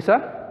one? It's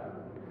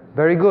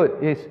very good.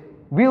 It's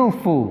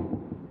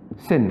willful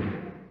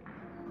sin.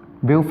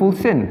 Willful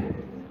sin.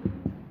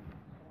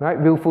 Right?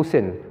 Willful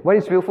sin. What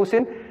is willful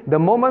sin? The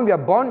moment we are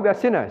born, we are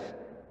sinners.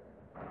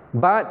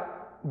 But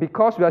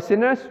because we are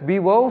sinners, we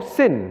will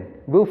sin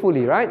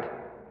willfully, right?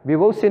 We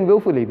will sin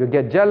willfully. We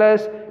get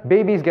jealous.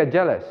 Babies get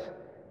jealous.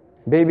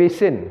 Babies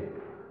sin.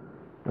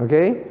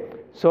 Okay?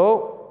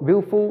 So,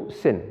 willful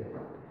sin.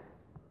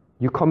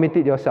 You commit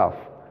it yourself.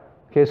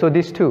 Okay, so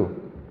these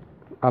two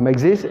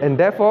exist, and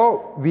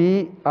therefore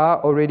we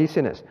are already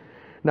sinners.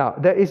 Now,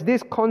 there is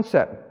this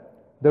concept,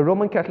 the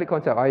Roman Catholic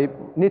concept. I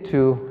need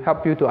to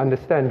help you to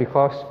understand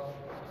because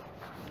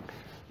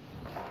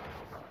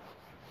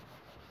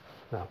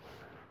now,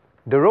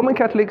 the Roman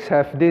Catholics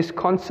have this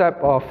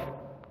concept of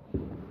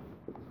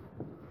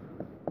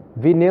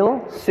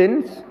venial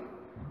sins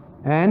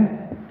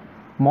and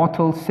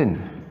mortal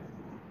sin.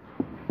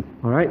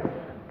 All right?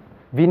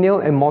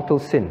 Venial and mortal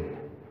sin.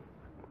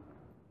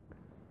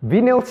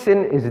 Venial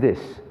sin is this.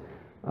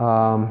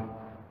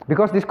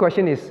 Because this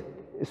question is,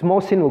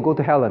 small sin will go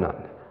to hell or not?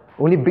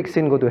 Only big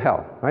sin go to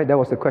hell, right? That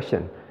was the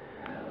question.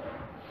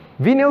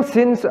 Venial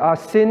sins are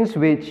sins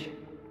which,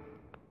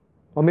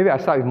 or maybe I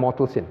start with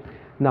mortal sin.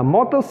 Now,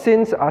 mortal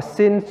sins are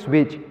sins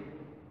which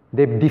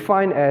they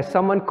define as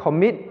someone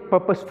commit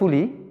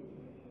purposefully,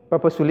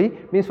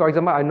 means, for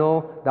example, I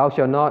know thou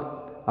shalt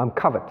not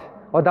covet,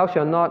 or thou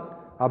shalt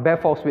not bear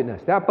false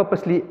witness. That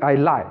purposely, I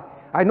lie.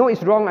 I know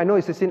it's wrong, I know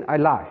it's a sin, I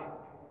lie.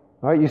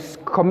 All right, you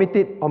commit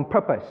it on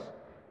purpose.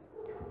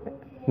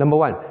 Number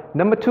one.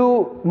 Number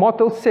two,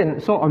 mortal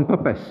sin, so on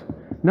purpose.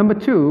 Number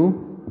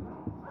two,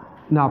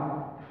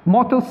 now,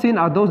 mortal sin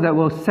are those that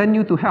will send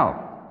you to hell.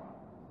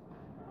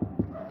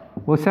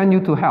 Will send you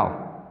to hell.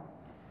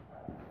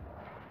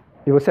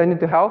 It will send you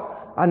to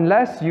hell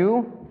unless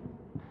you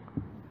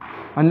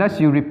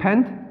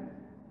repent.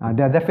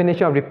 The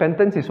definition of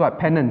repentance is what?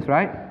 Penance,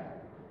 right?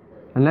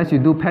 Unless you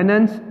do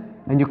penance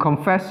and you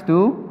confess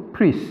to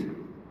priests.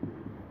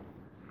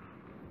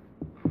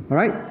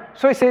 Alright?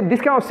 So it said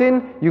this kind of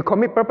sin you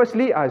commit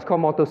purposely, it's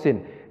called mortal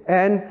sin.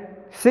 And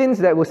sins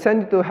that will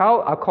send you to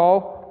hell are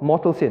called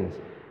mortal sins.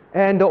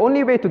 And the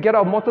only way to get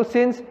out of mortal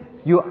sins,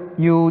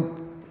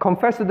 you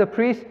confess to the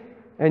priest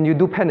and you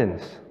do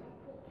penance.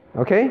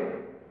 Okay?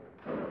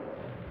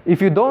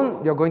 If you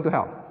don't, you're going to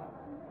hell.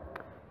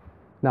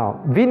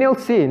 Now, venial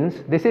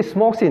sins, they say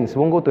small sins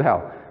won't go to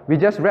hell. We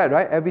just read,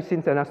 right? Every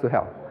sin sends us to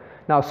hell.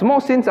 Now,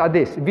 small sins are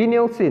this.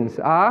 Venial sins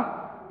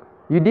are,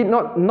 you did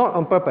not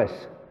on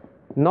purpose.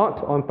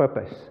 Not on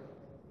purpose.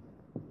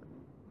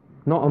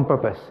 Not on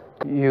purpose.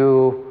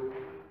 You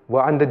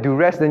were under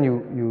duress, then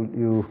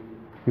you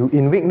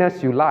in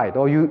weakness, you lied.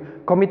 Or you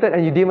committed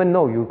and you didn't even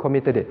know you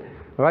committed it.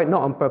 Alright?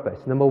 Not on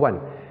purpose. Number one.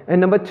 And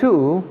number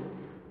two,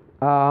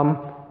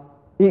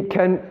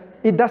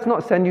 it does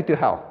not send you to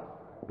hell.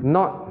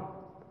 Not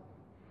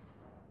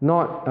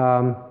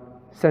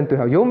sent to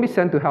hell. You won't be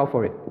sent to hell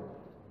for it.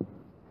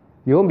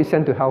 You won't be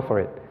sent to hell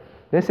for it.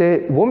 They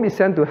say, won't be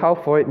sent to hell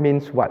for it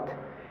means what?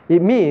 It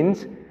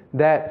means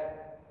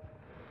that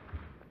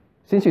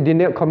since you did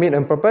not commit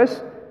on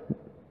purpose,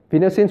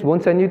 venial sins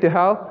won't send you to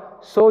hell,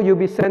 so you'll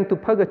be sent to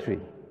purgatory.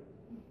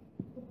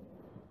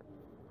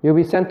 You'll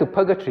be sent to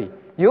purgatory.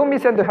 You won't be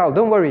sent to hell,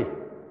 don't worry.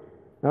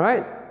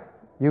 Alright?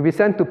 You'll be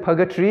sent to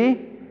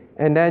purgatory,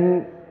 and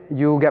then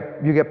you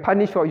get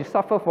punished or you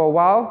suffer for a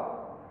while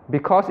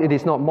because it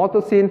is not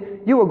mortal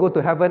sin. You will go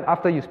to heaven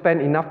after you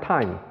spend enough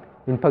time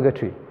in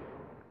purgatory.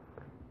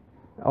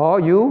 Or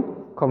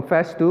you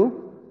confess to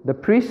the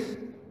priest,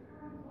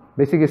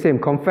 basically the same,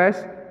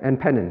 confess and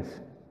penance.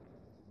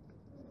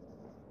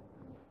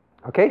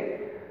 Okay?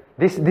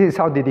 This is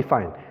how they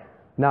define.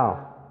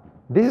 Now,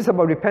 this is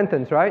about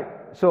repentance, right?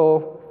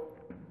 So,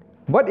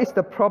 what is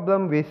the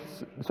problem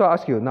with, so I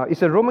ask you, now,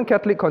 is a Roman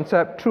Catholic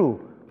concept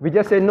true? We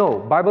just say no.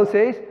 Bible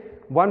says,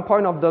 1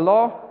 point of the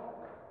law,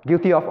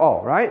 guilty of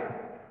all, right?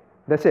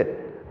 That's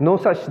it. No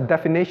such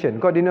definition.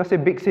 God did not say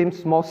big sin,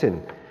 small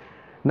sin.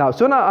 Now,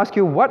 so now I ask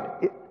you,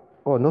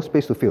 no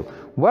space to fill.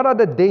 What are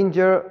the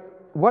dangers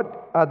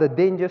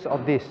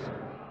of this?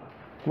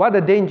 What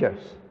are the dangers?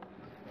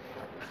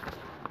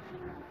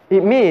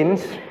 It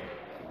means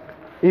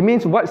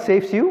what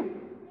saves you,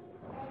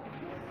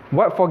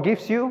 what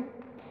forgives you,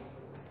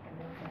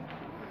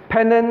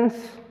 penance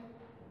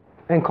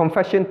and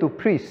confession to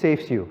priest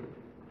saves you.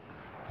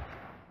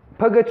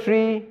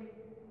 Purgatory,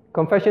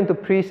 confession to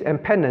priest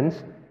and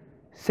penance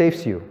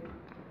saves you.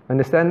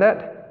 Understand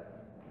that?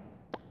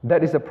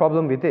 That is the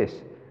problem with this.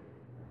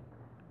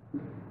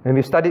 And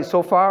we've studied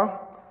so far,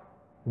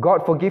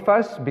 God forgive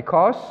us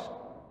because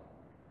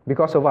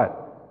of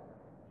what?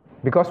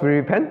 Because we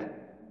repent?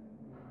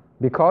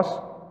 Because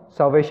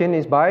salvation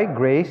is by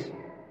grace,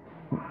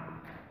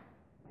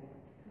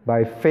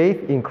 by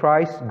faith in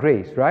Christ's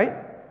grace, right?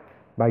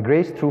 By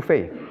grace through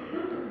faith.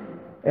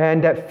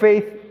 And that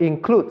faith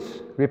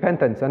includes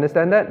repentance.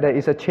 Understand that? There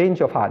is a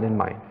change of heart and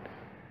mind.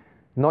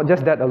 Not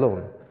just that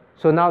alone.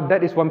 So now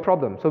that is one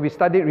problem. So we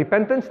studied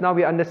repentance, now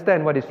we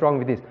understand what is wrong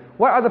with this.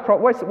 What other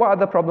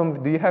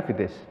problem do you have with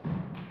this?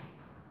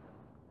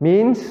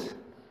 Means,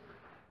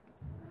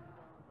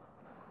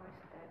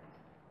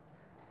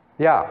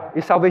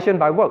 is salvation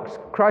by works.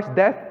 Christ's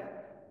death,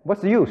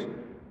 what's the use?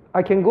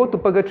 I can go to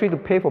purgatory to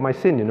pay for my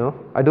sin, you know.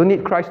 I don't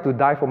need Christ to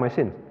die for my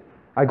sins.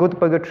 I go to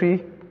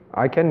purgatory,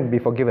 I can be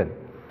forgiven.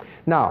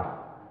 Now,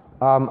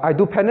 I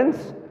do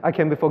penance, I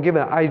can be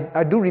forgiven.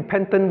 I do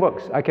repentant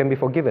works, I can be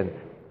forgiven.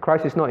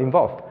 Christ is not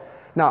involved.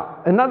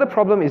 Now, another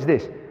problem is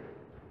this.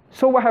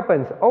 So what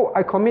happens? Oh,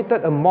 I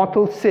committed a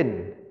mortal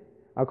sin.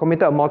 I'm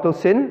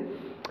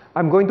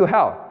going to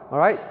hell. All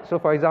right? So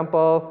for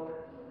example,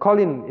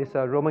 Colin is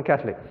a Roman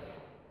Catholic.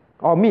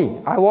 Or me,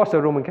 I was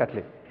a Roman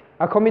Catholic.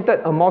 I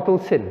committed a mortal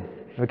sin.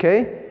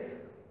 Okay?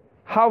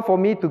 How for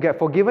me to get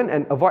forgiven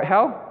and avoid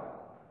hell?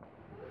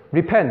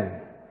 Repent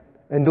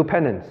and do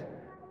penance.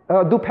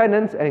 Do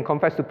penance and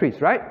confess to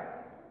priest, right?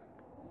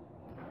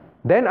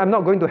 Then I'm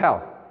not going to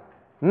hell.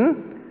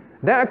 Then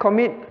I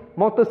commit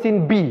mortal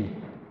sin B.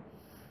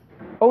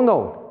 Oh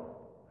no,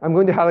 I'm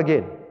going to hell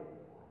again.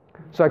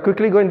 So I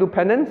quickly go and do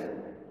penance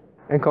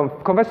and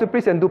confess to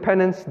priest and do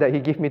penance that he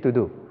gave me to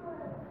do.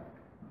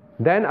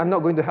 Then I'm not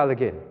going to hell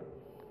again.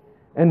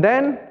 And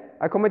then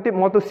I committed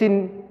mortal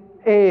sin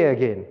A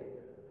again.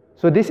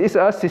 So this is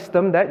a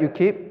system that you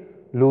keep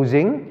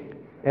losing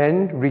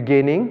and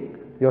regaining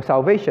your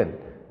salvation.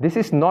 This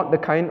is not the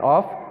kind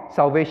of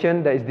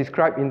salvation that is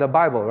described in the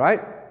Bible,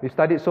 right? We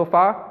studied so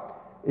far.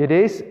 It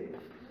is,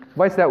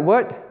 what's that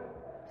word?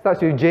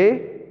 Starts with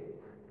J.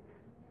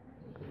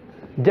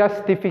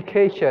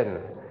 Justification.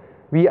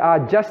 We are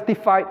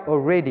justified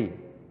already.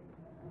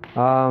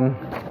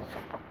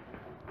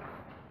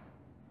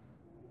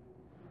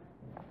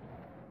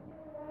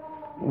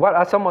 What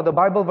are some of the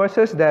Bible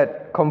verses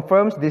that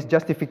confirms this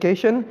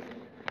justification?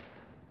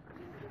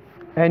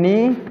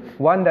 Any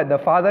one that the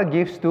Father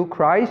gives to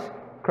Christ,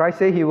 Christ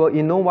said he will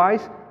in no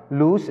wise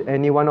lose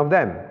any one of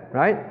them,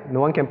 right? No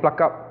one can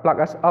pluck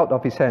us out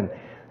of his hand.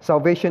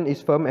 Salvation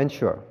is firm and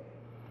sure.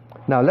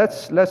 Now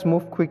let's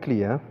move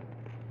quickly.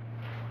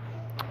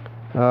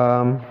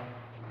 Now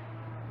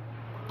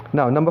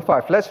number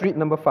 5. Let's read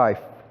number 5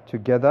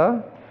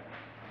 together.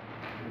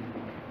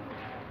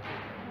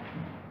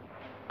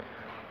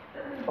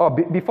 Oh,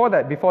 before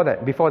that.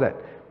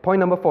 Point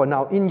number 4.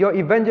 Now, in your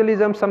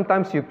evangelism,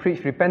 sometimes you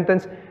preach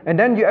repentance, and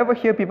then you ever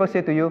hear people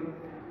say to you,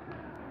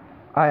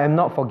 I am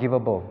not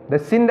forgivable. The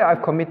sin that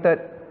I've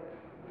committed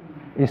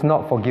is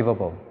not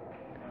forgivable.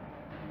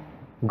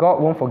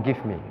 God won't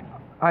forgive me.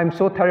 I'm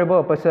so terrible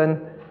a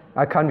person,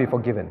 I can't be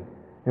forgiven.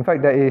 In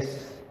fact, there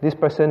is this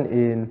person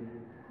in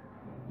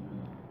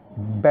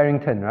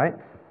Barrington, right?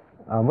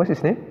 What's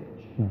his name?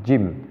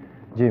 Jim.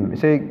 He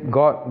said,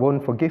 God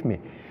won't forgive me.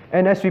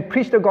 And as we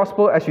preach the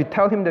gospel, as we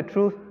tell him the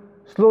truth,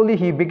 slowly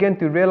he began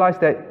to realize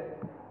that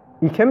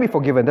he can be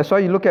forgiven. That's why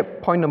you look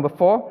at point number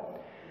 4.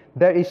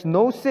 There is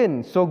no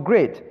sin so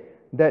great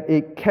that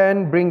it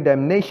can bring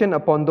damnation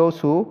upon those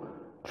who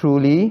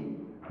truly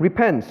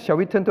repent. Shall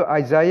we turn to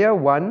Isaiah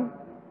 1?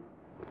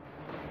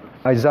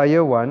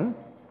 Isaiah 1.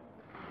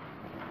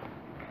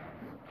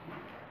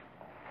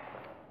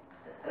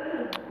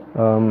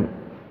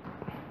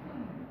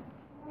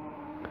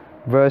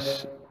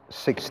 Verse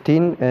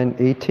 16 and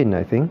 18,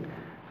 I think.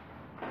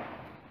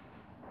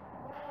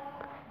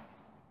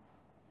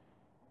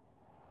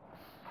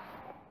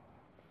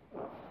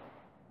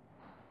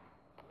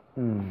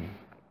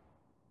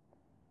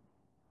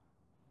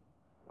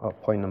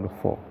 Point number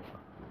 4.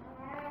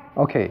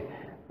 Okay.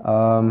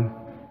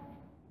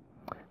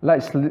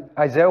 Let's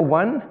Isaiah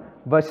 1,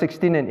 verse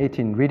 16 and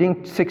 18.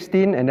 Reading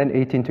 16 and then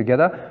 18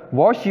 together.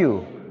 Wash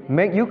you,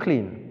 make you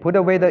clean. Put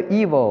away the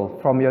evil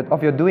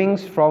of your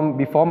doings from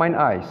before mine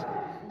eyes.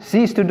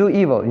 Cease to do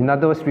evil. In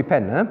other words,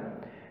 repent.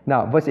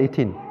 Now, verse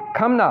 18.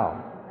 Come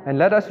now, and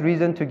let us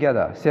reason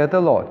together, saith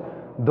the Lord.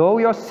 Though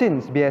your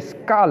sins be as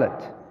scarlet,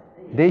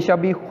 they shall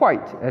be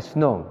white as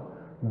snow.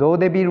 Though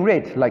they be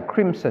red like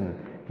crimson,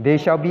 they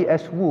shall be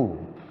as wool,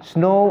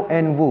 snow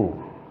and wool.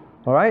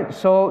 All right,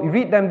 so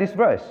read them this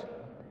verse.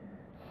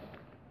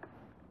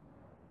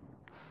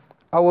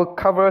 I will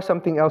cover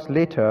something else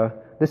later.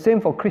 The same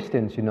for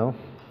Christians, you know.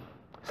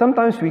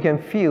 Sometimes we can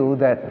feel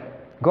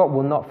that God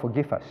will not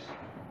forgive us.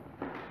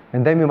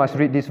 And then we must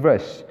read this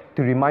verse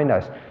to remind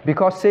us.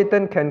 Because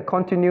Satan can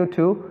continue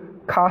to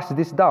cast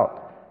this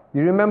doubt.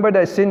 You remember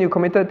that sin you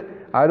committed?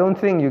 I don't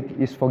think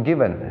is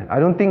forgiven. I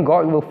don't think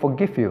God will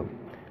forgive you.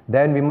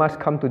 Then we must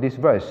come to this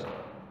verse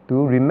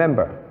to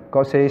remember.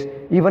 God says,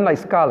 even like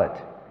scarlet.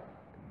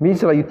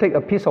 Means like you take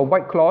a piece of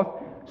white cloth,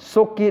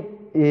 soak it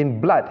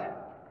in blood,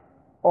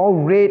 all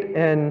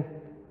red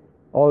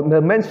or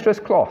the menstruous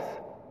cloth.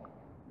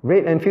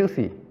 red and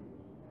filthy.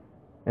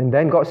 And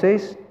then God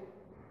says,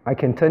 I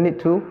can turn it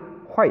to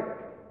white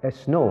as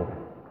snow,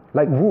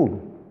 like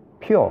wool,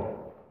 pure.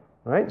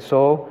 Right?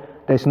 So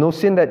there's no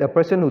sin that a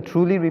person who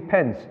truly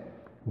repents,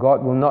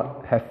 God will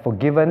not have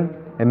forgiven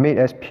and made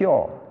as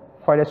pure,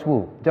 white as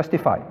wool,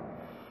 justified.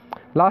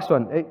 Last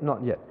one,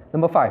 not yet.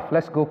 Number 5.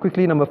 Let's go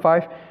quickly. Number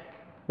 5.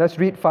 Let's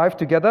read 5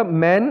 together.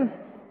 Men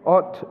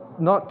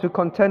ought not to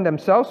content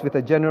themselves with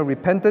a general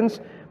repentance,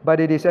 but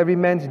it is every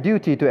man's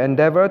duty to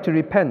endeavor to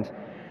repent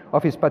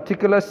of his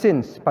particular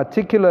sins.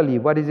 Particularly,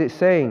 what is it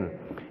saying?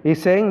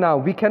 It's saying now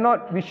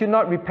we should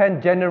not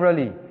repent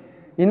generally.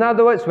 In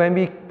other words, when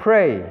we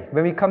pray,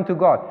 when we come to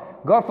God,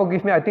 God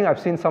forgive me, I think I've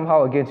sinned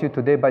somehow against you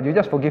today, but you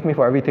just forgive me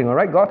for everything, all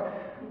right, God?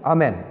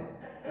 Amen.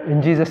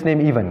 In Jesus'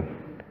 name even.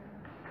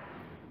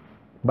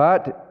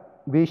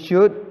 But we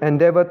should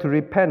endeavor to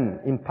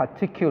repent in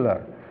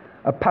particular.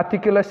 A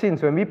particular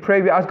sins. When we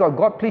pray, we ask God,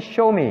 God, please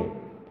show me.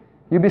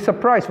 You'll be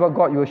surprised what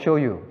God will show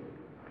you.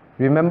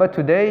 Remember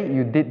today,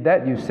 you did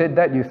that, you said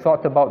that, you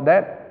thought about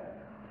that,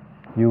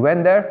 you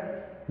went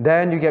there,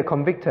 then you get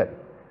convicted.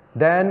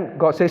 Then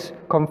God says,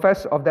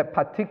 confess of that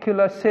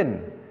particular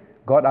sin.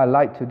 God, I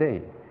lied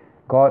today.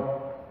 God,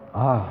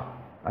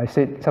 I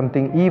said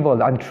something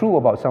evil, untrue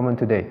about someone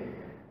today.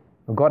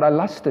 God, I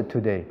lusted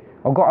today.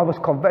 Or God, I was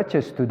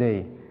covetous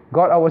today.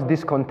 God, I was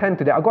discontent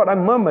today. Or God, I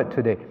murmured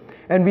today.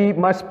 And we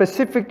must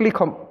specifically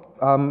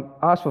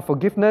ask for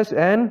forgiveness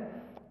and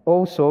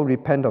also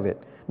repent of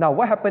it. Now,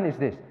 what happened is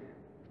this.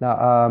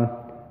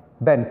 Now,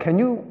 Ben, can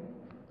you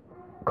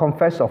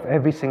confess of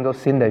every single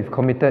sin that you've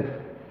committed?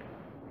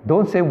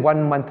 Don't say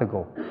 1 month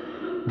ago.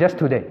 Just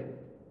today.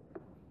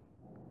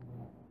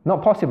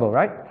 Not possible,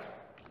 right?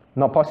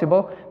 Not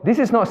possible. This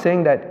is not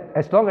saying that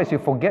as long as you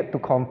forget to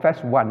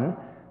confess one,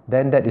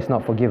 then that is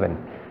not forgiven.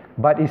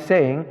 But it's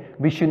saying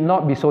we should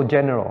not be so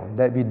general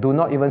that we do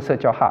not even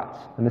search our hearts.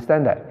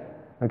 Understand that?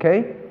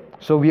 Okay?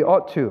 So we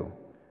ought to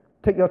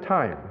take your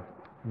time.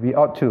 We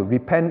ought to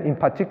repent in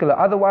particular.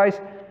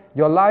 Otherwise,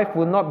 your life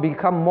will not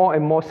become more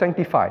and more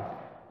sanctified.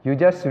 You're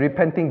just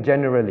repenting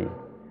generally.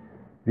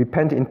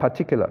 Repent in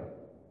particular.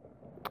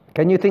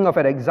 Can you think of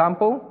an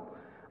example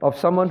of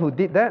someone who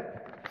did that?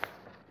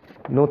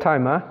 No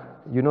time, huh?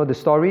 You know the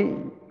story.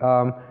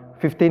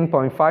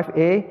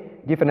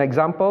 15.5a, give an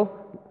example.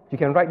 You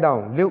can write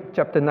down Luke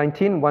chapter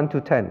 19, 1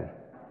 to 10.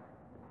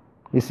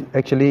 It's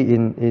actually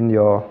in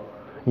your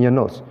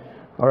notes.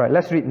 All right,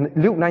 let's read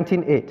Luke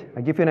 19:8.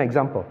 I'll give you an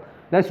example.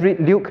 Let's read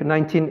Luke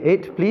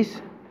 19:8,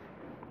 please.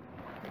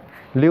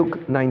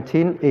 Luke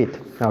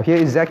 19:8. Now here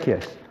is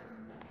Zacchaeus.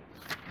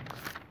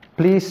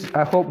 Please,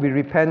 I hope we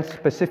repent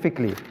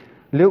specifically.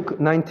 Luke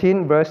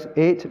 19 verse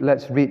 8,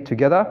 let's read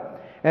together.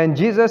 And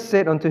Jesus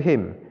said unto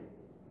him,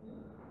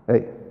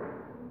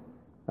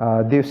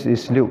 this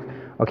is Luke.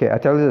 Okay, I'll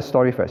tell you the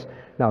story first.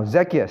 Now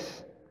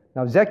Zacchaeus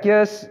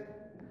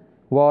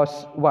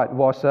was what?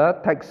 Was a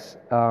tax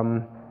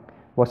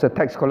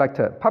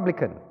collector,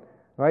 publican.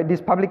 Right?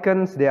 These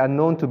publicans, they are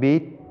known to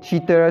be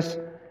cheaters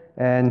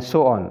and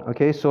so on.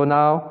 Okay, so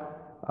now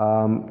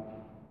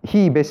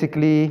he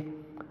basically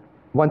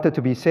wanted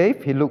to be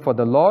saved. He looked for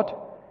the Lord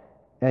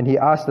and he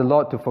asked the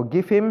Lord to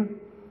forgive him.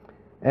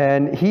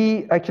 And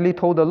he actually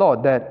told the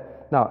Lord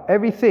that, now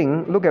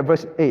everything, look at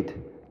verse 8.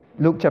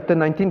 Luke chapter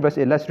 19 verse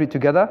 8, let's read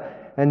together.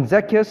 And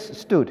Zacchaeus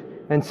stood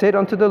and said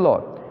unto the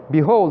Lord,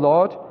 Behold,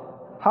 Lord,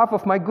 half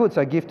of my goods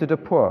I give to the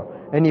poor.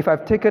 And if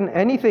I've taken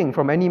anything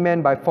from any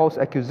man by false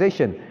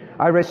accusation,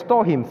 I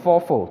restore him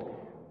fourfold.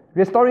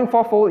 Restoring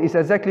fourfold is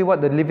exactly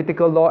what the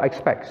Levitical law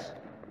expects.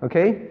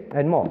 Okay?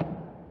 And more.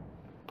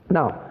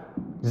 Now,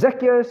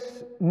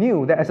 Zacchaeus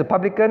knew that as a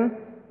publican,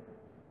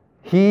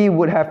 he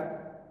would have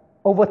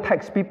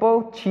overtaxed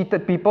people,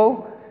 cheated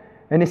people.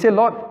 And he said,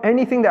 Lord,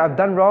 anything that I've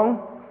done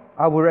wrong,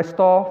 I will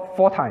restore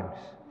 4 times.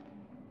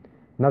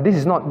 Now this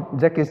is not,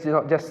 Zacchaeus is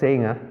not just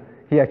saying,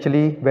 he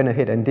actually went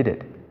ahead and did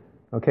it.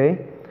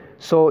 Okay?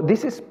 So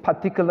this is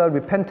particular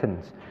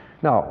repentance.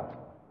 Now,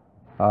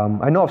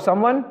 I know of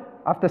someone,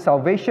 after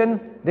salvation,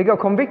 they got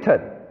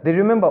convicted. They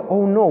remember,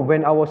 oh no,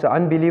 when I was an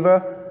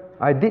unbeliever,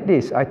 I did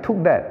this, I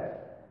took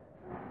that.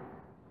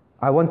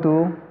 I want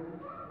to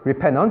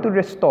repent, I want to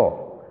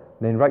restore.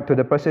 Then write to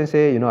the person,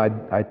 say,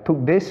 I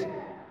took this,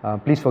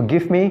 please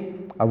forgive me,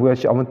 I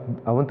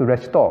want to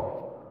restore.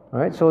 All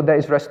right, so there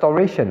is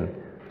restoration.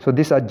 So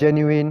these are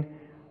genuine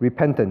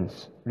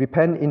repentance.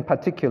 Repent in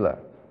particular.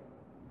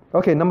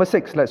 Okay, number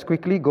 6. Let's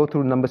quickly go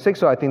through number 6.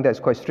 So I think that's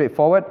quite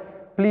straightforward.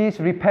 Please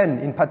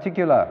repent in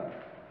particular.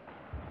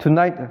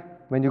 Tonight,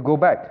 when you go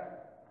back.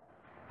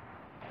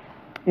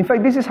 In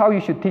fact, this is how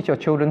you should teach your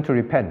children to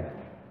repent.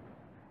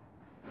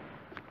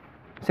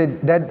 Say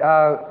that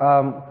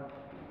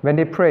when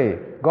they pray,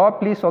 God,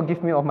 please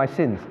forgive me of my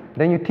sins.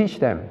 Then you teach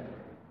them.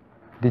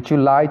 Did you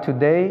lie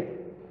today?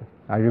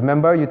 I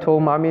remember you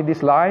told mommy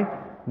this lie.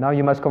 Now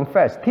you must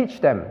confess. Teach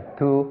them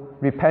to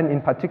repent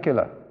in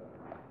particular.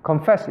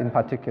 Confess in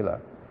particular.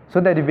 So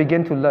that they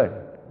begin to learn.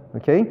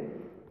 Okay?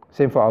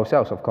 Same for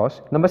ourselves, of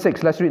course. Number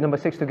 6. Let's read number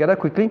 6 together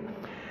quickly.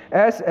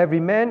 As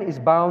every man is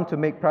bound to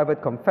make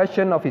private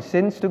confession of his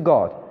sins to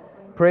God,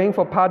 praying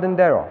for pardon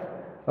thereof,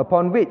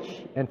 upon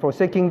which, and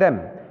forsaking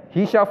them,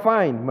 he shall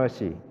find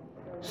mercy.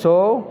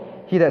 So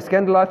he that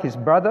scandalizeth his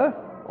brother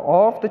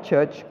of the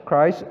church,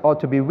 Christ, ought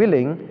to be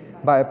willing,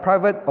 by a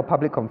private or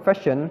public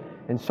confession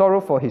and sorrow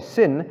for his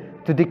sin,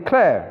 to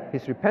declare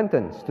his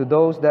repentance to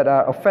those that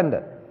are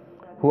offended,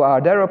 who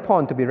are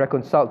thereupon to be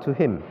reconciled to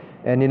him,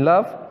 and in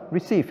love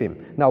receive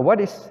him. Now,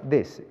 what is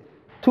this?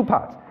 Two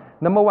parts.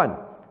 Number one,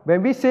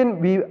 when we sin,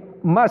 we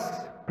must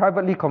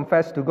privately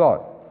confess to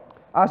God.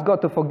 Ask God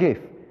to forgive.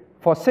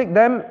 Forsake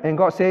them, and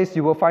God says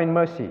you will find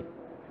mercy.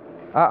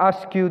 I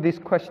ask you this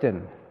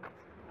question.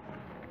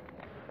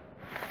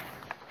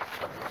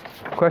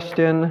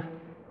 Question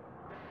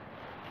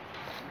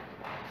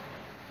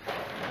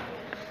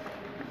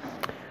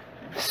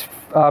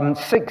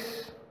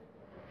 6a.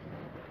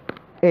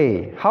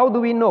 How do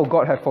we know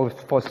God has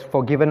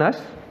forgiven us?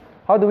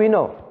 How do we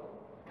know?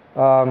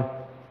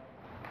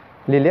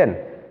 Lillian,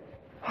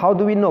 how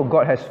do we know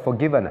God has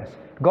forgiven us?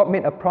 God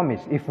made a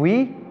promise.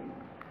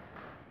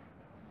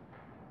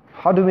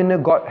 How do we know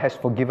God has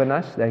forgiven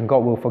us, then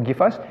God will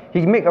forgive us?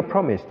 He made a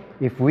promise.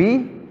 If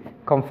we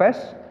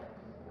confess,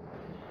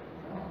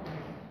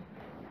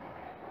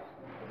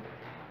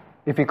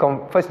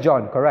 First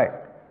John,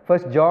 correct.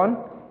 First John,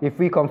 if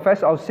we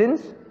confess our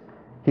sins,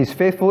 He's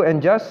faithful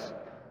and just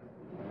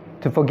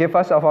to forgive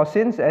us of our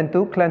sins and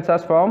to cleanse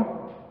us from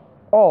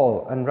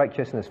all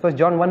unrighteousness. First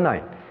John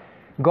 1:9.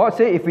 God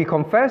said if we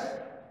confess,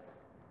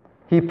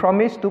 He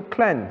promised to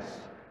cleanse.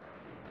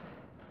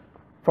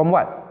 From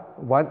what?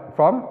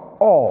 From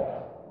all.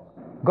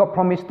 God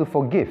promised to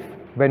forgive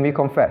when we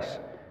confess.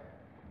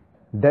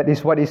 That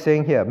is what He's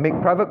saying here.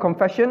 Make private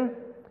confession,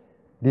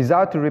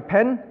 desire to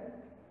repent,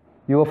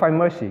 you will find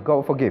mercy. God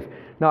will forgive.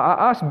 Now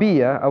I asked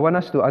B, I want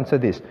us to answer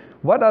this.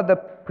 What are the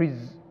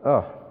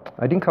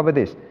I didn't cover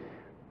this,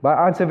 but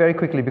I answer very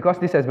quickly because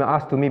this has been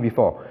asked to me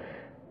before.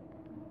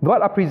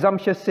 What are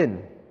presumptuous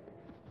sin?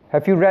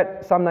 Have you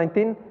read Psalm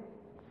 19?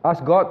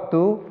 Ask God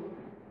to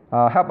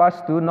help us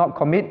to not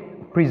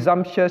commit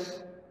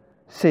presumptuous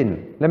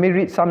sin. Let me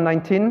read Psalm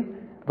 19,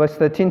 verse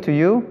 13 to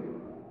you.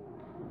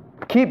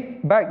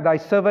 Keep back thy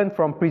servant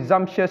from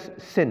presumptuous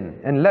sin,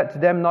 and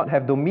let them not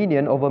have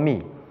dominion over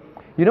me.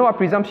 You know what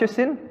presumptuous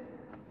sin?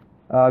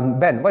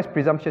 Ben, what is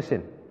presumptuous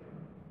sin?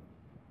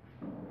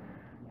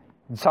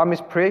 The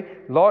psalmist pray,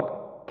 Lord,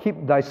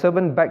 keep thy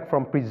servant back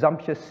from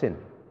presumptuous sin.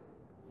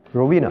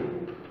 Rowena,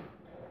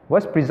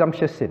 what's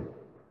presumptuous sin?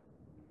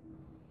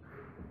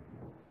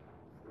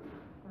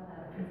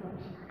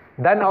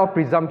 Done out of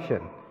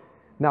presumption.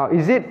 Now,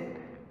 is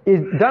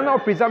done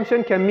out of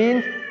presumption can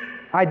mean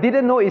I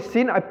didn't know it's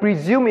sin, I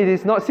presume it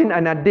is not sin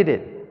and I did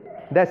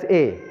it. That's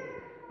A.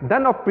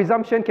 Done of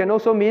presumption can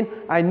also mean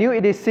I knew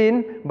it is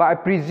sin, but I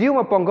presume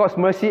upon God's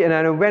mercy and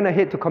I went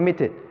ahead to commit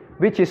it.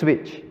 Which is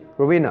which?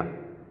 Rowena?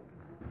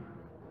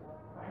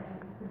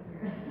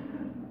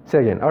 Say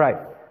again. All right.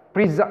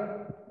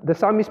 The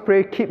psalmist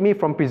prayer, keep me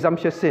from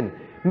presumptuous sin,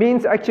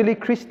 means actually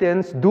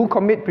Christians do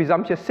commit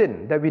presumptuous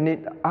sin that we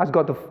need to ask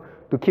God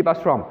to keep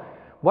us from.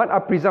 What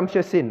are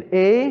presumptuous sin?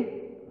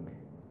 A,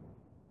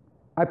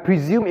 I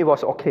presume it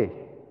was okay.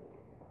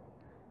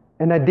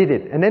 And I did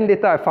it. And then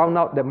later I found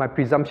out that my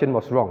presumption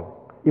was wrong.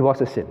 It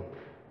was a sin.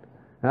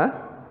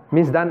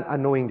 Means done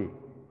unknowingly.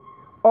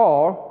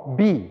 Or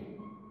B,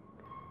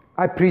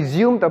 I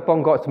presumed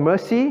upon God's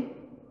mercy.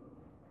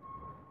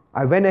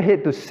 I went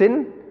ahead to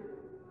sin,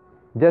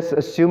 just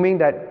assuming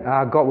that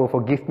God will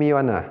forgive me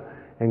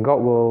and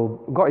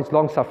God is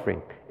long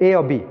suffering. A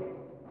or B?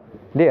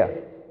 Leah?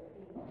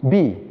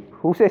 B.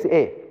 Who says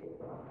A?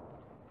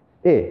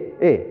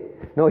 A.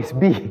 No, it's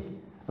B.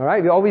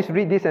 Alright, we always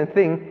read this and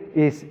think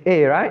it's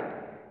A, right?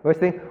 We always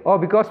think,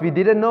 because we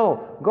didn't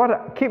know.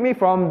 God, keep me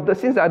from the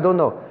sins that I don't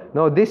know.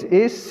 No, this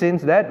is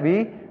sins that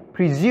we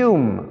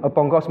presume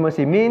upon God's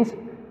mercy. Means,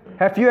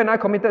 have you and I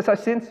committed such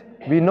sins?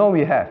 We know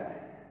we have.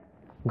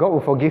 God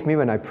will forgive me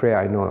when I pray,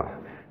 I know.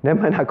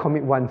 Then when I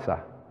commit once.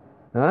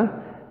 And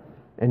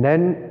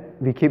then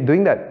we keep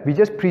doing that. We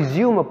just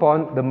presume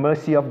upon the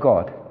mercy of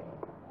God.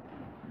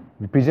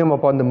 We presume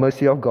upon the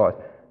mercy of God.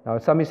 Now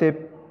some say,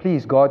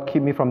 please God,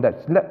 keep me from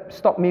that.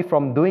 Stop me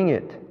from doing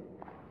it.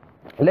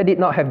 Let it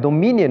not have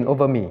dominion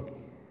over me.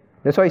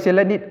 That's why he said,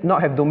 let it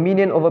not have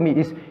dominion over me.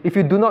 Is if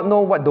you do not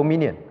know what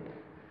dominion.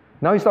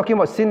 Now he's talking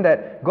about sin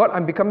that, God,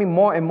 I'm becoming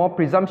more and more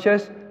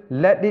presumptuous.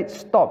 Let it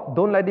stop.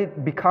 Don't let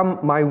it become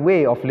my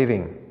way of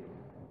living.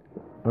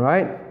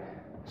 Alright?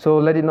 So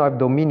let it not have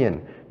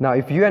dominion. Now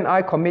if you and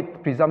I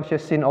commit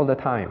presumptuous sin all the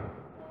time,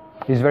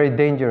 it's very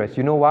dangerous.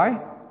 You know why?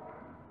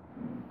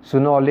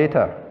 Sooner or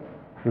later,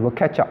 we will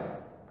catch up.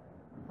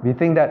 We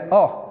think that,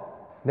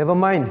 never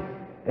mind,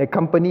 a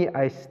company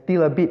I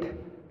steal a bit,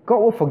 God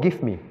will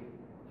forgive me.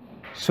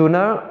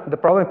 Sooner, the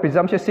problem with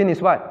presumptuous sin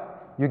is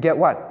what? You get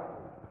what?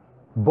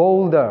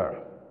 Bolder.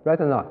 Right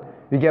or not?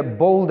 You get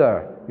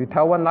bolder. You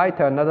tell one lie,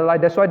 tell another lie.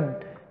 That's why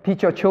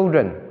teach your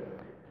children.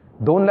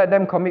 Don't let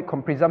them commit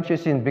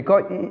presumptuous sins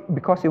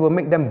because it will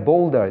make them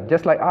bolder,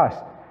 just like us.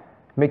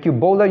 Make you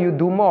bolder, you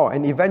do more.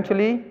 And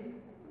eventually,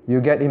 you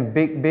get in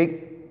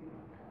big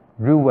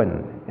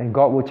ruin, and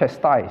God will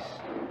chastise.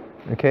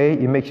 Okay,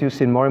 it makes you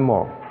sin more and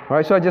more. All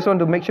right, so I just want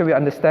to make sure we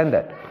understand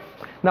that.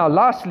 Now,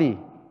 lastly,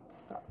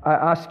 I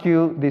ask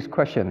you this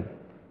question.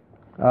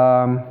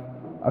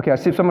 Okay, I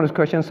see some of those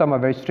questions, some are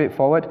very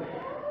straightforward.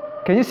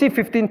 Can you see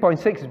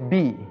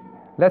 15.6b?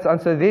 Let's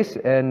answer this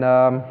and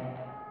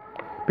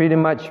pretty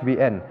much we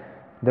end.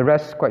 The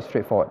rest is quite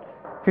straightforward.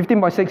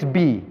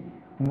 15.6b.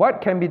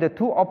 What can be the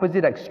two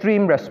opposite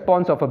extreme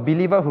response of a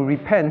believer who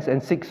repents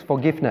and seeks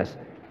forgiveness?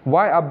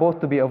 Why are both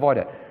to be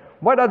avoided?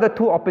 What are the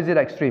two opposite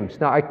extremes?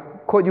 Now, I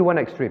quote you one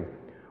extreme.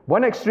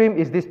 One extreme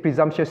is this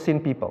presumptuous sin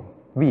people.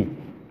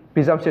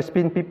 Presumptuous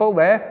sin people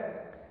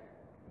where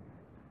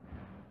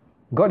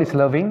God is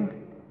loving,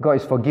 God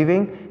is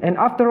forgiving, and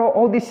after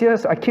all these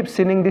years, I keep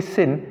sinning this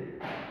sin.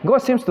 God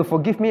seems to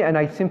forgive me and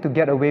I seem to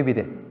get away with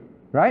it.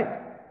 Right?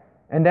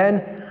 And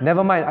then,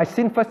 never mind, I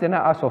sin first and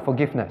I ask for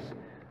forgiveness.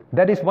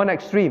 That is one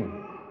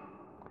extreme.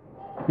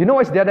 You know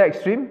what's the other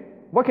extreme?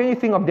 What can you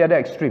think of the other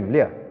extreme,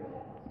 Leah?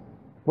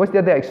 What's the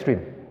other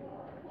extreme?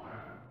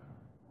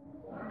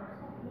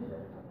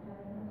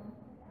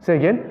 Say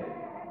again?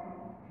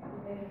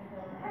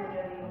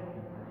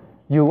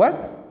 You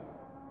what?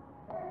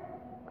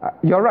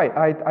 You're right.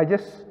 I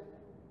just...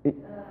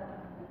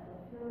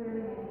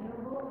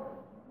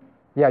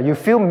 Yeah, you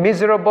feel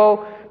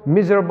miserable,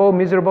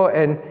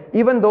 and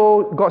even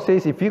though God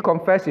says if you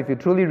confess, if you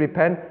truly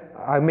repent,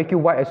 I'll make you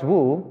white as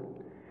wool.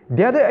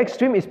 The other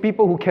extreme is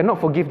people who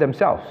cannot forgive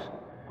themselves,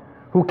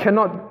 who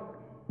cannot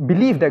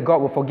believe that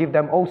God will forgive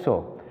them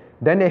also.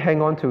 Then they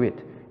hang on to it.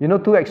 You know,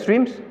 two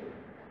extremes?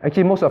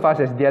 Actually, most of us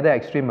is the other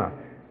extreme.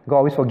 God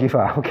always forgive.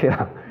 Okay,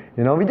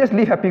 you know, we just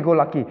live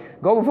happy-go-lucky.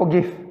 God will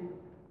forgive,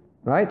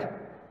 right?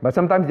 But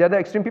sometimes the other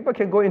extreme people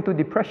can go into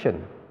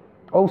depression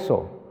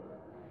also.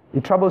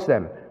 It troubles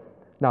them.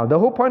 Now, the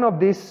whole point of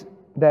this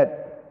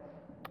that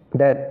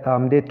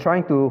they're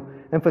trying to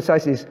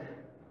emphasize is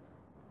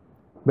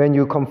when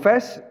you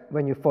confess,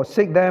 when you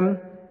forsake them,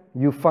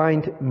 you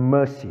find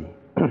mercy.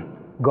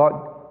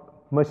 God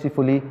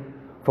mercifully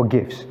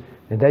forgives.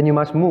 And then you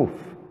must move.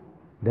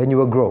 Then you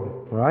will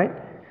grow, right?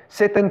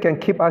 Satan can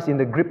keep us in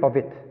the grip of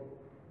it.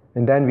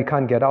 And then we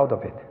can't get out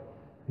of it.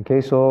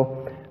 Okay,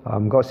 so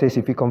God says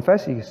if we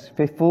confess, He is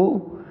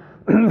faithful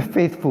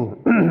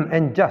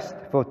and just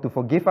to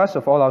forgive us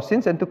of all our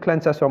sins and to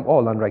cleanse us from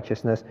all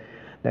unrighteousness.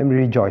 Then we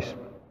rejoice.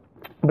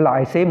 But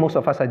like I say, most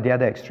of us are the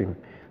other extreme.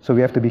 So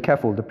we have to be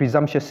careful, the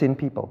presumptuous sin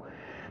people.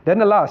 Then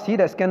the last, he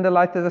that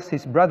scandalizes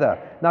his brother.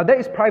 Now that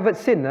is private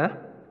sin.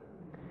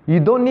 You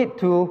don't need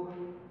to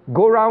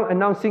go around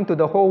announcing to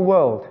the whole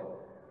world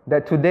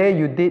that today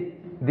you did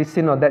this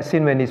sin or that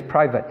sin when it's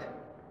private.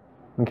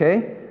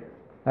 Okay?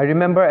 I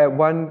remember at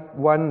one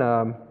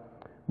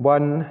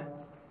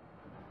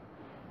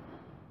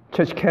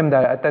church camp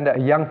that I attended, a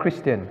young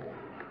Christian.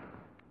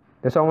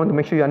 That's why I want to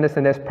make sure you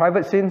understand. There's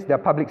private sins, there are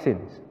public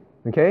sins.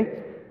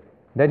 Okay?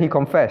 Then he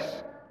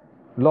confessed,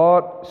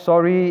 Lord,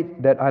 sorry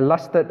that I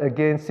lusted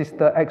against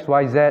sister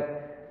XYZ.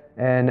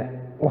 And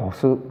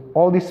so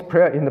all this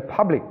prayer in the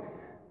public.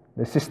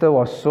 The sister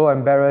was so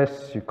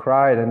embarrassed, she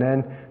cried, and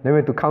then they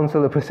went to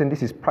counsel the person.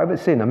 This is private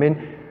sin. I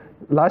mean,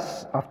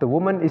 lust after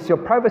woman is your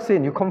private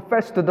sin. You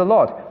confess to the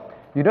Lord.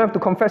 You don't have to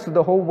confess to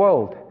the whole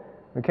world.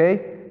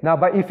 Okay? Now,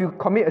 but if you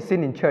commit a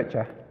sin in church,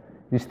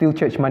 you steal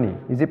church money.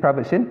 Is it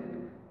private sin?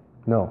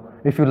 No.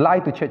 If you lie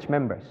to church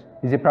members,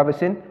 is it private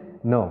sin?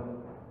 No.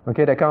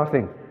 Okay, that kind of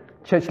thing.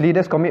 Church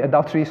leaders commit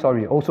adultery,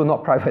 sorry, also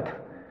not private.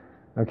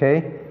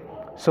 Okay?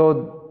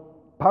 So,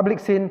 public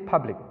sin,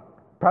 public.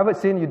 Private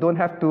sin, you don't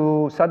have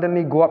to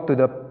suddenly go up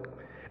to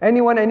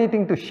anyone,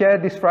 anything to share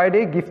this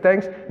Friday, give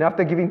thanks, and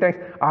after giving thanks,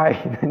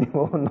 then you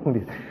won't know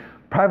this.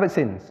 Private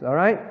sins, all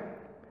right?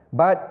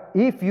 But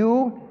if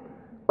you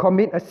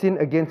commit a sin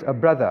against a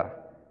brother,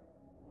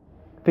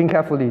 think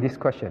carefully this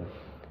question.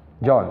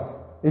 John,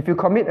 if you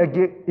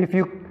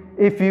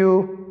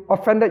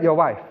offended your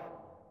wife,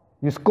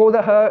 you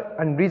scolded her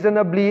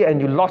unreasonably and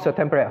you lost your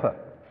temper at her,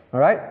 all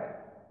right?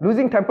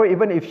 Losing temper,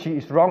 even if she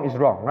is wrong,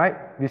 right?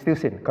 We still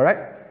sin,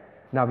 correct?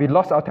 Now, we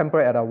lost our temper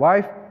at our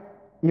wife,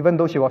 even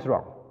though she was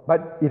wrong.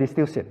 But it is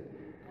still sin.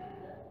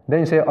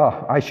 Then you say,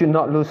 I should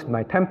not lose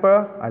my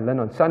temper. I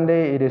learned on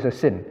Sunday, it is a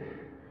sin.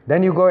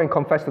 Then you go and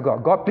confess to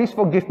God. God, please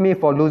forgive me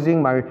for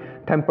losing my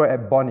temper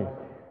at Bonnie.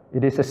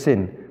 It is a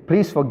sin.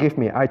 Please forgive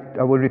me. I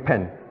will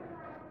repent.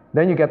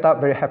 Then you get up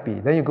very happy.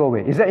 Then you go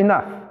away. Is that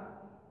enough?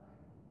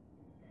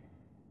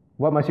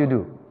 What must you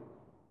do?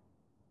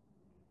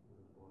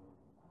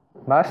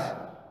 Must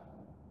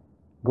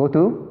go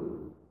to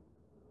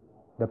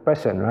the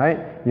person, right?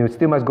 You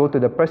still must go to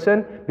the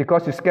person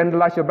because you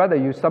scandalized your brother,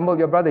 you stumbled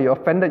your brother, you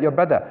offended your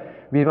brother.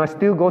 We must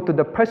still go to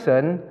the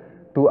person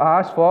to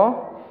ask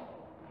for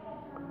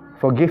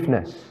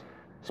forgiveness.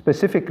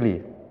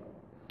 Specifically,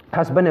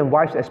 husband and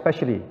wives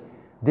especially,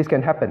 this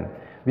can happen.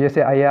 We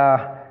say,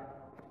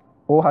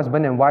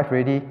 husband and wife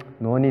ready,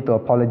 no need to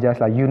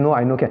apologize. Like, you know,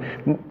 I know.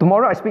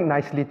 Tomorrow I speak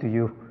nicely to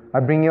you. I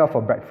bring you out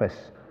for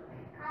breakfast.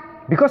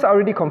 Because I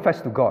already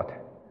confessed to God.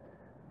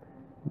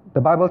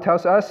 The Bible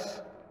tells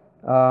us,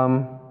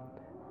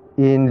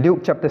 In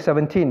Luke chapter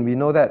 17, we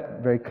know that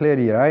very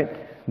clearly, right?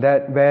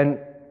 That when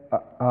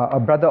a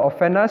brother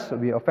offends us,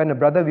 we offend a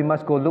brother, we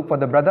must go look for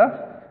the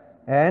brother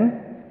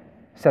and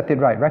set it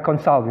right,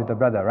 reconcile with the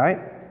brother, right?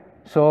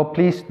 So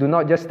please do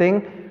not just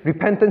think,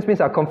 repentance means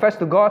I confess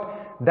to God,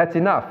 that's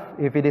enough.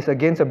 If it is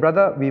against a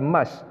brother, we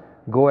must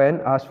go and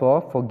ask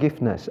for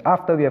forgiveness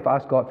after we have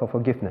asked God for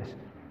forgiveness.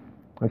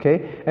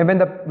 Okay? And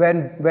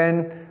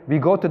when we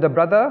go to the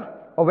brother,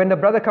 or when the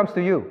brother comes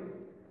to you,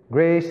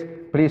 Grace,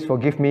 please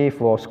forgive me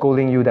for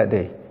scolding you that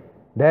day.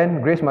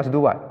 Then Grace must do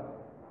what?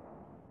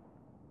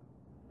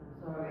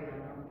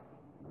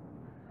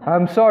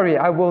 I'm sorry,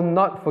 I will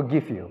not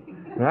forgive you.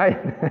 Right?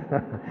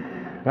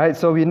 Right?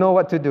 So we know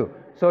what to do.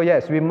 So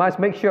yes, we must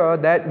make sure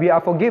that we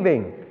are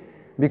forgiving,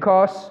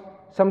 because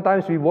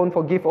sometimes we won't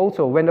forgive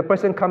also. When the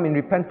person comes in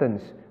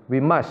repentance, we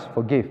must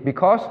forgive,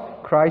 because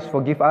Christ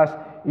forgive us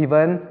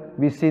even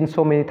we sin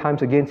so many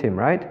times against Him,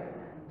 right?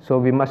 So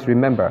we must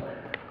remember.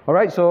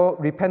 Alright, so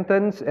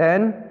repentance,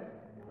 and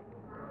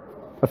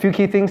a few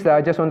key things that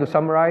I just want to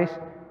summarize.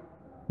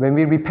 When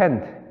we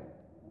repent,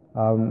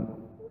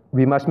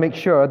 we must make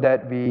sure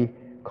that we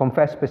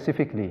confess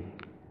specifically,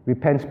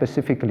 repent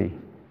specifically.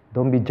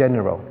 Don't be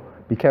general.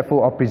 Be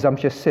careful of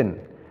presumptuous sin.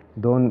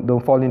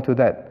 Don't fall into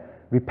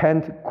that.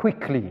 Repent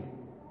quickly,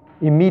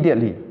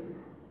 immediately.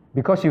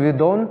 Because if you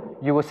don't,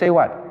 you will say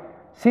what?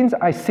 Since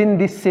I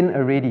sinned this sin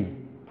already,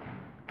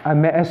 I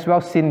may as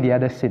well sin the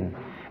other sin.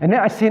 And then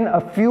I sin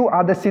a few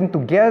other sins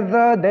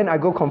together, then I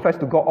go confess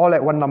to God all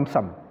at one lump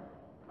sum.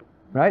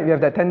 Right? We have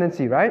that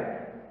tendency, right?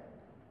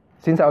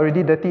 Since I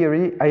already dirty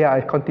already,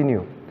 I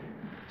continue.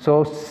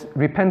 So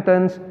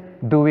repentance,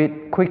 do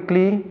it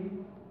quickly,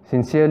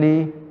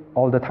 sincerely,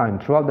 all the time,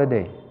 throughout the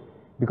day.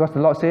 Because the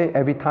Lord says,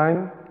 every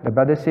time the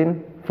brother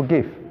sin,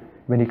 forgive.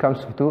 When he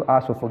comes to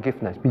ask for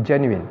forgiveness, be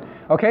genuine.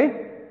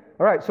 Okay?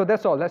 Alright, so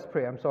that's all. Let's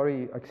pray. I'm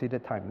sorry I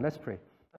exceeded time. Let's pray.